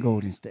 1 in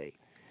Golden State?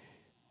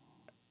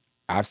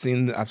 I've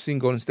seen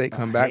Golden State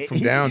come back from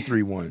down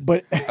 3-1,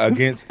 but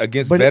against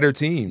better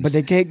teams. But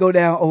they can't go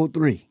down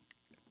 0-3.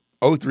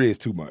 0-3 is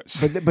too much.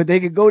 But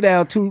they could go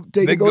down 2.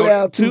 They could go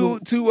down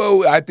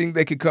 2-0. I think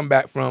they could come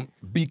back from,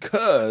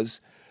 because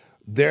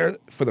they're,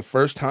 for the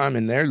first time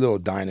in their little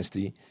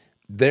dynasty,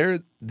 they're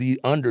the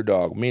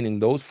underdog, meaning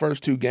those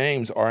first 2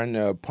 games are in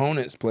the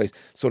opponent's place.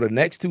 So the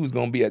next 2 is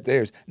going to be at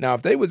theirs. Now,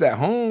 if they was at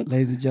home,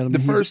 ladies and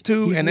gentlemen, the first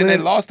 2, and then they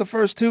lost the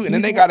first 2, and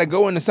then they got to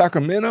go into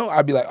Sacramento,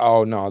 I'd be like,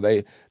 oh, no,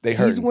 they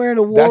hurt. He's wearing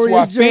a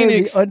Warriors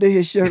jersey under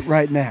his shirt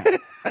right now.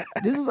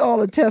 This is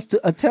all a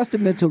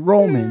testament to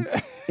Roman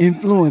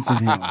influencing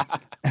him.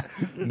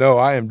 No,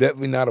 I am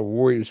definitely not a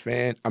Warriors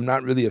fan. I'm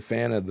not really a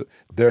fan of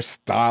their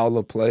style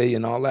of play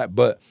and all that,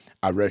 but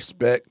I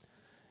respect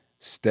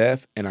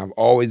Steph, and I've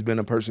always been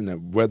a person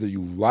that whether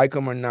you like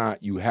them or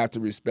not, you have to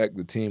respect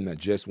the team that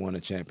just won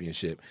a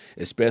championship,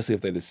 especially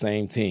if they're the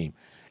same team.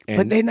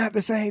 But they're not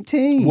the same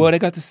team. Well, they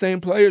got the same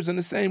players and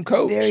the same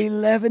coach. They're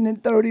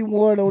 11-31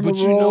 on the road. But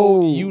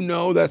you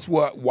know that's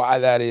why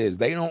that is.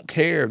 They don't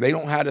care. They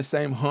don't have the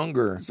same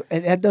hunger.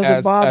 And that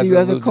doesn't bother you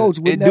as a coach.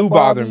 It do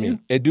bother me.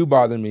 It do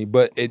bother me,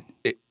 but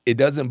it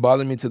doesn't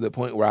bother me to the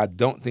point where I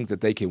don't think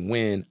that they can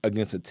win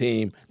against a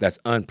team that's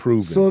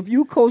unproven. So if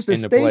you coach the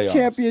state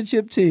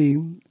championship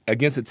team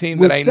against a team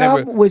that ain't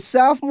never with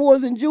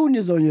sophomores and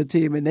juniors on your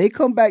team, and they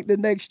come back the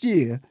next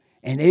year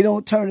and they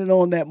don't turn it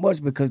on that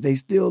much because they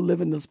still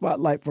live in the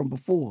spotlight from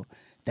before,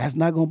 that's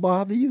not going to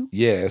bother you?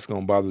 Yeah, it's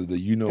going to bother the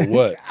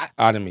you-know-what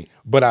out of me.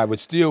 But I would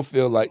still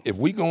feel like if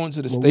we go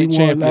into the state we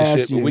won last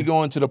championship, year. we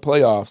go into the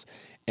playoffs,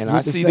 and I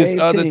With the see this same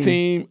other team.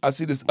 team, I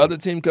see this other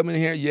team coming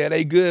in here, yeah,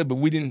 they good, but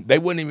they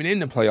wasn't even in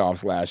the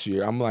playoffs last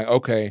year. I'm like,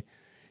 okay,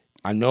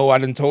 I know I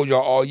done told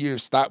y'all all year,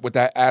 stop with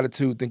that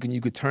attitude thinking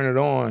you could turn it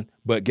on,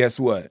 but guess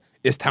what?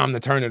 It's time to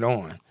turn it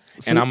on.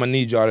 And I'm going to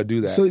need y'all to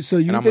do that. So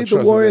you And I'ma think the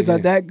trust what Warriors they are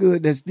can. that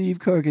good that Steve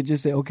Kerr could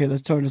just say, okay,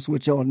 let's turn the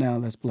switch on now,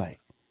 let's play?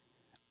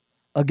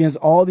 Against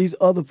all these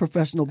other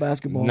professional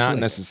basketball Not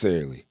players.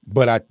 necessarily.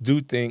 But I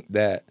do think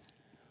that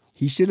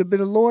He should have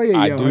been a lawyer,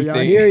 I y'all. do Y'all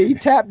think- hear he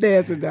tap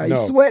dancing now. No,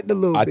 He's sweating a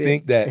little I bit.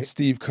 think that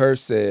Steve Kerr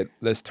said,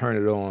 let's turn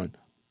it on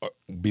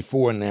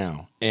before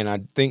now. And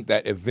I think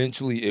that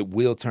eventually it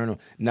will turn on.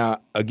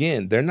 Now,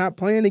 again, they're not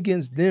playing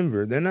against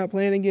Denver. They're not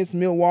playing against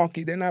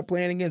Milwaukee. They're not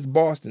playing against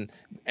Boston.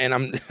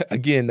 And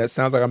again, that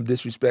sounds like I'm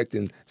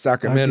disrespecting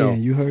Sacramento.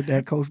 Again, you heard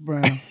that, Coach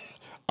Brown?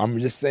 I'm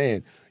just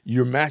saying,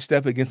 you're matched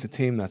up against a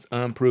team that's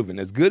unproven.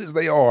 As good as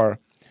they are,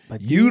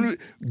 But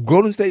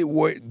Golden State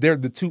Warriors, they're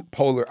the two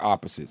polar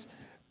opposites.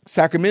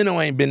 Sacramento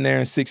ain't been there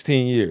in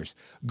 16 years.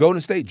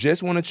 Golden State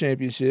just won a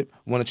championship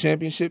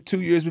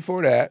 2 years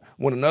before that,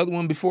 won another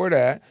one before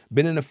that,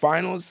 been in the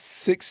finals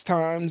 6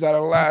 times out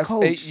of the last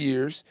Coach, 8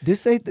 years.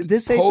 This ain't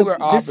Polar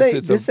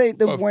opposites of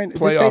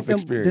playoff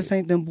experience. This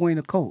ain't them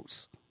Buena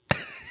Coats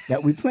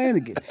that we playing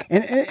against.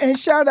 And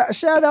shout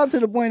out to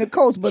the Buena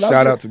Coats. But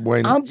Shout out to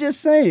Buena. I'm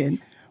just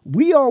saying,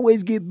 we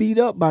always get beat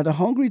up by the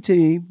hungry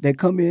team that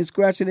come in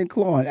scratching and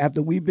clawing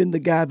after we've been the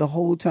guy the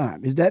whole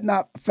time. Is that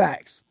not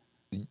facts?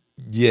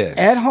 Yes.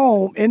 At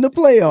home in the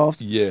playoffs,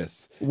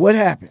 Yes. what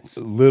happens?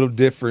 A little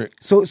different.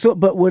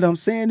 But what I'm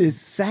saying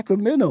is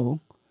Sacramento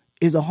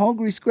is a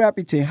hungry,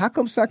 scrappy team. How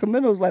come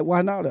Sacramento's like,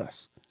 why not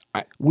us?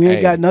 We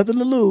ain't got nothing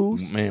to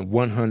lose. Man,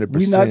 100%.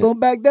 We not gonna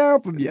back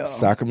down from y'all.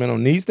 Sacramento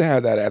needs to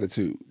have that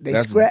attitude.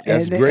 That's great.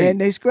 great.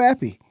 They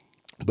scrappy.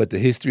 But the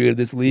history of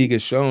this league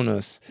has shown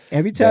us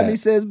Every time that- he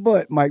says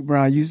 "but," Mike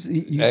Brown, you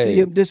see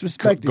him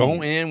disrespecting. Go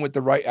you. in with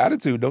the right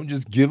attitude. Don't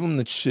just give them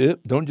the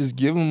chip. Don't just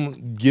give them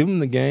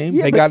the game.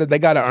 Yeah, They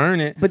got to earn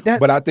it.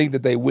 But I think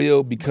that they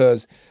will,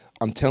 because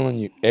I'm telling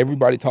you,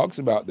 everybody talks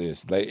about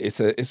this. Like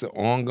it's an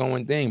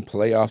ongoing thing.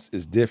 Playoffs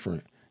is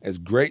different. It's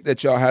great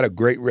that y'all had a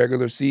great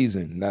regular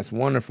season. That's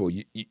wonderful.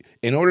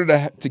 In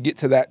order to get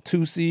to that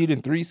 2 seed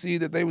and 3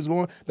 seed that they was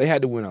going, they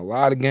had to win a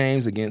lot of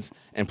games against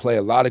and play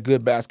a lot of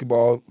good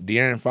basketball.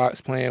 De'Aaron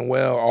Fox playing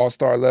well,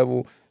 all-star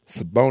level.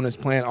 Sabonis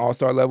playing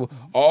all-star level.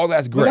 All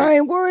that's great. But I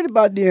ain't worried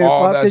about De'Aaron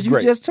All Fox that's because you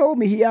great. just told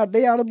me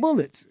they out of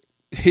bullets.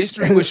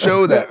 History would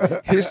show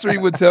that. History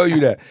would tell you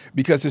that,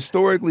 because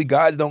historically,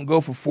 guys don't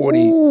go for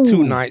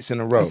 42 nights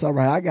in a row. That's all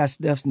right. I got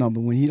Steph's number.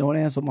 When he don't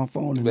answer my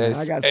phone,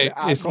 I got.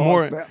 It's call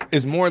more. Steph.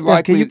 It's more Steph,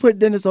 likely. can you put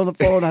Dennis on the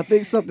phone? I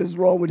think something's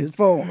wrong with his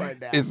phone right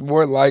now. It's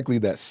more likely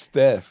that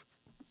Steph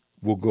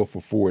will go for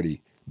 40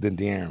 than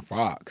De'Aaron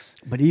Fox.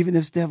 But even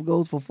if Steph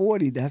goes for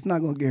 40, that's not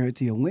going to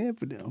guarantee a win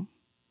for them.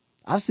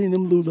 I've seen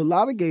them lose a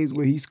lot of games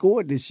where he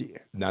scored this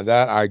year. Now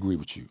that I agree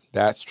with you.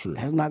 That's true.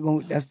 That's not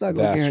going to That's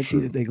guarantee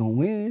true. that they're going to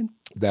win.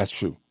 That's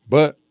true.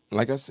 But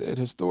like I said,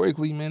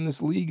 historically, man,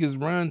 this league is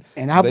run.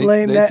 And I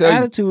blame they that tell you,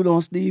 attitude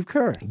on Steve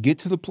Kerr. get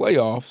to the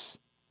playoffs,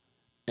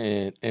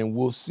 and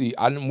we'll see.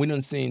 We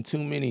done seen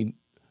too many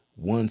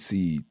 1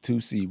 seed, 2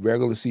 seed,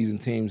 regular season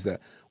teams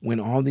that win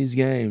all these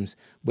games,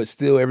 but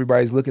still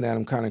everybody's looking at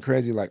them kind of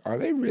crazy. Like, are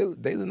they really?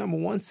 They the number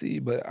 1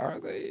 seed, but are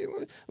they?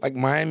 Like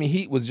Miami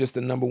Heat was just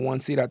the number 1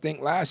 seed, I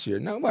think, last year.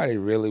 Nobody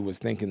really was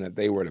thinking that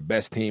they were the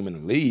best team in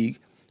the league,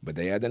 but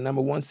they had the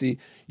number 1 seed.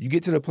 You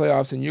get to the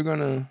playoffs, and you're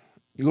gonna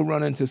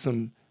run into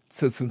some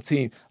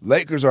team.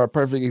 Lakers are a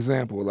perfect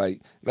example.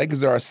 Like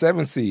Lakers are a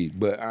 7 seed,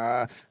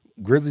 but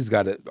Grizzlies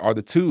are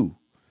the 2.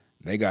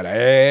 They got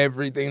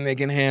everything they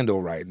can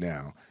handle right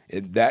now.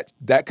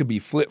 That could be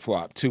flip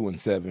flop 2 and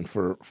 7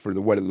 for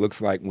what it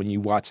looks like when you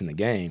watching the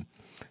game.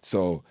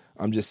 So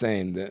I'm just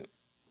saying that.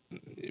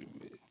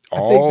 I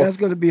think that's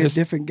going to be a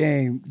different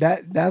game.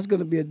 That's going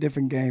to be a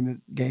different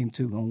game. Game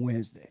 2 on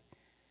Wednesday.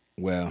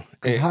 Well,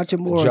 Because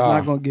Hachimura is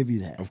not going to give you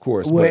that. Of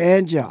course. Well, but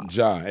and Ja.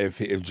 If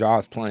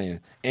Ja's playing,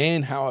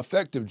 and how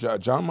effective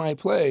Ja might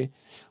play,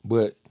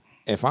 but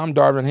if I'm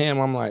Darvin Ham,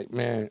 I'm like,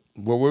 man,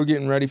 what we're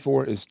getting ready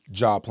for is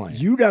Ja playing.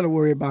 You got to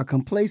worry about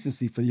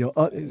complacency for your.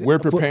 We're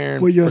preparing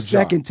for your for Ja.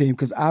 second team,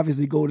 because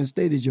obviously Golden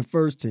State is your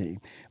first team.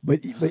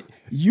 But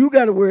you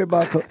got to worry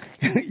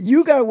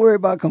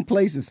about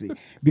complacency,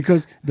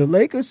 because the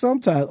Lakers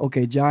sometimes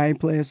Ja ain't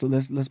playing, so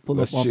let's pull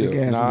Let's up off chill. the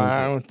gas. No, a little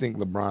I bit. don't think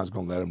LeBron's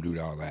gonna let him do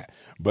all that.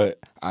 But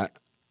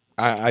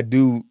I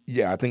do.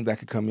 Yeah, I think that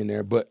could come in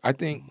there. But I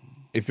think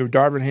if you're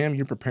Darvin Ham,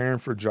 you're preparing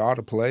for Ja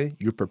to play.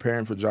 You're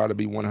preparing for Ja to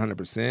be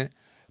 100%.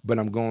 But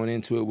I'm going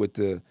into it with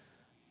the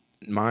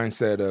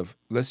mindset of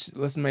let's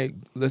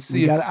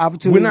see. got an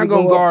opportunity We're not to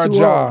gonna go up guard 2-0.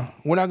 Ja.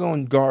 We're not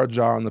gonna guard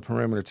Ja on the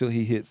perimeter until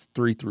he hits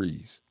 3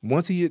 threes.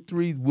 Once he hit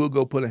 3, we'll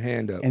go put a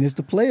hand up And it's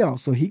the playoffs,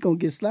 so he gonna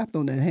get slapped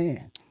on that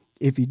hand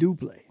if he do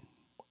play.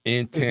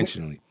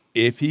 intentionally.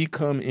 If he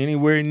come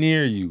anywhere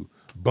near you,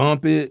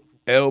 bump it,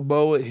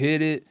 elbow it,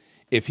 hit it.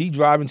 If he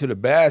driving to the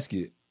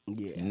basket,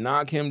 Yeah.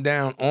 knock him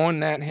down on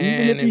that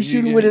hand. Even if he's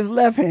shooting with his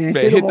left hand,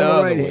 Man, hit him on the the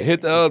other right one. hand.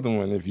 Hit the other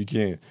one if you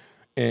can.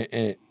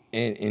 And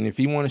if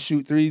he want to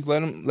shoot threes,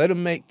 let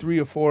him make 3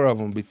 or 4 of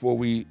them before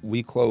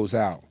we close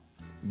out.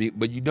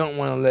 But you don't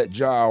want to let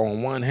Ja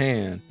on one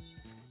hand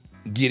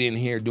get in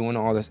here doing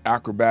all this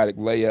acrobatic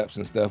layups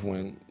and stuff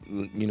when,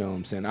 you know what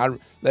I'm saying. I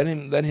let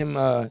him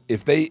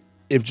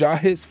if Ja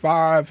hits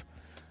 5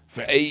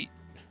 for 8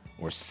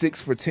 or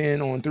 6 for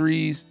 10 on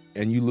threes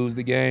and you lose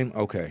the game,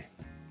 okay.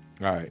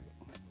 All right.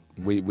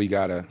 We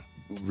gotta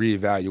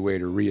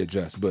reevaluate or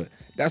readjust. But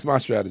that's my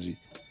strategy.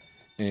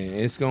 And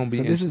it's gonna be.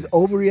 So this is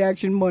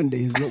Overreaction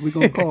Monday, is what we're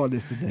gonna call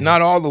this today.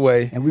 Not all the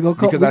way, and we're gonna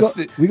come.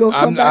 Because we gonna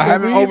come back. I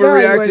haven't and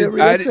reevaluate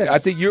overreacted. I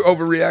think you're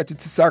overreacted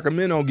to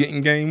Sacramento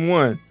getting game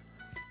 1.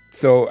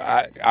 So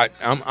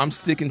I'm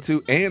sticking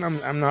to, and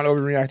I'm not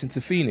overreacting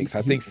to Phoenix.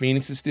 I think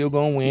Phoenix is still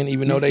gonna win,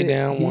 even though they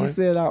down 1. He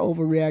said I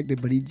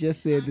overreacted, but he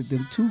just said that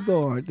them 2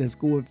 guards that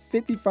scored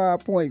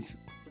 55 points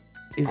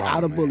is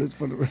out of bullets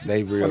for the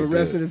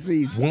rest of the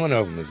season. One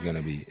of them is going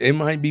to be. It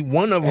might be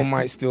one of them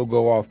might still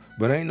go off,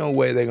 but ain't no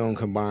way they're going to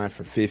combine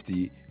for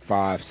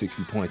 55,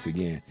 60 points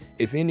again.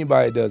 If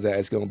anybody does that,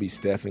 it's going to be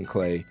Steph and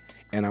Clay.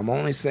 And I'm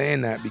only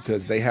saying that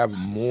because they have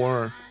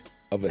more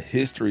of a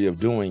history of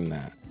doing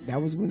that. That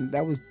was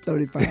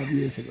 35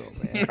 years ago,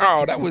 man.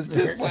 No, that was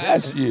just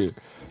last year.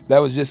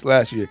 But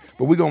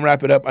we're going to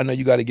wrap it up. I know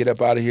you got to get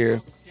up out of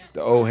here.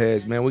 The old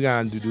heads, man, we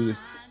got to do this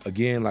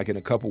again, like in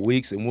a couple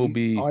weeks, and we'll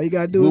be. All you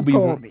gotta do is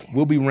call me.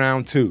 We'll be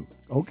round 2.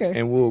 Okay.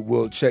 And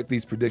we'll check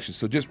these predictions.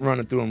 So just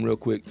running through them real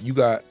quick. You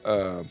got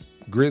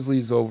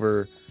Grizzlies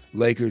over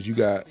Lakers. You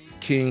got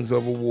Kings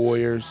over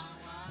Warriors.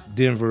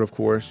 Denver, of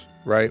course,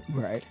 right?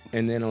 Right.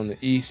 And then on the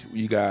East,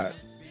 you got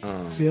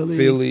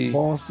Philly,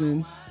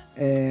 Boston,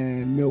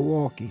 and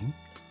Milwaukee.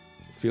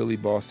 Philly,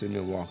 Boston,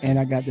 Milwaukee. And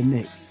I got the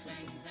Knicks.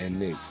 And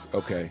Knicks.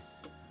 Okay.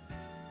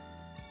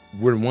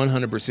 We're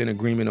 100%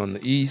 agreement on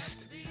the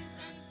East.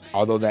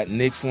 Although that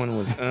Knicks one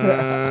was,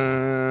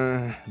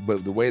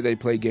 but the way they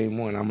play game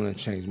 1, I'm going to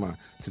change mine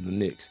to the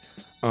Knicks.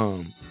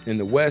 In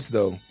the West,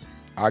 though,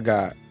 I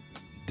got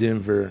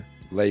Denver,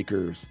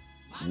 Lakers,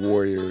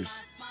 Warriors,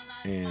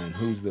 and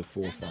who's the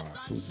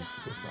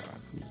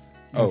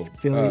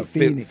 4-5?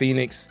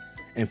 Phoenix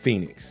and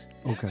Phoenix.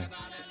 Okay.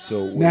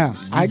 So now,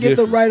 I get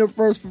the right of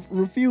first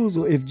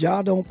refusal if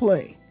Ja don't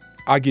play.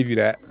 I'll give you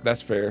that.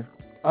 That's fair.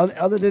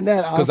 Other than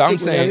that, because I'm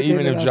saying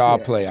even if Ja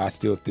play, I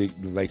still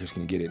think the Lakers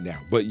can get it now.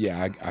 But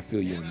yeah, I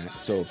feel you on that.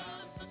 So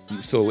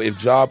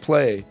if Ja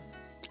play,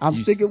 I'll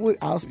stick with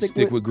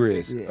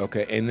Grizz. Yeah.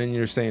 Okay, and then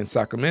you're saying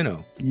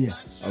Sacramento. Yeah.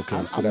 Okay,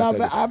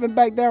 I've been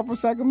back down for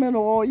Sacramento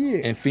all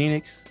year. And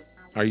Phoenix?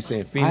 Are you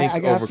saying Phoenix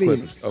over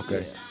Phoenix. Clippers?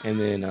 Okay, yeah. And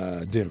then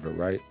Denver,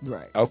 right?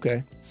 Right.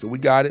 Okay, so we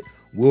got it.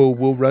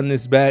 We'll run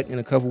this back in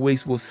a couple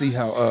weeks. We'll see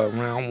how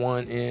round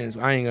 1 ends.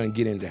 I ain't gonna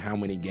get into how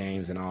many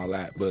games and all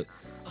that, but.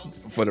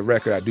 For the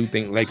record, I do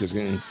think Lakers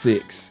getting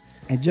 6.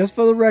 And just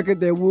for the record,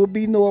 there will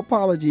be no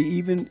apology,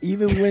 even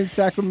when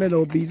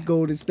Sacramento beats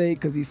Golden State,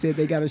 because he said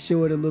they got to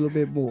show it a little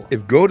bit more.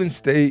 If Golden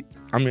State,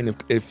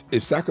 if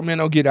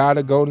Sacramento get out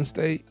of Golden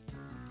State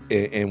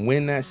and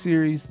win that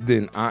series,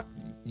 then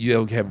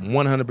you'll have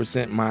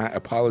 100% my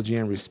apology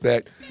and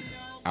respect.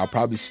 I'll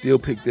probably still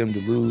pick them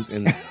to lose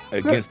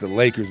against the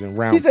Lakers in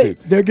round 2.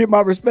 They'll get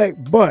my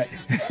respect, but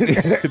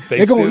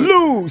they're going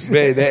to lose.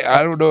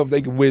 I don't know if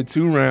they can win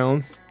 2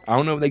 rounds. I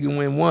don't know if they can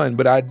win 1,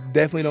 but I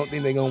definitely don't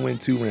think they're going to win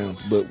 2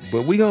 rounds. But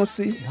we going to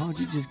see. Why don't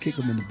you just kick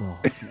them in the balls?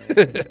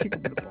 Just kick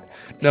them in the balls.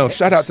 No,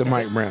 shout out to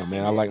Mike Brown,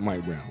 man. I like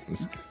Mike Brown.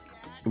 Let's go.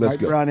 Mike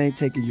Brown ain't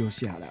taking your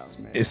shout outs,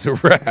 man. It's a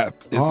wrap.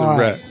 It's a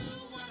wrap.